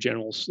the Dollar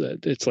Generals.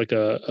 It's like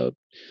a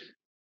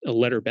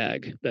letter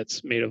bag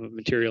that's made of a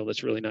material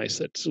that's really nice,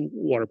 that's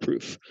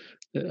waterproof.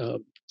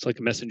 It's like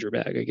a messenger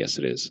bag, I guess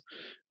it is.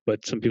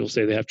 But some people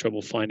say they have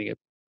trouble finding it.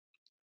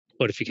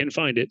 But if you can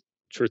find it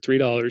for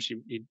 $3,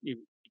 you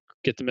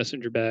get the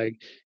messenger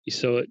bag, you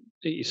sew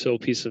a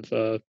piece of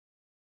a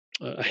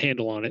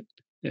handle on it,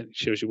 and it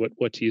shows you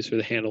what to use for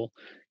the handle.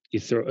 You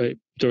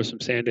throw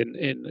some sand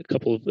in a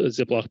couple of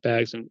Ziploc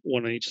bags and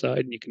one on each side,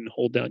 and you can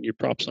hold down your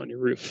props on your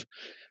roof.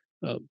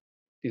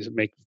 These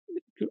make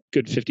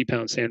good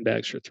 50-pound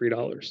sandbags for $3. I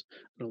don't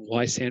know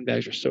why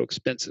sandbags are so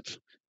expensive.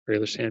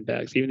 Regular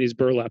sandbags, even these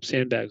burlap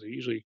sandbags, are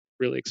usually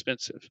really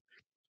expensive.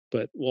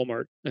 But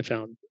Walmart, I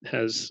found,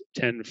 has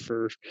 10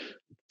 for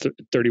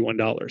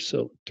 $31.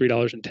 So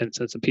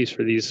 $3.10 a piece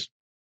for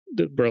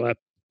the burlap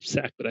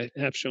sack that I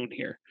have shown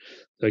here.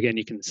 So again,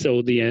 you can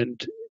sew the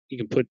end, you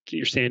can put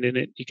your sand in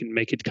it, you can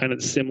make it kind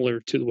of similar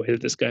to the way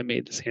that this guy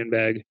made this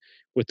handbag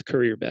with the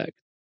courier bag.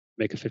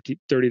 Make a 30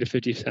 to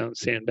 50 pound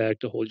sandbag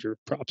to hold your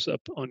props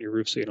up on your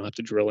roof so you don't have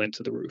to drill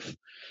into the roof.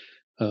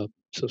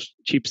 So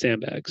cheap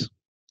sandbags.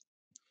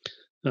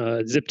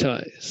 Zip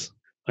ties.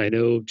 I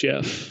know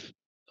Jeff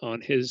on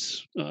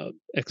his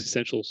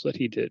xEssentials that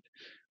he did.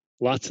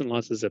 Lots and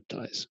lots of zip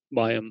ties.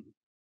 Buy them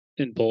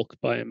in bulk,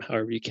 buy them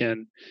however you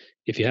can.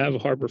 If you have a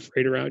Harbor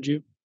Freight around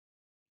you,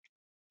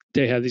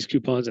 they have these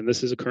coupons, and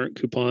this is a current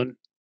coupon.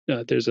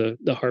 There's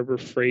the Harbor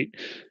Freight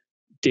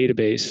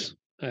database.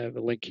 I have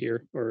a link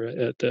here, or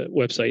at the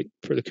website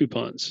for the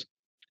coupons.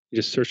 You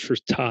just search for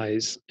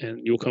ties, and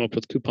you'll come up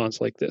with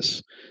coupons like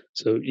this.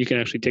 So you can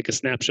actually take a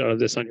snapshot of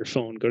this on your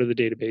phone, go to the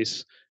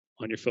database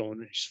on your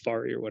phone,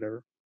 Safari or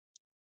whatever,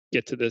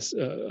 get to this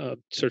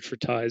search for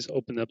ties,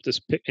 open up this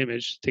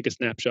image, take a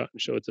snapshot,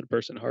 and show it to the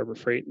person at Harbor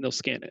Freight, and they'll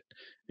scan it,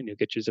 and you'll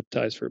get your zip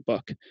ties for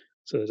 $1.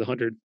 So there's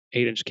 100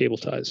 8-inch cable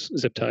ties,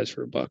 zip ties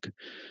for $1.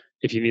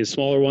 If you need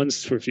smaller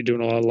ones, for if you're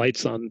doing a lot of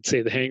lights on,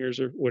 say, the hangers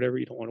or whatever,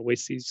 you don't want to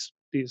waste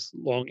these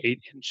long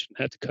 8-inch and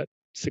have to cut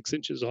 6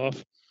 inches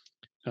off.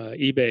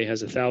 eBay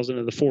has 1,000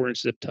 of the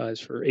 4-inch zip ties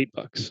for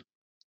 $8.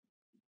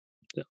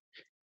 So,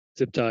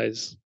 zip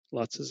ties,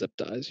 lots of zip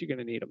ties. You're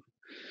going to need them.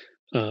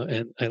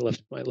 And I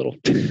left my little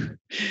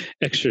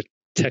extra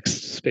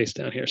text space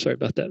down here. Sorry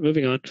about that.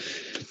 Moving on.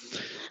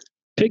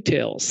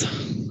 Pigtails.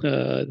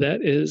 That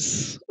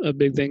is a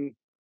big thing.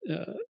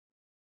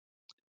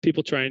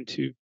 People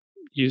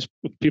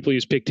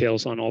use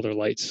pigtails on all their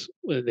lights.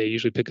 They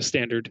usually pick a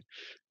standard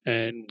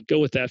and go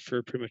with that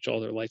for pretty much all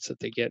their lights that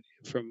they get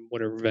from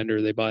whatever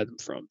vendor they buy them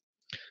from.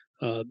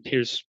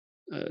 Here's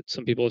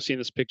some people have seen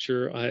this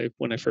picture.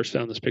 When I first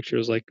found this picture, I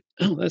was like,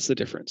 oh, that's the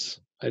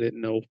difference. I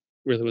didn't know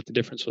really what the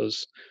difference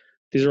was.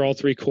 These are all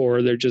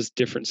 3-core. They're just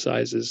different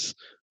sizes.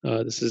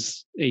 This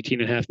is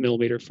 18.5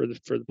 millimeter for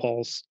the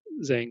Paul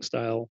Zhang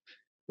style.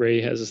 Ray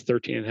has a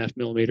 13.5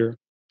 millimeter.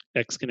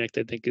 X Connect,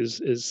 I think,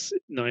 is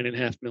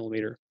 9.5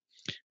 millimeter.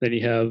 Then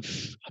you have,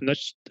 I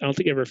don't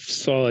think I ever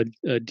saw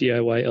a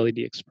DIY LED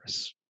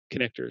Express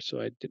connector,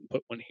 so I didn't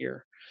put one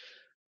here.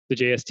 The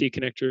JST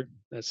connector,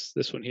 that's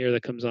this one here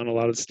that comes on a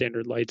lot of the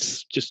standard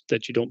lights, just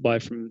that you don't buy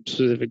from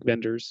specific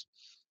vendors.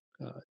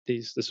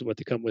 This is what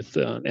they come with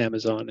on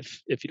Amazon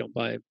if you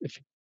buy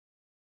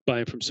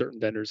them from certain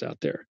vendors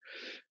out there.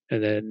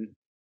 And then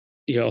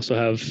you also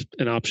have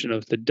an option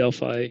of the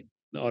Delphi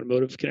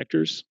automotive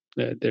connectors.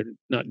 They're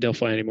not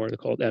Delphi anymore. They're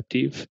called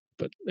Aptiv,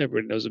 but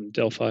everybody knows them,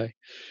 Delphi.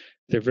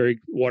 They're very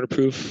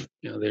waterproof.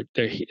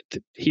 They're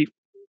heat.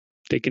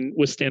 They can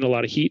withstand a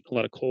lot of heat, a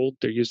lot of cold.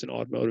 They're used in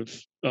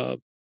automotive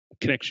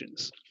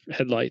connections,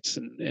 headlights,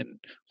 and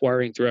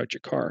wiring throughout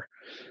your car.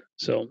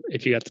 So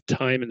if you got the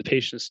time and the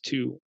patience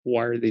to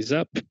wire these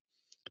up,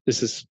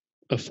 this is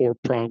a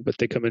 4-prong, but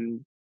they come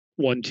in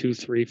 1, 2,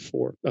 3,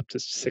 4, up to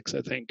 6,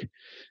 I think.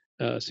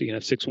 So you can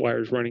have 6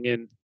 wires running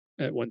in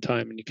at one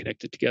time, and you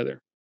connect it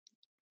together.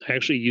 I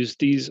actually used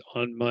these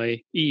on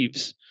my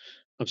eaves.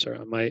 I'm sorry,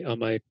 on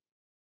my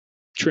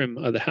trim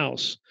of the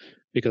house,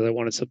 because I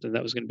wanted something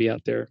that was going to be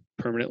out there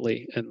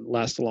permanently and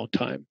last a long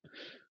time.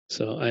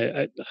 So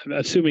I'm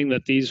assuming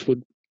that these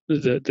would,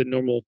 the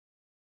normal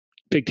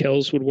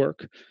pigtails would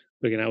work.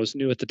 But again, I was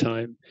new at the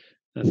time.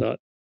 I thought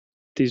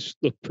these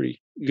look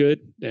pretty good,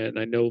 and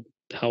I know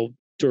how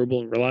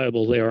durable and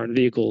reliable they are in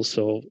vehicles,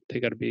 so they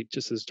got to be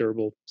just as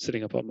durable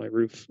sitting up on my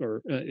roof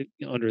or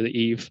under the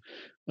eave,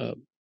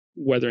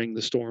 weathering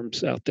the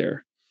storms out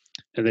there.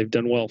 And they've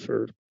done well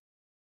for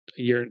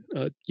a year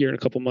and a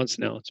couple months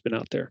now. It's been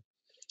out there.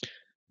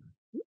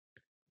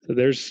 So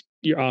there's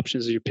your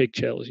options of your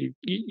pigtails.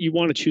 You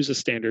want to choose a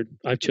standard.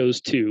 I've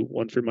chose 2,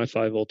 one for my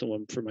 5-volt and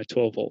one for my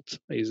 12-volt.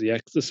 I use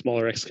the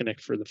smaller X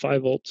Connect for the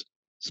 5-volt,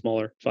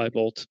 smaller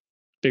 5-volt,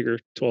 bigger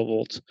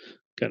 12-volt.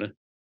 Kind of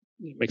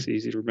makes it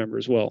easy to remember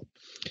as well.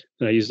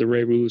 And I use the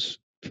Ray Roos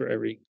for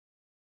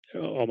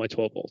all my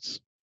 12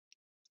 volts.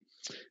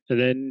 And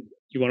then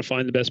you want to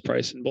find the best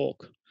price in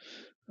bulk.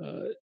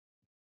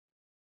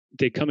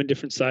 They come in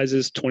different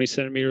sizes, 20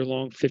 centimeter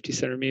long, 50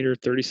 centimeter,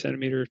 30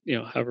 centimeter,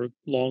 however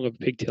long of a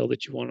pigtail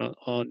that you want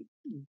on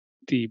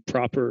the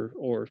proper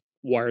or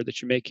wire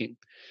that you're making.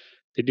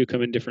 They do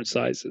come in different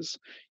sizes.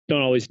 You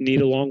don't always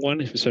need a long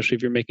one, especially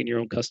if you're making your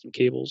own custom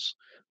cables,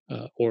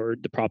 or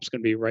the prop's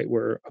going to be right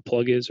where a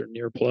plug is or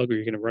near a plug, or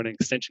you're going to run an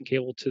extension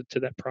cable to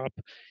that prop.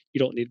 You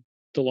don't need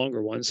the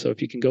longer ones. So if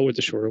you can go with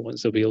the shorter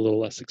ones, they'll be a little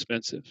less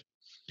expensive.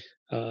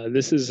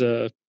 This is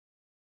a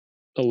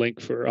link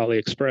for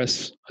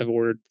AliExpress. I've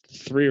ordered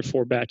 3 or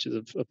 4 batches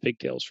of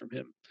pigtails from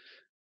him.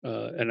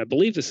 And I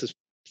believe this is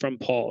from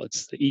Paul.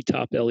 It's the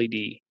eTop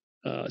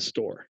LED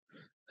store.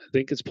 I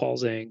think it's Paul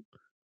Zhang,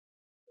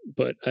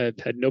 but I've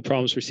had no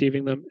problems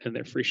receiving them, and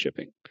they're free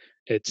shipping.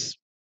 It's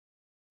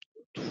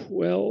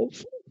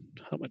 12.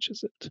 How much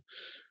is it?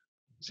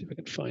 Let's see if I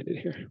can find it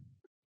here.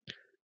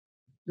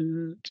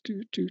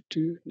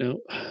 No,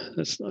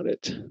 that's not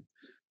it. I'm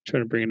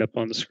trying to bring it up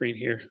on the screen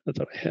here. I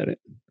thought I had it.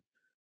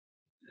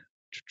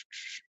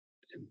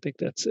 I think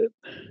that's it.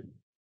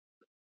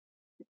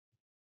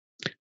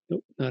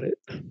 Nope, not it.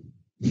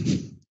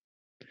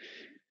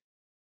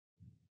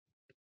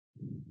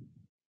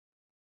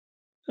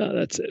 Oh,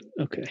 that's it.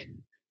 Okay.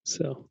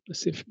 So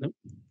let's see if, nope.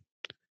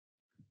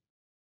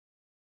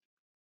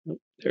 Nope,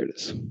 there it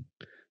is.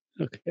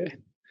 Okay.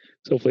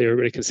 So hopefully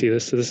everybody can see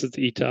this. So this is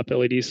the eTop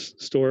LED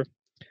store.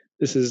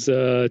 This is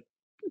so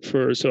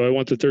I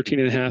want the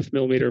 13.5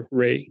 millimeter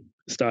Ray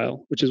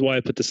style, which is why I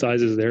put the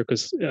sizes there,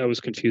 because I was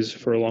confused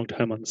for a long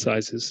time on the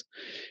sizes.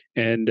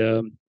 And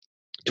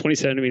 20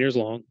 centimeters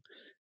long.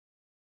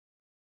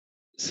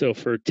 So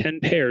for 10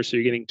 pairs, so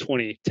you're getting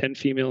 10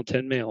 female,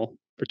 10 male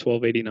for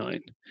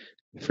 $12.89,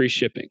 free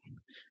shipping.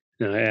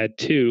 Now I add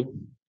 2,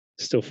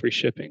 still free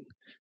shipping.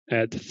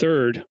 Add the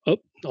third, all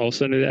of a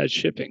sudden it adds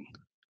shipping.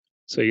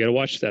 So you got to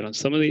watch that. On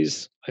some of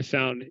these, I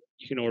found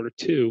you can order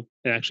 2.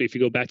 And actually, if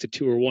you go back to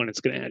 2 or 1, it's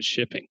going to add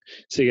shipping.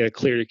 So you got to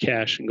clear your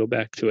cache and go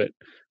back to it,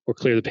 or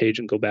clear the page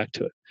and go back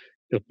to it.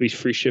 It'll be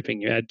free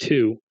shipping. You add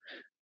 2,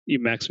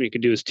 maximum you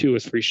can do is 2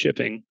 with free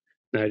shipping.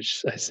 And I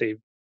save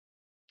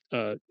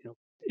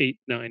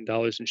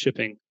 $8-9 in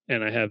shipping,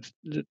 and I have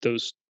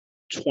those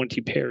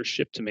 20 pairs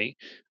shipped to me.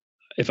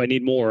 If I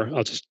need more,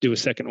 I'll just do a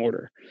second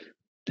order.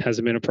 It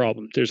hasn't been a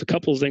problem. There's a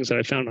couple of things that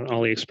I found on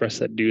AliExpress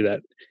that do that.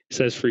 It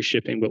says free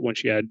shipping, but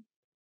once you add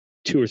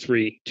 2 or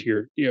 3 to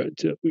your,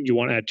 you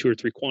want to add 2 or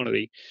 3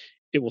 quantity,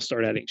 it will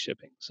start adding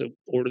shipping. So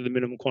order the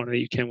minimum quantity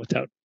you can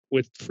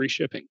with free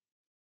shipping.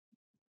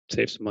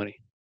 Save some money.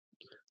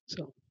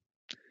 So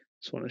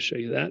just want to show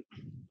you that.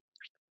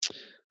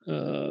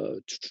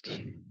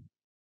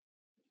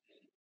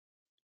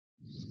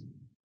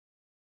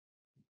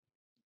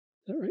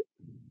 All right.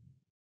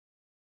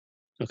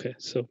 Okay,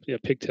 so yeah,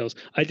 pigtails.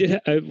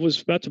 I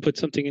was about to put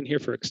something in here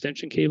for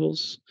extension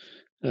cables,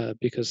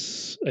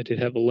 because I did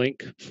have a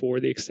link for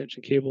the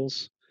extension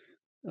cables.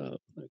 Let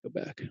me go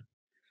back.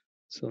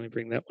 So let me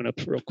bring that one up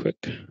real quick.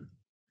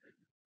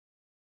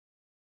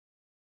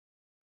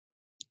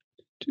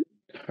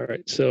 All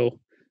right, so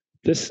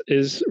this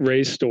is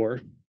Ray's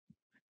store,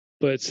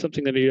 but it's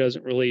something that he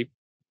doesn't really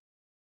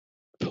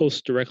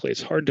post directly.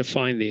 It's hard to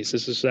find these.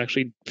 This is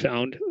actually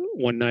found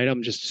one night.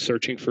 I'm just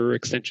searching for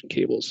extension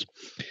cables.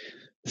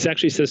 This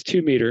actually says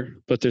 2 meter,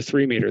 but they're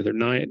 3 meter. They're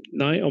nine,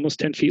 almost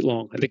 10 feet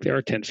long. I think they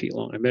are 10 feet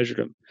long. I measured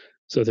them.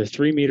 So they're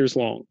 3 meters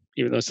long,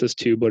 even though it says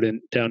 2, but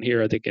down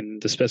here, I think in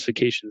the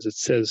specifications, it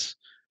says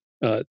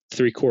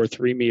 3-core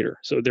 3 meter.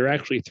 So they're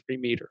actually 3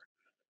 meter.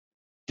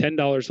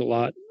 $10 a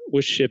lot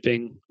with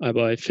shipping. I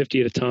buy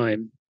 50 at a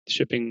time.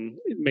 Shipping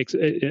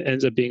it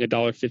ends up being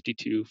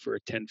 $1.52 for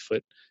a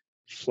 10-foot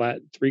flat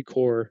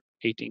 3-core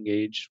 18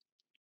 gauge.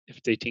 If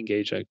it's 18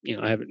 gauge, I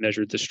haven't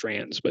measured the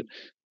strands, but it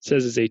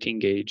says it's 18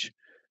 gauge.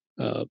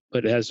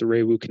 But it has the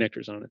Raywu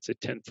connectors on it. It's a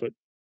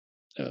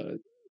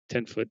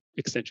 10-foot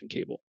extension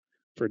cable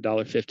for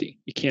 $1.50.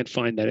 You can't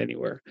find that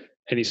anywhere.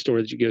 Any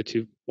store that you go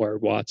to,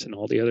 Wired Watts and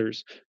all the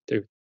others,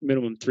 they're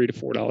minimum $3 to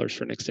 $4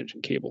 for an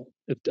extension cable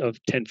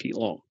of 10 feet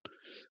long.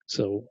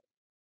 So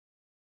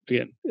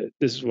again,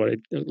 this is what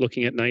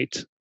looking at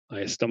night,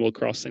 I stumble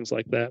across things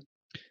like that.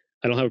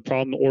 I don't have a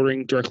problem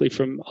ordering directly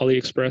from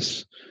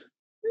AliExpress.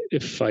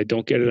 If I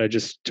don't get it, I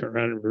just turn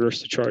around and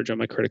reverse the charge on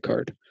my credit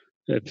card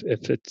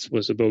if it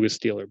was a bogus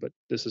dealer. But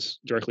this is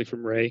directly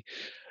from Ray.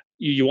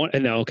 You want,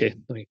 and now, okay,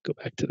 let me go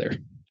back to there.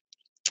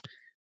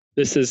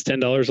 This is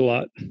 $10 a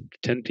lot,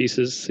 10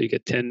 pieces. So you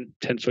get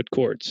 10-foot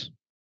cords,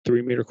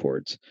 3 meter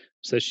cords.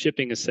 So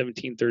shipping is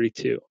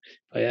 $17.32. If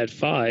I add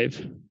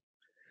 5,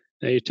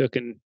 now you're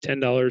talking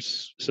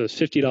 $10. So it's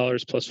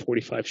 $50 plus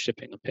 45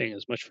 shipping. I'm paying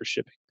as much for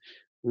shipping.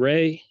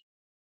 Ray,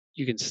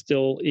 you can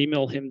still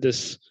email him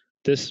this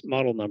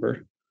model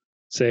number.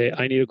 Say,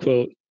 I need a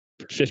quote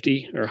for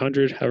 50 or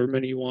 100, however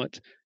many you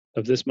want,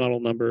 of this model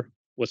number.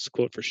 What's the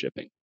quote for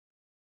shipping?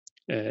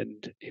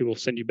 And he will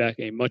send you back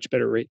a much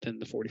better rate than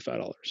the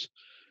 $45.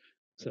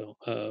 So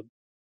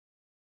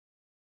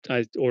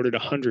I ordered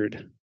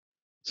 100,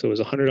 so it was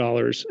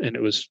 $100, and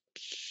it was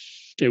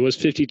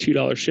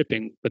 $52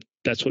 shipping, but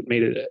that's what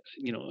made it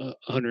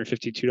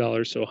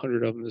 $152. So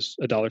 100 of them is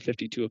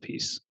 $1.52 a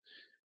piece.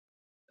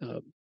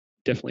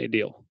 Definitely a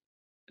deal,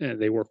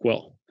 and they work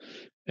well.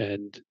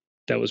 And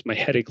that was my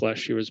headache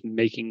last year, was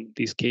making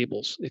these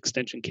cables,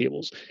 extension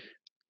cables.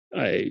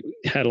 I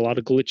had a lot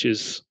of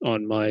glitches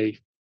on my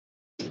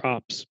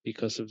props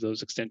because of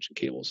those extension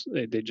cables.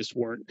 They just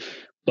weren't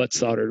butt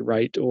soldered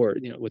right, or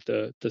with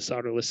the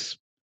solderless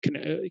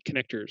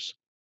connectors,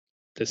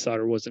 the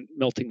solder wasn't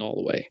melting all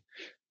the way.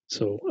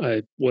 So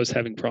I was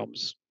having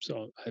problems.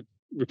 So I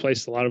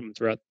replaced a lot of them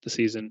throughout the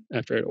season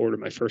after I ordered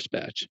my first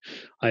batch.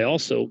 I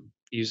also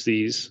use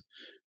these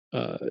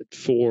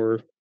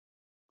for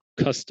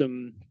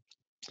custom,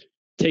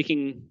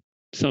 taking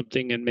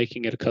something and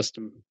making it a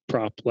custom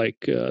prop, like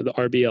the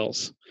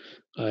RBLs.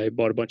 I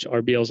bought a bunch of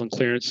RBLs on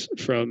clearance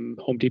from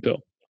Home Depot,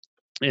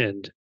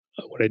 and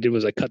what I did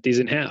was I cut these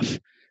in half.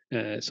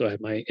 So I have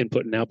my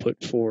input and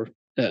output for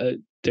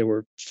they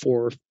were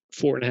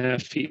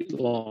 4.5 feet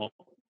long,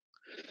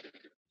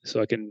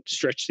 so I can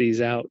stretch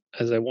these out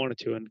as I wanted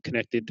to, and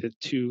connected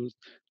to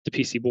the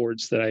PC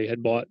boards that I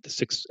had bought, the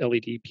 6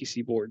 LED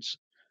PC boards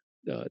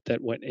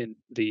that went in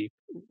the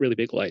really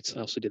big lights.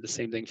 I also did the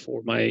same thing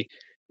for my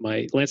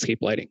landscape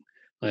lighting.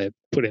 I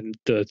put in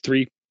the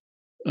 3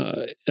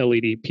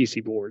 LED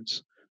PC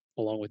boards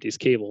along with these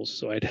cables,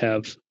 so I'd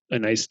have a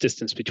nice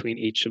distance between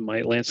each of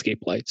my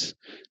landscape lights.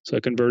 So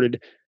I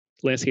converted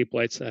landscape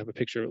lights. I have a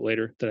picture of it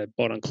later, that I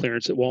bought on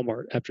clearance at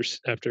Walmart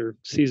after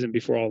season,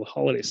 before all the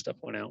holiday stuff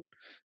went out,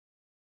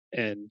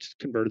 and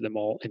converted them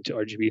all into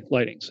RGB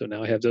lighting. So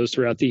now I have those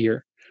throughout the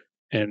year,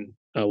 and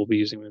I will be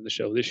using them in the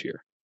show this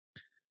year.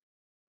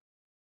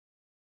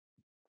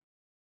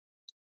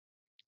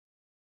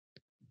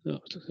 Oh,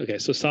 okay,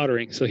 so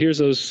soldering. So here's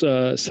those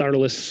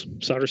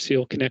solderless solder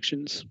seal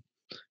connections.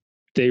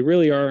 They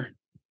really are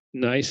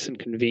nice and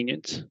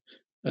convenient.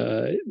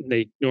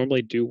 They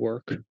normally do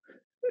work.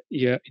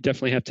 you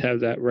definitely have to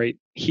have that right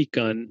heat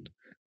gun.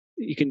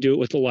 You can do it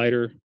with the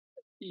lighter.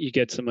 You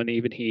get some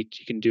uneven heat.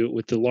 You can do it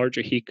with the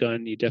larger heat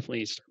gun. You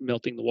definitely start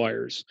melting the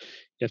wires.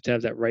 You have to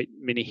have that right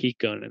mini heat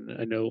gun.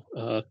 And I know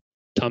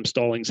Tom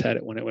Stallings had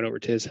it when I went over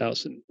to his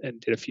house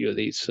and did a few of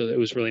these. So it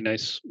was really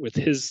nice with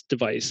his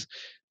device.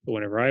 But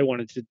whenever I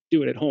wanted to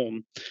do it at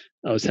home,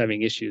 I was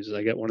having issues.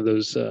 I got one of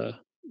those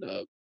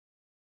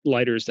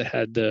lighters that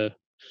had the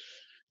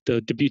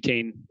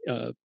butane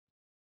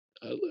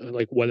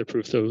like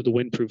weatherproof, so the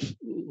windproof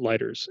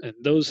lighters, and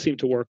those seem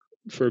to work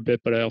for a bit.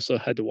 But I also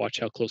had to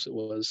watch how close it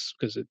was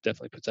because it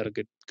definitely puts out a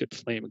good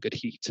flame, a good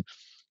heat.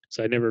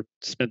 So I never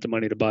spent the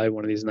money to buy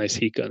one of these nice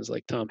heat guns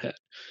like Tom had,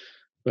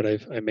 but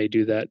I may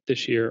do that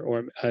this year,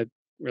 or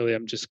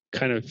I'm just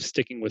kind of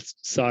sticking with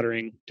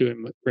soldering,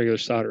 doing regular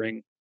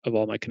soldering of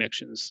all my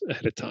connections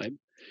ahead of time.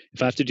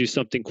 If I have to do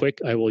something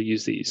quick, I will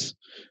use these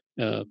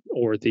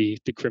or the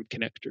crimp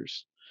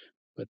connectors.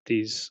 But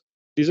these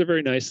are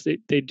very nice.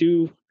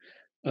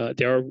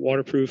 They are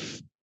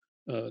waterproof,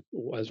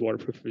 as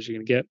waterproof as you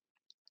can get.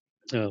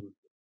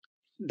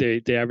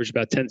 They average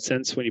about 10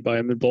 cents when you buy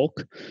them in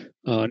bulk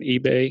on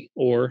eBay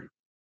or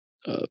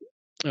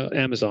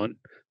Amazon.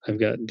 I've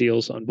got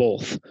deals on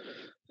both.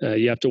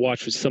 You have to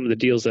watch with some of the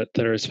deals that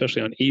are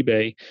especially on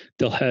eBay.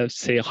 They'll have,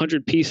 say,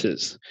 100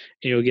 pieces,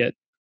 and you'll get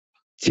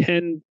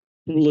 10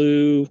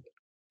 blue,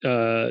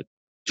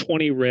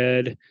 20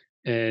 red,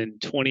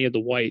 and 20 of the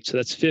white. So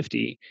that's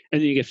 50.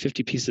 And then you get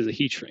 50 pieces of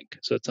heat shrink.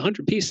 So it's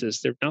 100 pieces.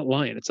 They're not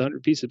lying. It's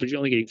 100 pieces, but you're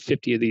only getting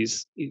 50 of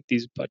these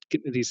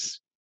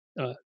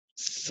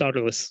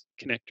solderless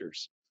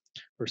connectors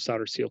or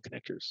solder seal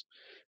connectors.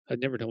 I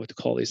never know what to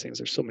call these things.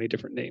 There's so many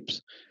different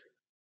names.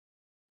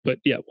 But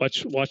yeah,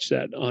 watch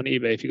that on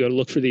eBay. If you go to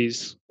look for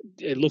these,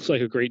 it looks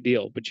like a great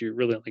deal, but you're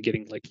really only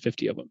getting like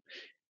 50 of them.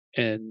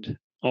 And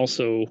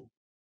also,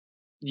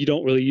 you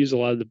don't really use a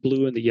lot of the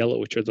blue and the yellow,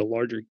 which are the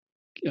larger,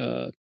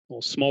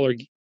 smaller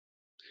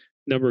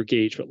number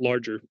gauge but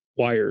larger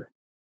wire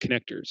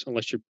connectors,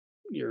 unless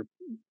you're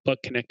butt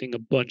connecting a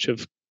bunch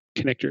of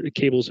connector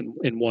cables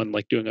in one,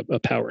 like doing a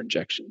power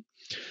injection.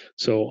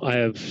 So I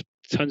have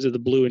tons of the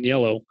blue and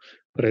yellow,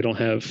 but I don't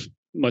have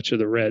much of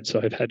the red. So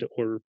I've had to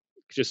order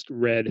just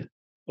red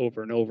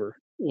over and over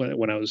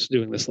when I was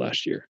doing this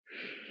last year.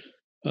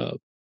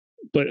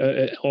 But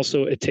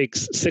also, it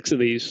takes 6 of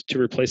these to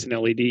replace an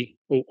LED,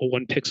 or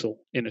 1 pixel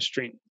in a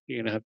string.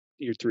 You're gonna have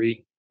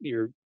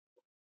your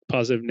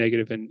positive,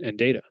 negative, and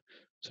data.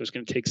 So it's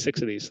going to take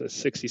 6 of these. So that's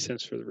 60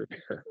 cents for the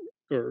repair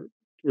or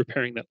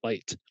repairing that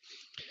light.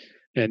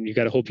 And you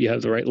got to hope you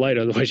have the right light,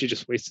 otherwise you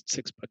just wasted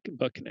 6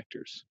 butt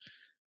connectors.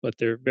 But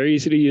they're very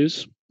easy to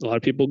use. A lot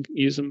of people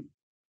use them.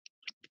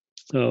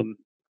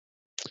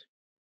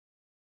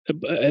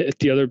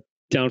 The other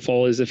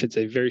downfall is if it's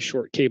a very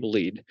short cable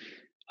lead.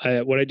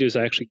 What I do is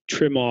I actually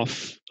trim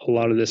off a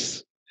lot of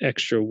this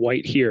extra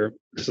white here,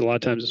 because a lot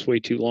of times it's way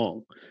too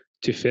long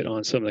to fit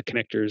on some of the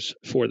connectors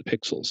for the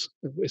pixels,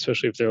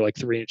 especially if they're like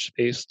 3-inch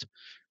spaced.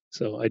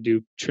 So I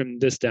do trim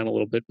this down a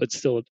little bit, but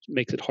still it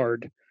makes it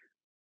hard,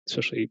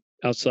 especially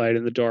outside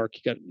in the dark.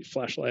 You got your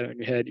flashlight on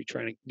your head. You're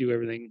trying to do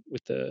everything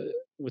with the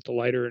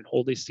lighter and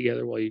hold these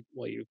together while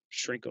you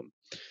shrink them.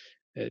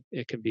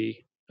 It can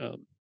be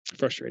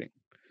frustrating.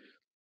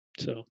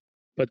 So,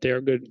 but they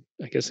are good,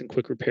 I guess, in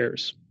quick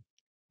repairs.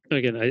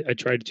 Again, I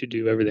tried to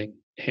do everything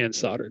hand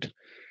soldered.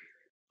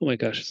 Oh my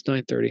gosh, it's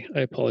 9:30. I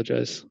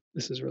apologize.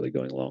 This is really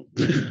going long.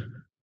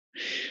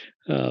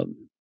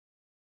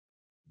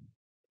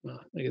 Well,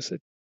 I guess I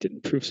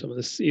didn't prove some of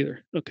this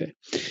either. Okay.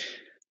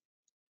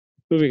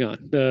 Moving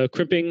on. The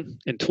crimping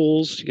and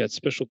tools. You got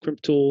special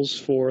crimp tools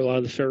for a lot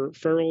of the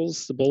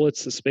ferrules, the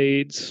bullets, the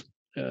spades.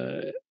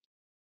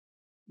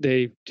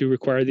 They do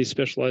require these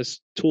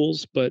specialized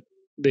tools, but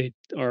they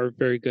are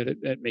very good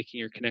at making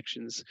your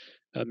connections,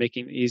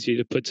 making it easy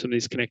to put some of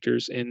these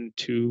connectors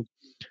into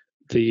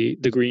the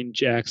green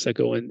jacks that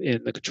go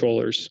in the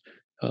controllers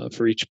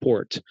for each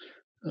port.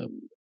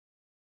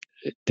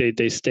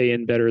 They stay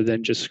in better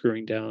than just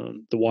screwing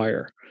down the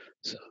wire.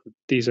 So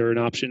these are an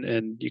option,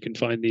 and you can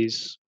find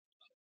these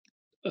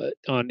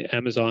on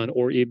Amazon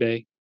or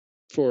eBay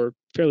for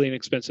fairly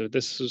inexpensive.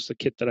 This was the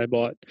kit that I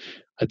bought.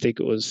 I think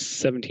it was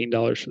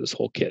 $17 for this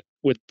whole kit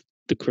with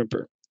the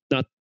crimper.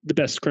 Not the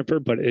best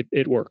crimper, but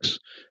it works.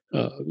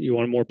 You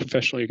want a more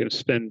professional, you're going to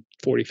spend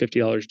 $40,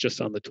 $50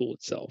 just on the tool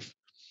itself.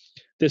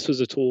 This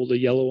was a tool, the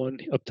yellow one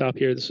up top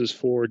here. This was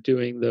for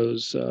doing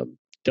those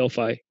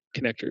Delphi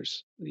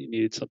connectors. You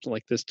needed something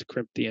like this to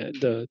crimp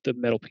the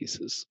metal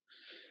pieces.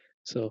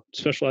 So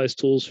specialized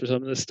tools for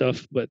some of this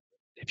stuff, but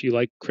if you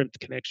like crimped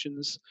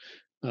connections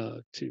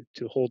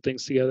to hold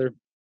things together,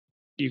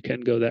 you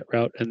can go that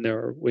route, and there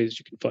are ways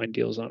you can find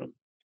deals on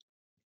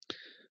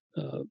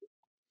them.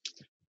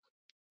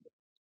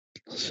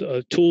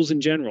 So tools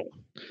in general,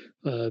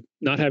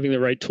 not having the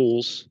right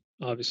tools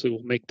obviously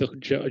will make the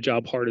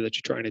job harder that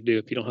you're trying to do.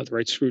 If you don't have the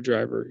right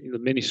screwdriver, the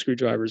mini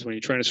screwdrivers, when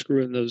you're trying to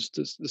screw in the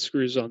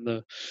screws on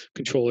the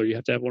controller, you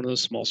have to have one of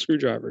those small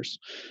screwdrivers.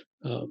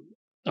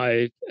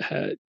 I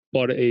had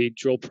bought a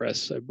drill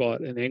press. I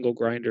bought an angle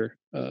grinder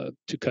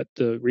to cut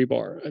the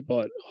rebar. I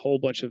bought a whole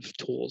bunch of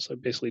tools. I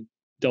basically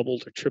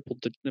doubled or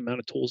tripled the amount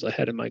of tools I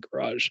had in my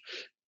garage.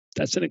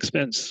 That's an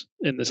expense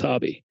in this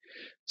hobby.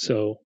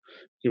 So,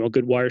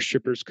 good wire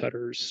strippers,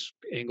 cutters,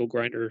 angle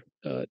grinder,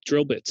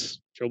 drill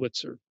bits. Drill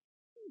bits are,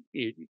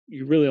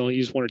 you really only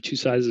use one or two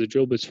sizes of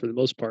drill bits for the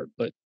most part,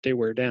 but they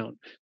wear down,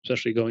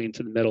 especially going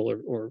into the metal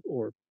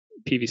or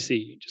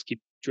PVC. You just keep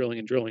drilling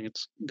and drilling,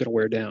 it's going to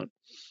wear down.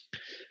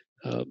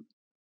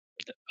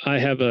 I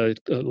have a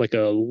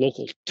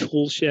local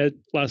tool shed.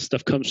 A lot of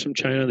stuff comes from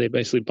China. They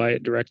basically buy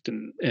it direct,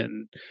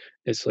 and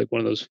it's like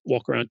one of those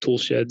walk around tool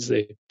sheds.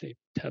 They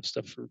have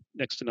stuff for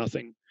next to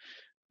nothing.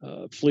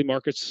 Flea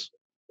markets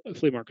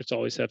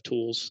always have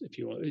tools if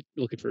you want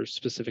looking for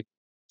specific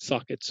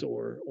sockets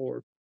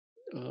or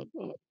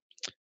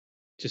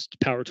just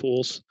power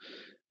tools.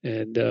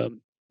 And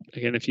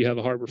again, if you have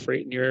a Harbor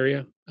Freight in your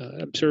area,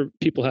 I'm sure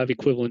people have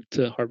equivalent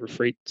to Harbor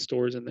Freight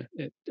stores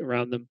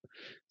around them,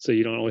 so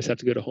you don't always have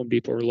to go to Home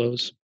Depot or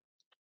Lowe's.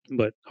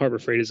 But Harbor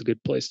Freight is a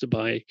good place to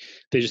buy.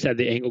 They just had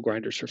the angle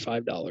grinders for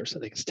 $5. I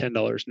think it's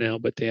 $10 now,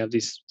 but they have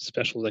these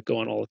specials that go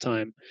on all the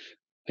time.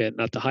 And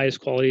not the highest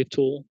quality of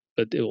tool,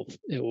 but it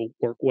will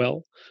work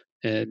well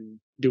and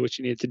do what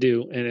you need to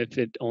do. And if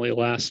it only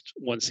lasts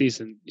one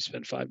season, you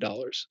spend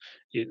 $5.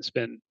 You didn't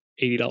spend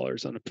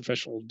 $80 on a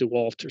professional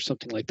DeWalt or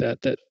something like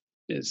that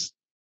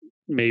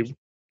may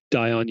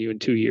die on you in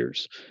 2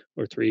 years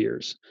or 3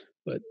 years.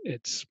 But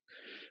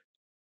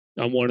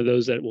I'm one of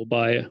those that will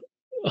buy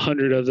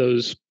 100 of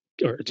those,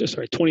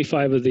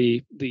 25 of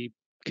the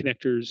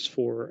connectors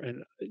for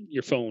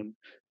your phone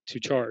to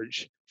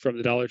charge from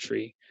the Dollar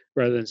Tree,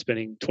 rather than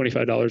spending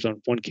 $25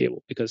 on one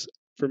cable, because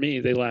for me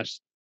they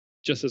last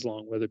just as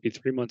long, whether it be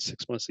 3 months,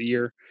 6 months, a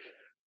year.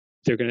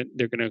 They're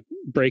gonna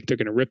break, they're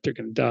gonna rip, they're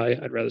gonna die.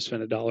 I'd rather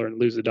spend $1 and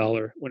lose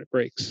 $1 when it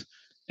breaks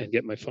and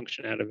get my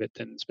function out of it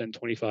than spend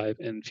 25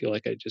 and feel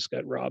like I just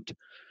got robbed.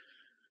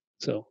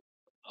 So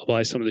I'll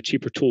buy some of the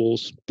cheaper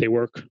tools. They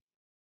work,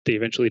 they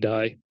eventually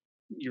die,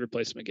 you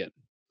replace them again.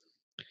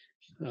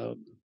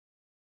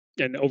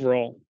 And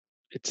overall,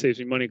 it saves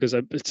me money, because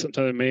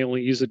sometimes I may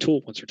only use a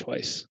tool once or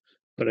twice,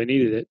 but I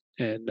needed it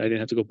and I didn't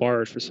have to go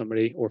borrow it for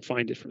somebody or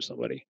find it from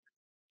somebody.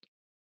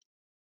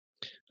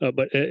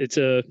 But it's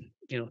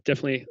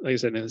definitely, like I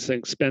said, it's an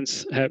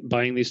expense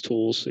buying these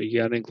tools, so you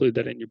got to include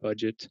that in your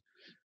budget.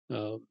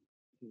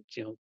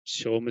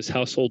 Show them as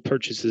household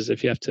purchases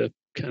if you have to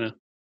kind of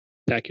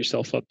back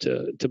yourself up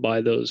to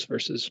buy those,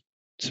 versus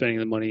spending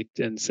the money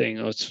and saying,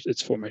 oh,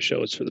 it's for my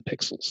show, it's for the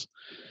pixels.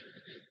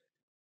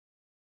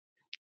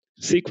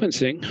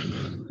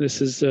 Sequencing,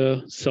 this is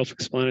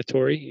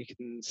self-explanatory. You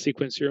can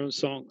sequence your own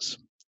songs.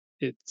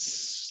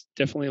 It's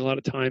definitely a lot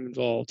of time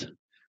involved.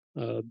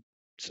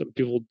 Some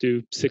people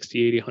do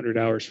 60, 80, 100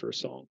 hours for a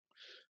song,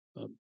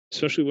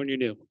 especially when you're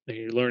new and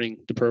you're learning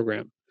the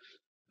program.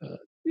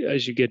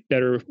 As you get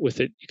better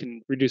with it, you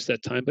can reduce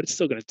that time, but it's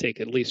still going to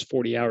take at least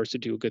 40 hours to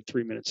do a good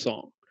 3-minute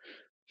song.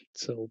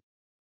 So,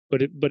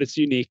 but it's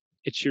unique.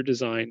 It's your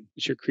design.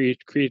 It's your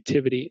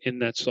creativity in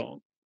that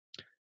song.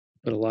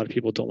 But a lot of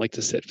people don't like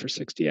to sit for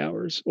 60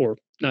 hours, or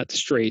not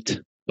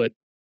straight, but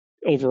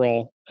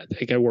overall. I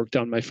think I worked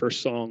on my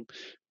first song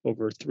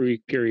over a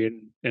 3-week period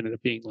and ended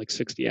up being like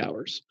 60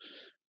 hours.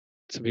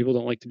 Some people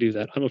don't like to do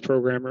that. I'm a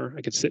programmer.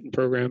 I can sit and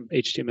program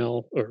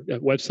HTML or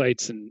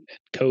websites and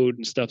code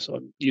and stuff. So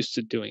I'm used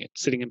to doing it,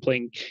 sitting and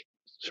playing.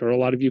 So a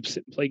lot of you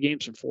sit and play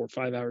games for 4 or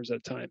 5 hours at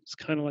a time. It's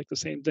kind of like the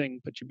same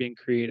thing, but you're being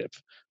creative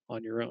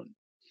on your own.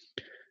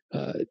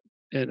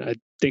 And I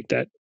think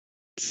that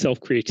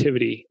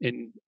self-creativity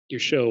in your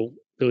show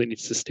really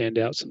needs to stand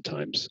out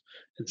sometimes,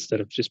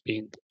 instead of just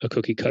being a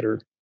cookie cutter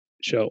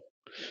show.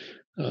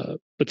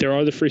 But there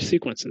are the free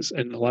sequences,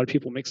 and a lot of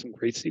people make some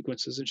great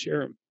sequences and share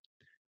them.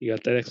 You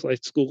got that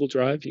xLights Google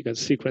Drive. You got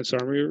Sequence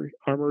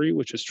Armory,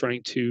 which is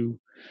trying to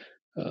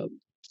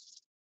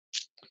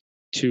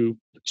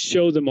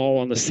show them all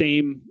on the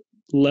same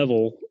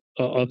level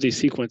of these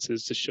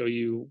sequences, to show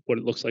you what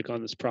it looks like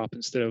on this prop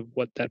instead of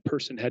what that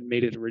person had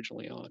made it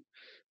originally on.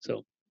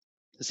 So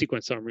the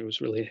Sequence Armory was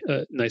really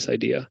a nice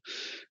idea,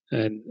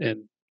 and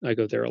I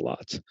go there a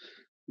lot.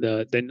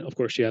 Then, of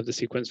course, you have the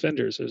sequence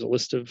vendors. There's a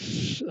list of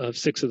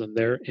 6 of them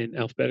there in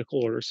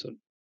alphabetical order. So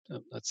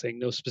I'm not saying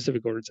no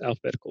specific order, it's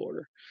alphabetical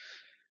order.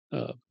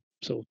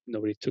 So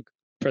nobody took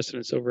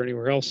precedence over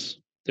anywhere else.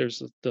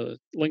 There's the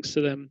links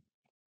to them.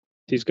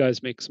 These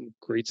guys make some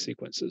great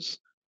sequences.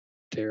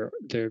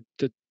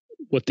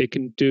 What they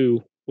can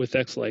do with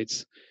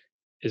xLights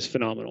is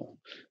phenomenal,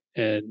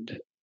 and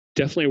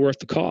definitely worth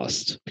the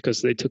cost,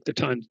 because they took their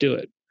time to do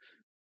it.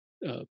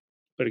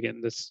 But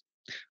again, I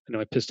know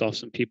I pissed off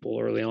some people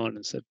early on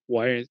and said,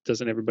 why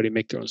doesn't everybody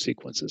make their own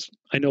sequences?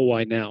 I know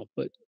why now,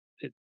 but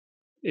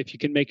if you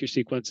can make your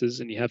sequences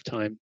and you have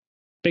time,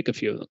 make a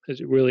few of them,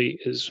 because it really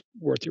is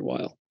worth your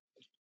while.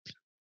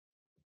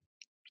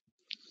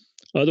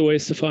 Other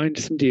ways to find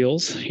some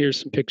deals. Here's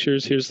some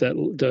pictures. Here's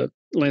the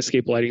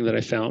landscape lighting that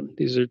I found.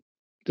 This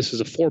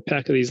is a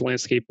 4-pack of these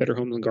landscape Better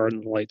Homes and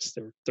Garden lights.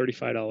 They're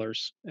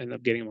 $35. Ended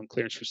up getting them on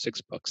clearance for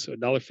 $6, so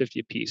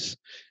 $1.50 a piece.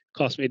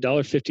 cost me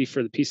 $1.50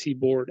 for the PC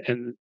board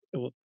and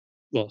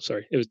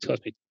sorry, it would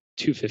cost me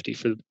 $2.50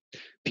 for the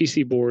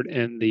PC board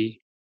and the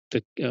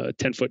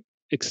 10-foot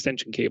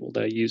extension cable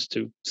that I used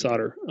to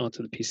solder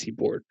onto the PC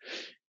board.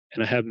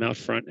 And I have them out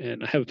front,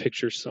 and I have a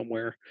picture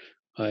somewhere.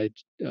 I've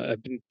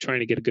been trying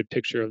to get a good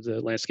picture of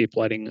the landscape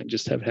lighting. I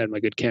just haven't had my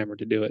good camera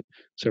to do it,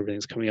 so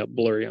everything's coming out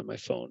blurry on my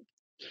phone.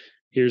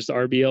 Here's the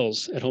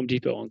RBLs at Home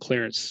Depot on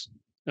clearance.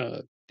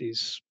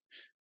 These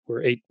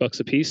were $8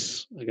 a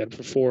piece. I got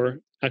them for $4.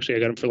 Actually, I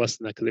got them for less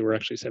than that because they were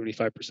actually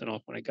 75%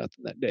 off when I got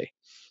them that day.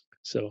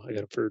 So I got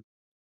them for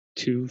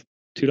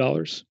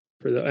 $2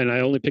 for the, and I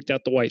only picked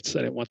out the whites. I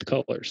didn't want the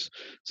colors,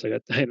 so I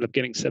ended up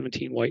getting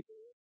 17 white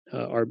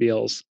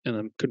RBLs, and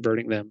I'm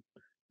converting them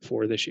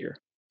for this year.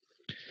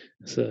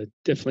 So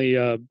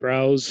definitely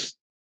browse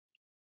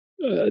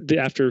the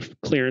after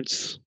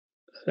clearance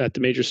at the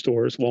major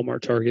stores: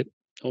 Walmart, Target,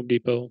 Home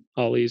Depot,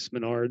 Ollie's,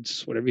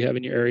 Menards, whatever you have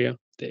in your area.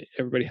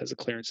 Everybody has the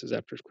clearances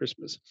after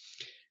Christmas.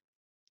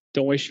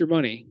 Don't waste your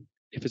money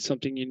if it's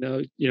something you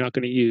know you're not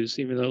going to use,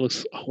 even though it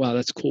looks, oh, wow,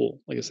 that's cool.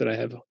 Like I said, I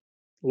have a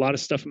lot of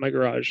stuff in my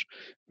garage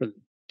from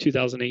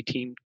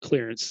 2018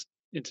 clearance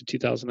into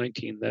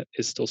 2019 that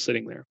is still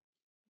sitting there.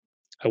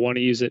 I want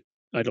to use it.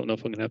 I don't know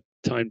if I'm going to have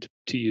time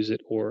to use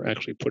it or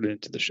actually put it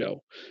into the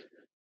show,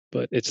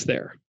 but it's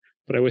there.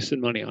 But I wasted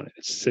money on it.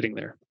 It's sitting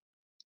there.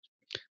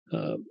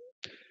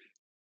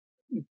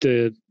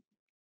 The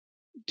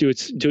do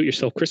it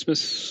yourself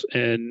Christmas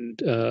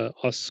and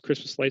us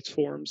Christmas lights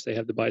forums. They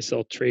have the buy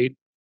sell trade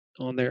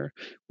on there.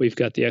 We've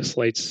got the X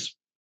Lights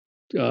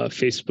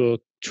Facebook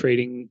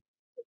trading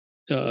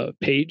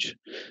page.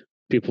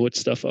 People put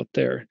stuff up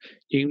there.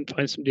 You can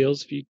find some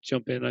deals if you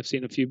jump in. I've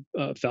seen a few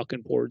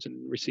Falcon boards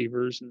and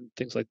receivers and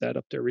things like that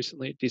up there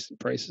recently at decent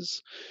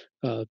prices.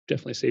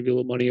 Definitely save you a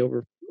little money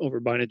over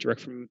buying it direct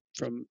from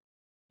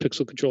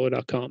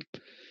pixelcontroller.com.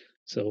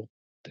 So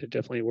they're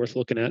definitely worth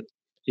looking at.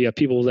 You got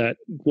people that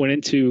went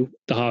into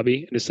the hobby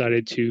and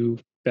decided to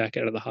back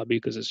out of the hobby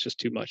because it's just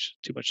too much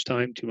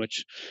time, too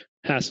much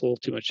hassle,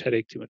 too much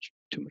headache, too much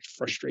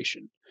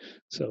frustration.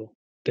 So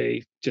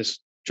they just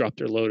dropped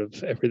their load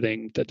of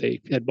everything that they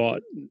had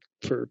bought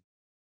for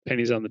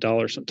pennies on the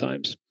dollar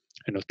sometimes.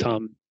 I know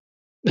Tom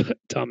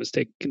has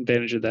taken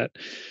advantage of that.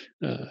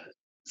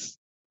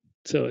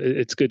 So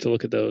it's good to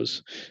look at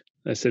those.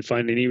 I said,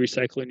 find any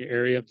recycle in your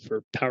area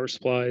for power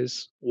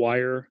supplies,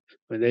 wire.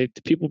 I mean,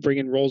 the people bring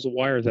in rolls of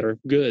wire that are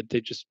good.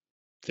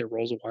 They're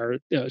rolls of wire,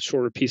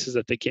 shorter pieces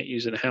that they can't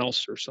use in a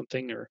house or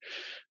something, or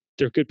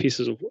they're good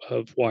pieces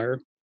of wire,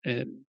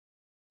 and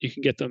you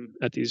can get them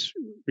at these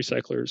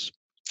recyclers.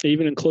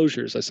 Even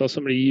enclosures. I saw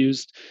somebody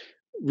used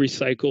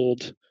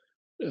recycled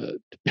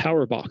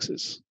power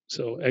boxes.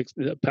 So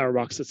the power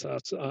box that's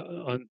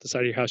on the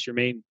side of your house, your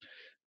main,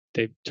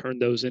 they've turned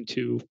those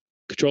into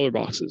controller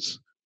boxes.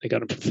 They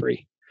got them for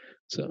free.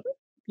 So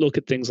look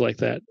at things like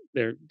that.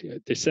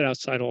 They sit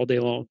outside all day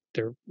long.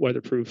 They're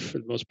weatherproof for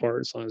the most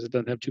part, as long as it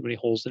doesn't have too many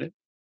holes in it.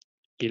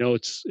 You know,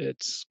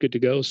 it's good to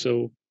go.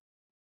 So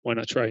why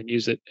not try and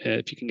use it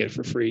if you can get it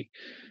for free?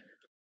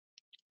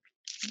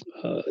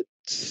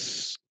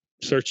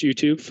 Search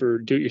YouTube for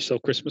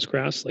do-it-yourself Christmas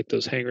crafts, like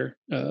those hanger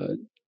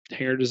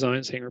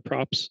designs, hanger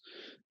props.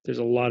 There's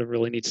a lot of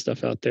really neat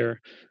stuff out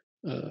there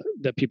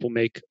that people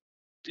make.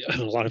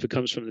 A lot of it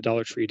comes from the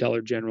Dollar Tree,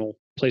 Dollar General,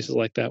 places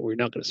like that, where you're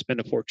not going to spend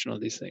a fortune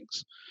on these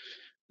things.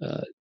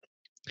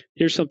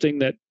 Here's something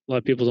that a lot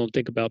of people don't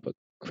think about, but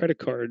credit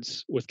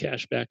cards with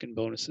cash back and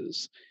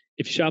bonuses.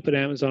 If you shop at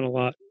Amazon a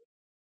lot,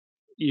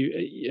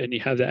 and you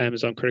have the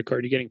Amazon credit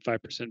card, you're getting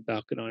 5%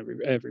 back on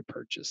every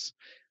purchase.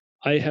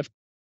 I have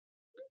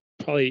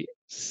probably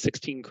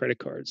 16 credit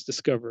cards,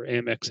 Discover,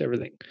 Amex,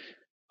 everything.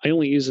 I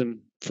only use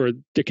them for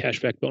the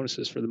cashback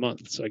bonuses for the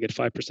month. So I get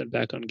 5%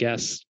 back on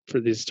gas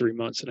for these 3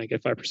 months, and I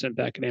get 5%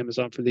 back in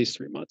Amazon for these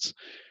 3 months.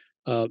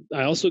 I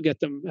also get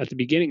them at the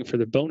beginning for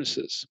the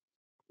bonuses.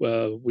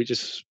 We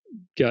just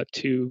got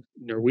 2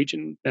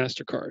 Norwegian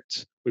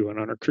MasterCards. We went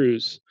on our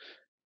cruise.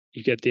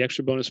 You get the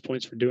extra bonus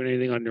points for doing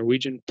anything on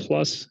Norwegian.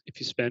 Plus, if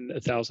you spend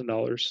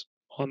 $1,000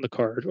 on the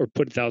card or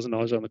put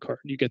 $1,000 on the card,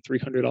 you get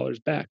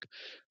 $300 back.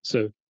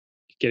 So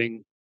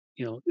getting,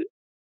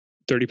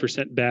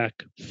 30%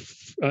 back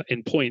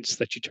in points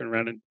that you turn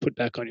around and put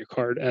back on your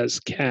card as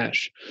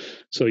cash.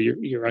 So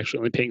you're actually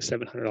only paying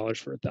 $700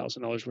 for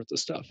 $1,000 worth of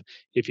stuff.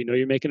 If you know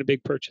you're making a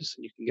big purchase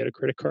and you can get a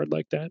credit card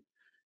like that,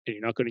 and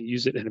you're not going to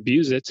use it and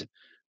abuse it,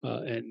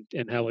 and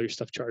have all your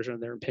stuff charged on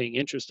there and paying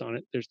interest on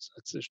it, there's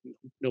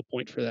no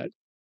point for that.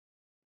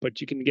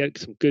 But you can get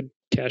some good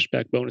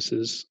cashback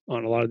bonuses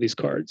on a lot of these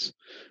cards.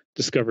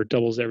 Discover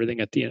doubles everything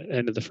at the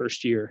end of the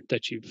first year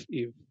that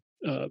you've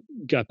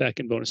got back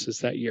in bonuses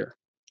that year.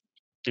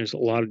 There's a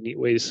lot of neat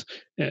ways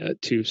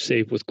to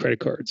save with credit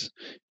cards.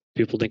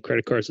 People think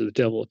credit cards are the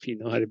devil. If you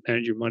know how to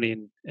manage your money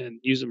and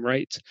use them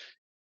right,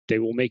 they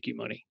will make you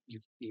money.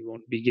 You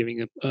won't be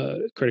giving a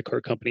credit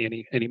card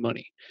company any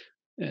money.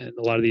 And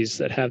a lot of these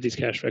that have these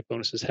cashback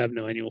bonuses have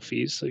no annual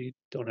fees, so you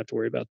don't have to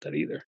worry about that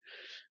either.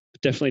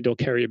 But definitely don't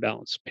carry a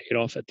balance. Pay it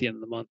off at the end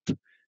of the month.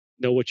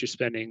 Know what you're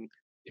spending.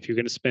 If you're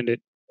going to spend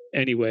it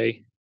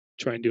anyway,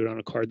 try and do it on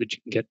a card that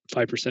you can get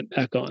 5%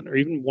 back on, or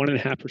even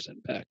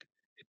 1.5% back.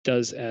 It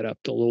does add up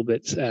to a little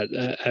bit.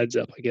 Adds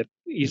up. I get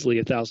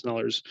easily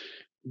 $1,000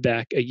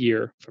 back a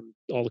year from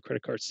all the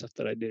credit card stuff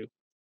that I do.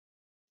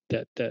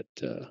 That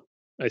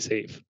I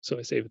save. So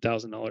I save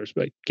 $1,000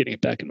 by getting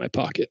it back in my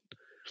pocket.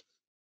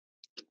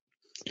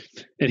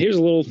 And here's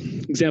a little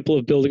example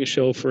of building a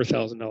show for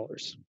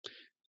 $1,000.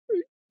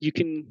 You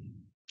can,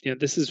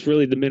 this is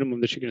really the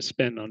minimum that you're going to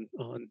spend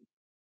on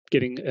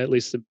getting at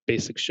least a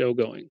basic show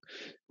going,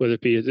 whether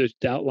it be the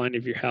outline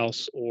of your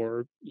house,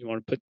 or you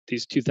want to put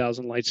these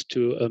 2,000 lights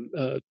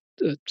to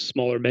a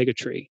smaller mega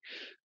tree.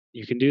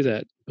 You can do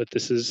that, but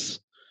this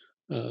is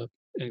an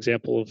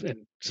example of,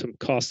 and some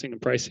costing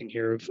and pricing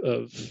here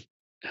of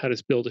how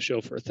to build a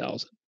show for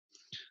 $1,000.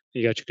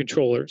 You got your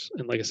controllers,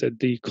 and like I said,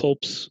 the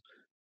Culps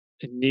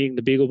and needing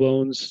the Beagle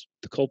Bones,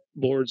 the Culp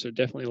boards are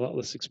definitely a lot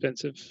less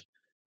expensive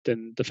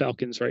than the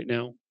Falcons right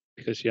now,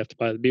 because you have to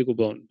buy the Beagle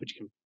Bone, but you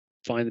can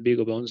find the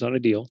Beagle Bones on a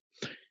deal.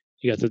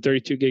 You got the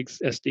 32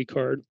 gigs SD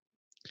card.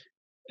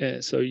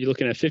 So you're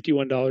looking at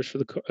 $51 for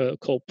the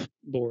Culp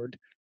board.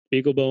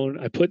 Beagle Bone,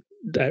 I put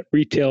that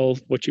retail,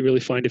 what you really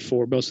find it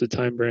for most of the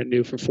time, brand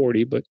new, for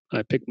 $40, but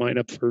I picked mine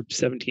up for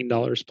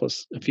 $17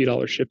 plus a few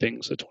dollars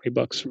shipping, so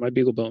 $20 for my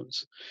Beagle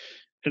Bones.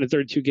 And a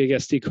 32 gig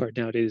SD card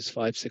nowadays is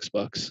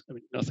 $5-6. I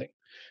mean, nothing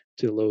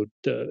to load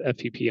the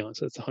FPP on,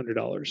 so that's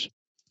 $100.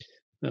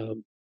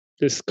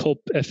 This Culp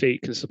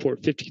F8 can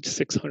support 50 to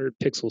 600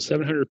 pixels,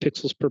 700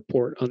 pixels per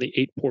port on the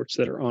 8 ports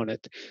that are on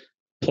it,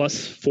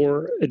 plus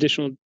 4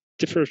 additional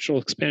differential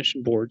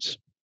expansion boards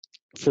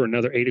for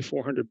another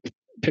 8,400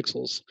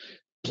 pixels,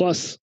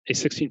 plus a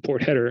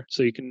 16-port header,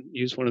 so you can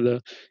use one of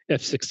the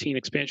F16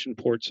 expansion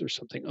ports or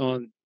something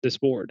on this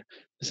board.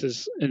 This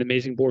is an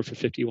amazing board for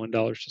 $51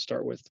 to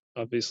start with.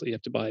 Obviously, you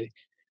have to buy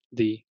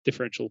the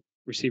differential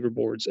receiver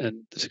boards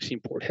and the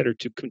 16-port header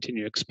to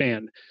continue to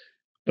expand,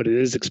 but it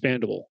is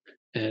expandable,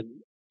 and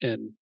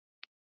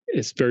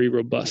it's very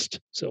robust.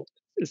 So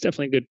it's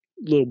definitely a good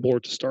little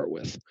board to start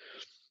with.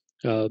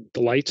 The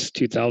lights,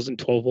 2,000,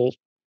 12 volt,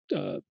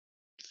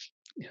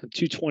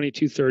 220,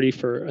 230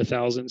 for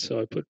 1,000. So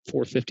I put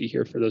 450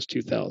 here for those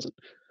 2,000.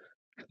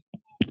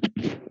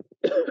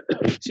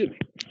 Excuse me.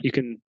 You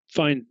can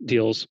find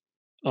deals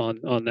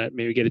on that,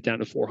 maybe get it down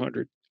to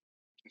 400.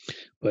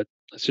 But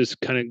let's just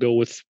kind of go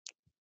with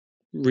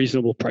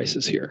reasonable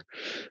prices here.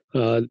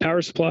 The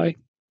power supply,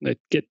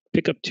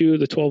 pick up 2 of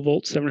the 12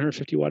 volt,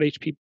 750 watt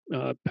HP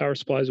power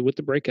supplies with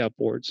the breakout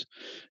boards.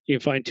 You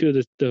can find 2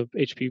 of the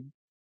HP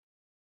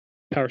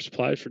power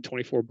supplies for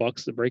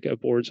 $24. The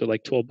breakout boards are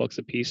like $12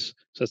 a piece,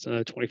 so that's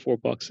another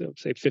 $24. So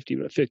say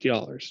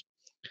 $50.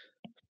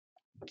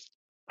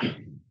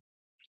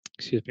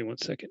 Excuse me 1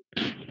 second.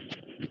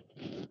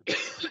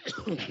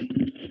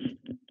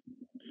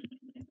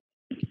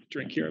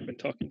 Drink here. I've been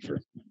talking for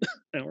an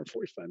hour and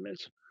 45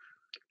 minutes.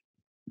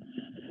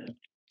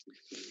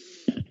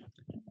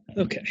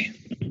 Okay.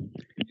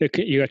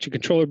 You got your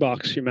controller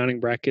box, your mounting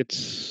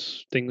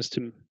brackets, things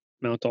to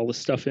mount all this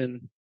stuff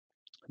in.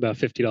 About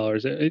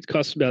 $50. It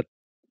costs about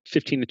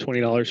 $15 to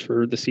 $20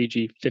 for the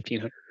CG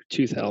 1500 or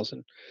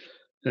 2000,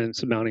 and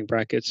some mounting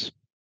brackets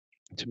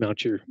to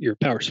mount your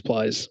power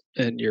supplies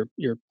and your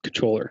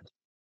controller.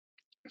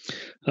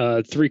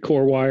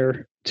 3-core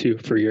wire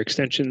for your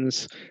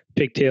extensions,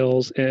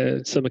 pigtails,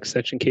 and some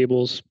extension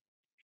cables.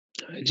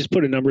 I just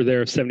put a number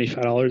there of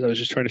 $75. I was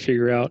just trying to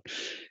figure out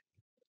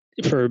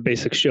for a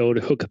basic show to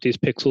hook up these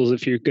pixels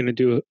if you're going to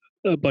do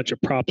a bunch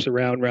of props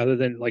around rather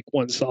than like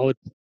one solid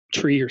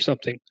tree or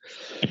something.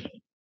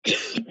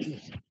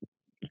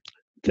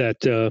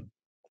 That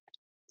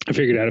I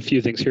figured out a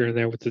few things here and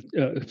there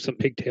with some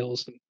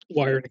pigtails and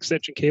wire and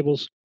extension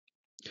cables.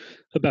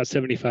 About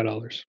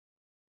 $75.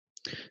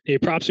 Your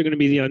props are going to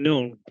be the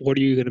unknown. What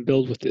are you going to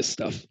build with this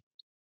stuff?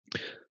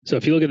 So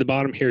if you look at the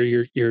bottom here,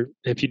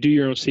 if you do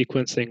your own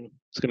sequencing,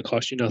 it's going to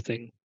cost you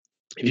nothing.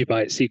 If you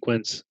buy a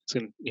sequence, it's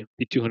going to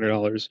be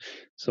 $200,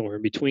 somewhere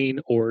in between,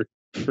 or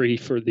free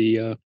for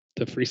the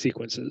free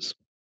sequences.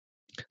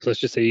 So let's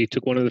just say you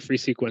took one of the free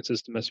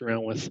sequences to mess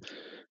around with.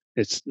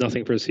 It's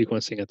nothing for the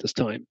sequencing at this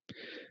time.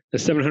 The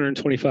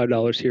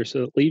 $725 here,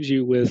 so it leaves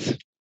you with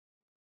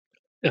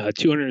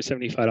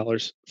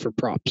 $275 for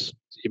props.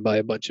 So you buy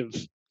a bunch of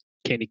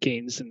candy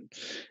canes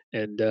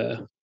and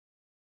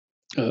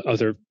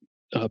other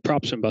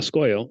props from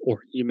Bascoyo,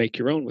 or you make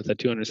your own with that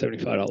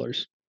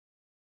 $275,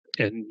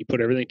 and you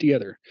put everything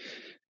together,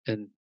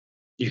 and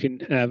you can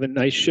have a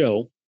nice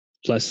show.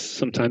 Less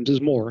sometimes is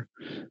more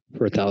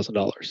for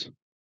 $1,000.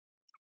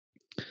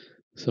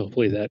 So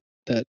hopefully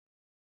that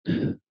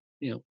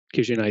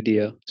gives you an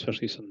idea,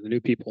 especially some of the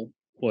new people,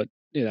 what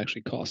it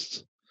actually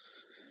costs.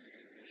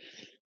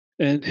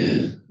 And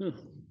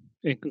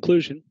in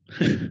conclusion,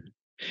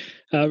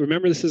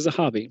 remember, this is a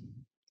hobby.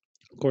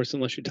 Of course,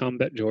 unless you're Tom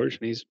George,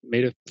 and he's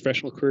made a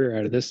professional career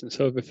out of this, and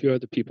so have a few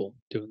other people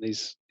doing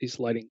these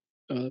lighting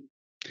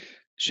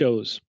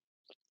shows.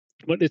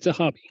 But it's a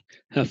hobby.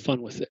 Have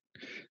fun with it.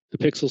 The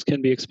pixels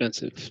can be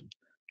expensive,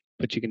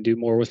 but you can do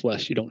more with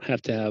less. You don't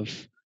have to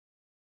have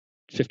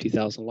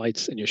 50,000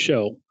 lights in your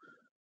show.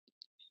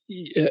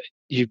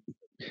 you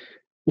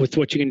with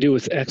what you can do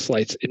with X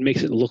lights, it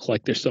makes it look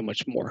like there's so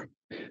much more.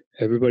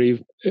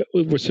 Everybody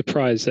was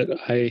surprised that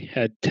I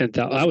had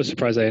 10,000. I was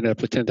surprised I ended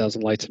up with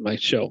 10,000 lights in my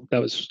show.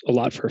 That was a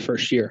lot for a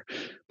first year.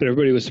 But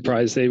everybody was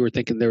surprised. They were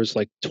thinking there was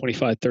like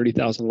 25,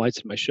 30,000 lights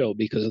in my show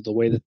because of the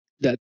way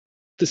that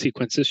the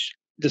sequences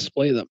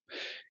display them.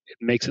 It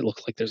makes it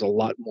look like there's a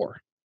lot more.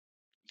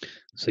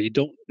 So you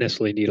don't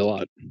necessarily need a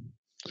lot.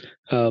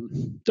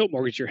 Don't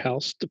mortgage your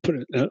house to put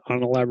it on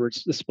an elaborate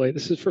display.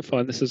 This is for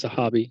fun. This is a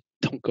hobby.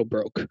 Don't go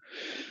broke.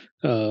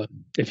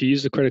 If you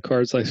use the credit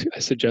cards, like I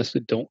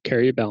suggested, don't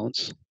carry a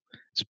balance.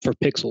 It's for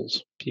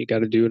pixels. If you got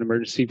to do an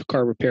emergency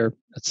car repair,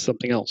 that's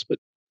something else. But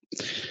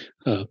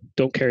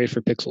don't carry it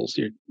for pixels.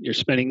 You're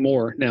spending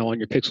more now on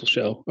your pixel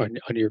show, on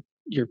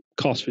your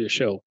cost for your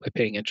show by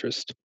paying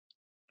interest.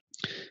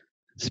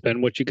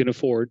 Spend what you can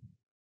afford.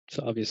 It's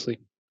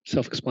obviously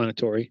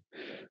self-explanatory.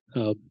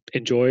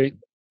 Enjoy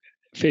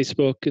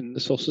Facebook and the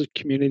social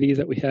community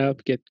that we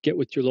have. Get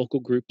with your local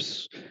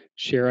groups,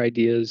 share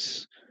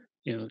ideas,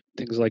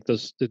 things like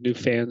those, the new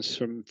fans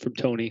from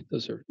Tony.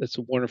 That's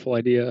a wonderful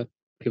idea.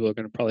 People are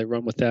going to probably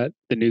run with that.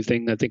 The new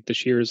thing I think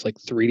this year is like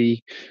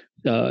 3D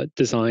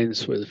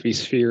designs, whether it be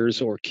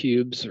spheres or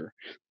cubes, or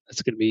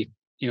that's going to be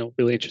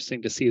really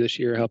interesting to see this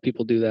year how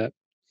people do that.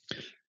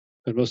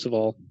 But most of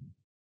all,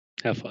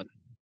 have fun.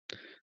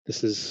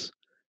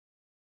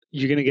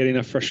 You're going to get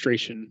enough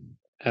frustration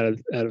out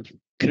of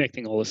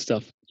connecting all this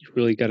stuff. You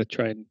really got to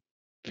try and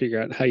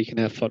figure out how you can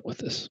have fun with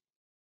this.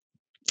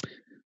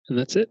 And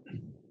that's it.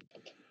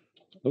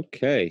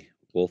 Okay.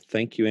 Well,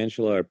 thank you,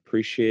 Angelo. I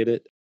appreciate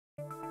it.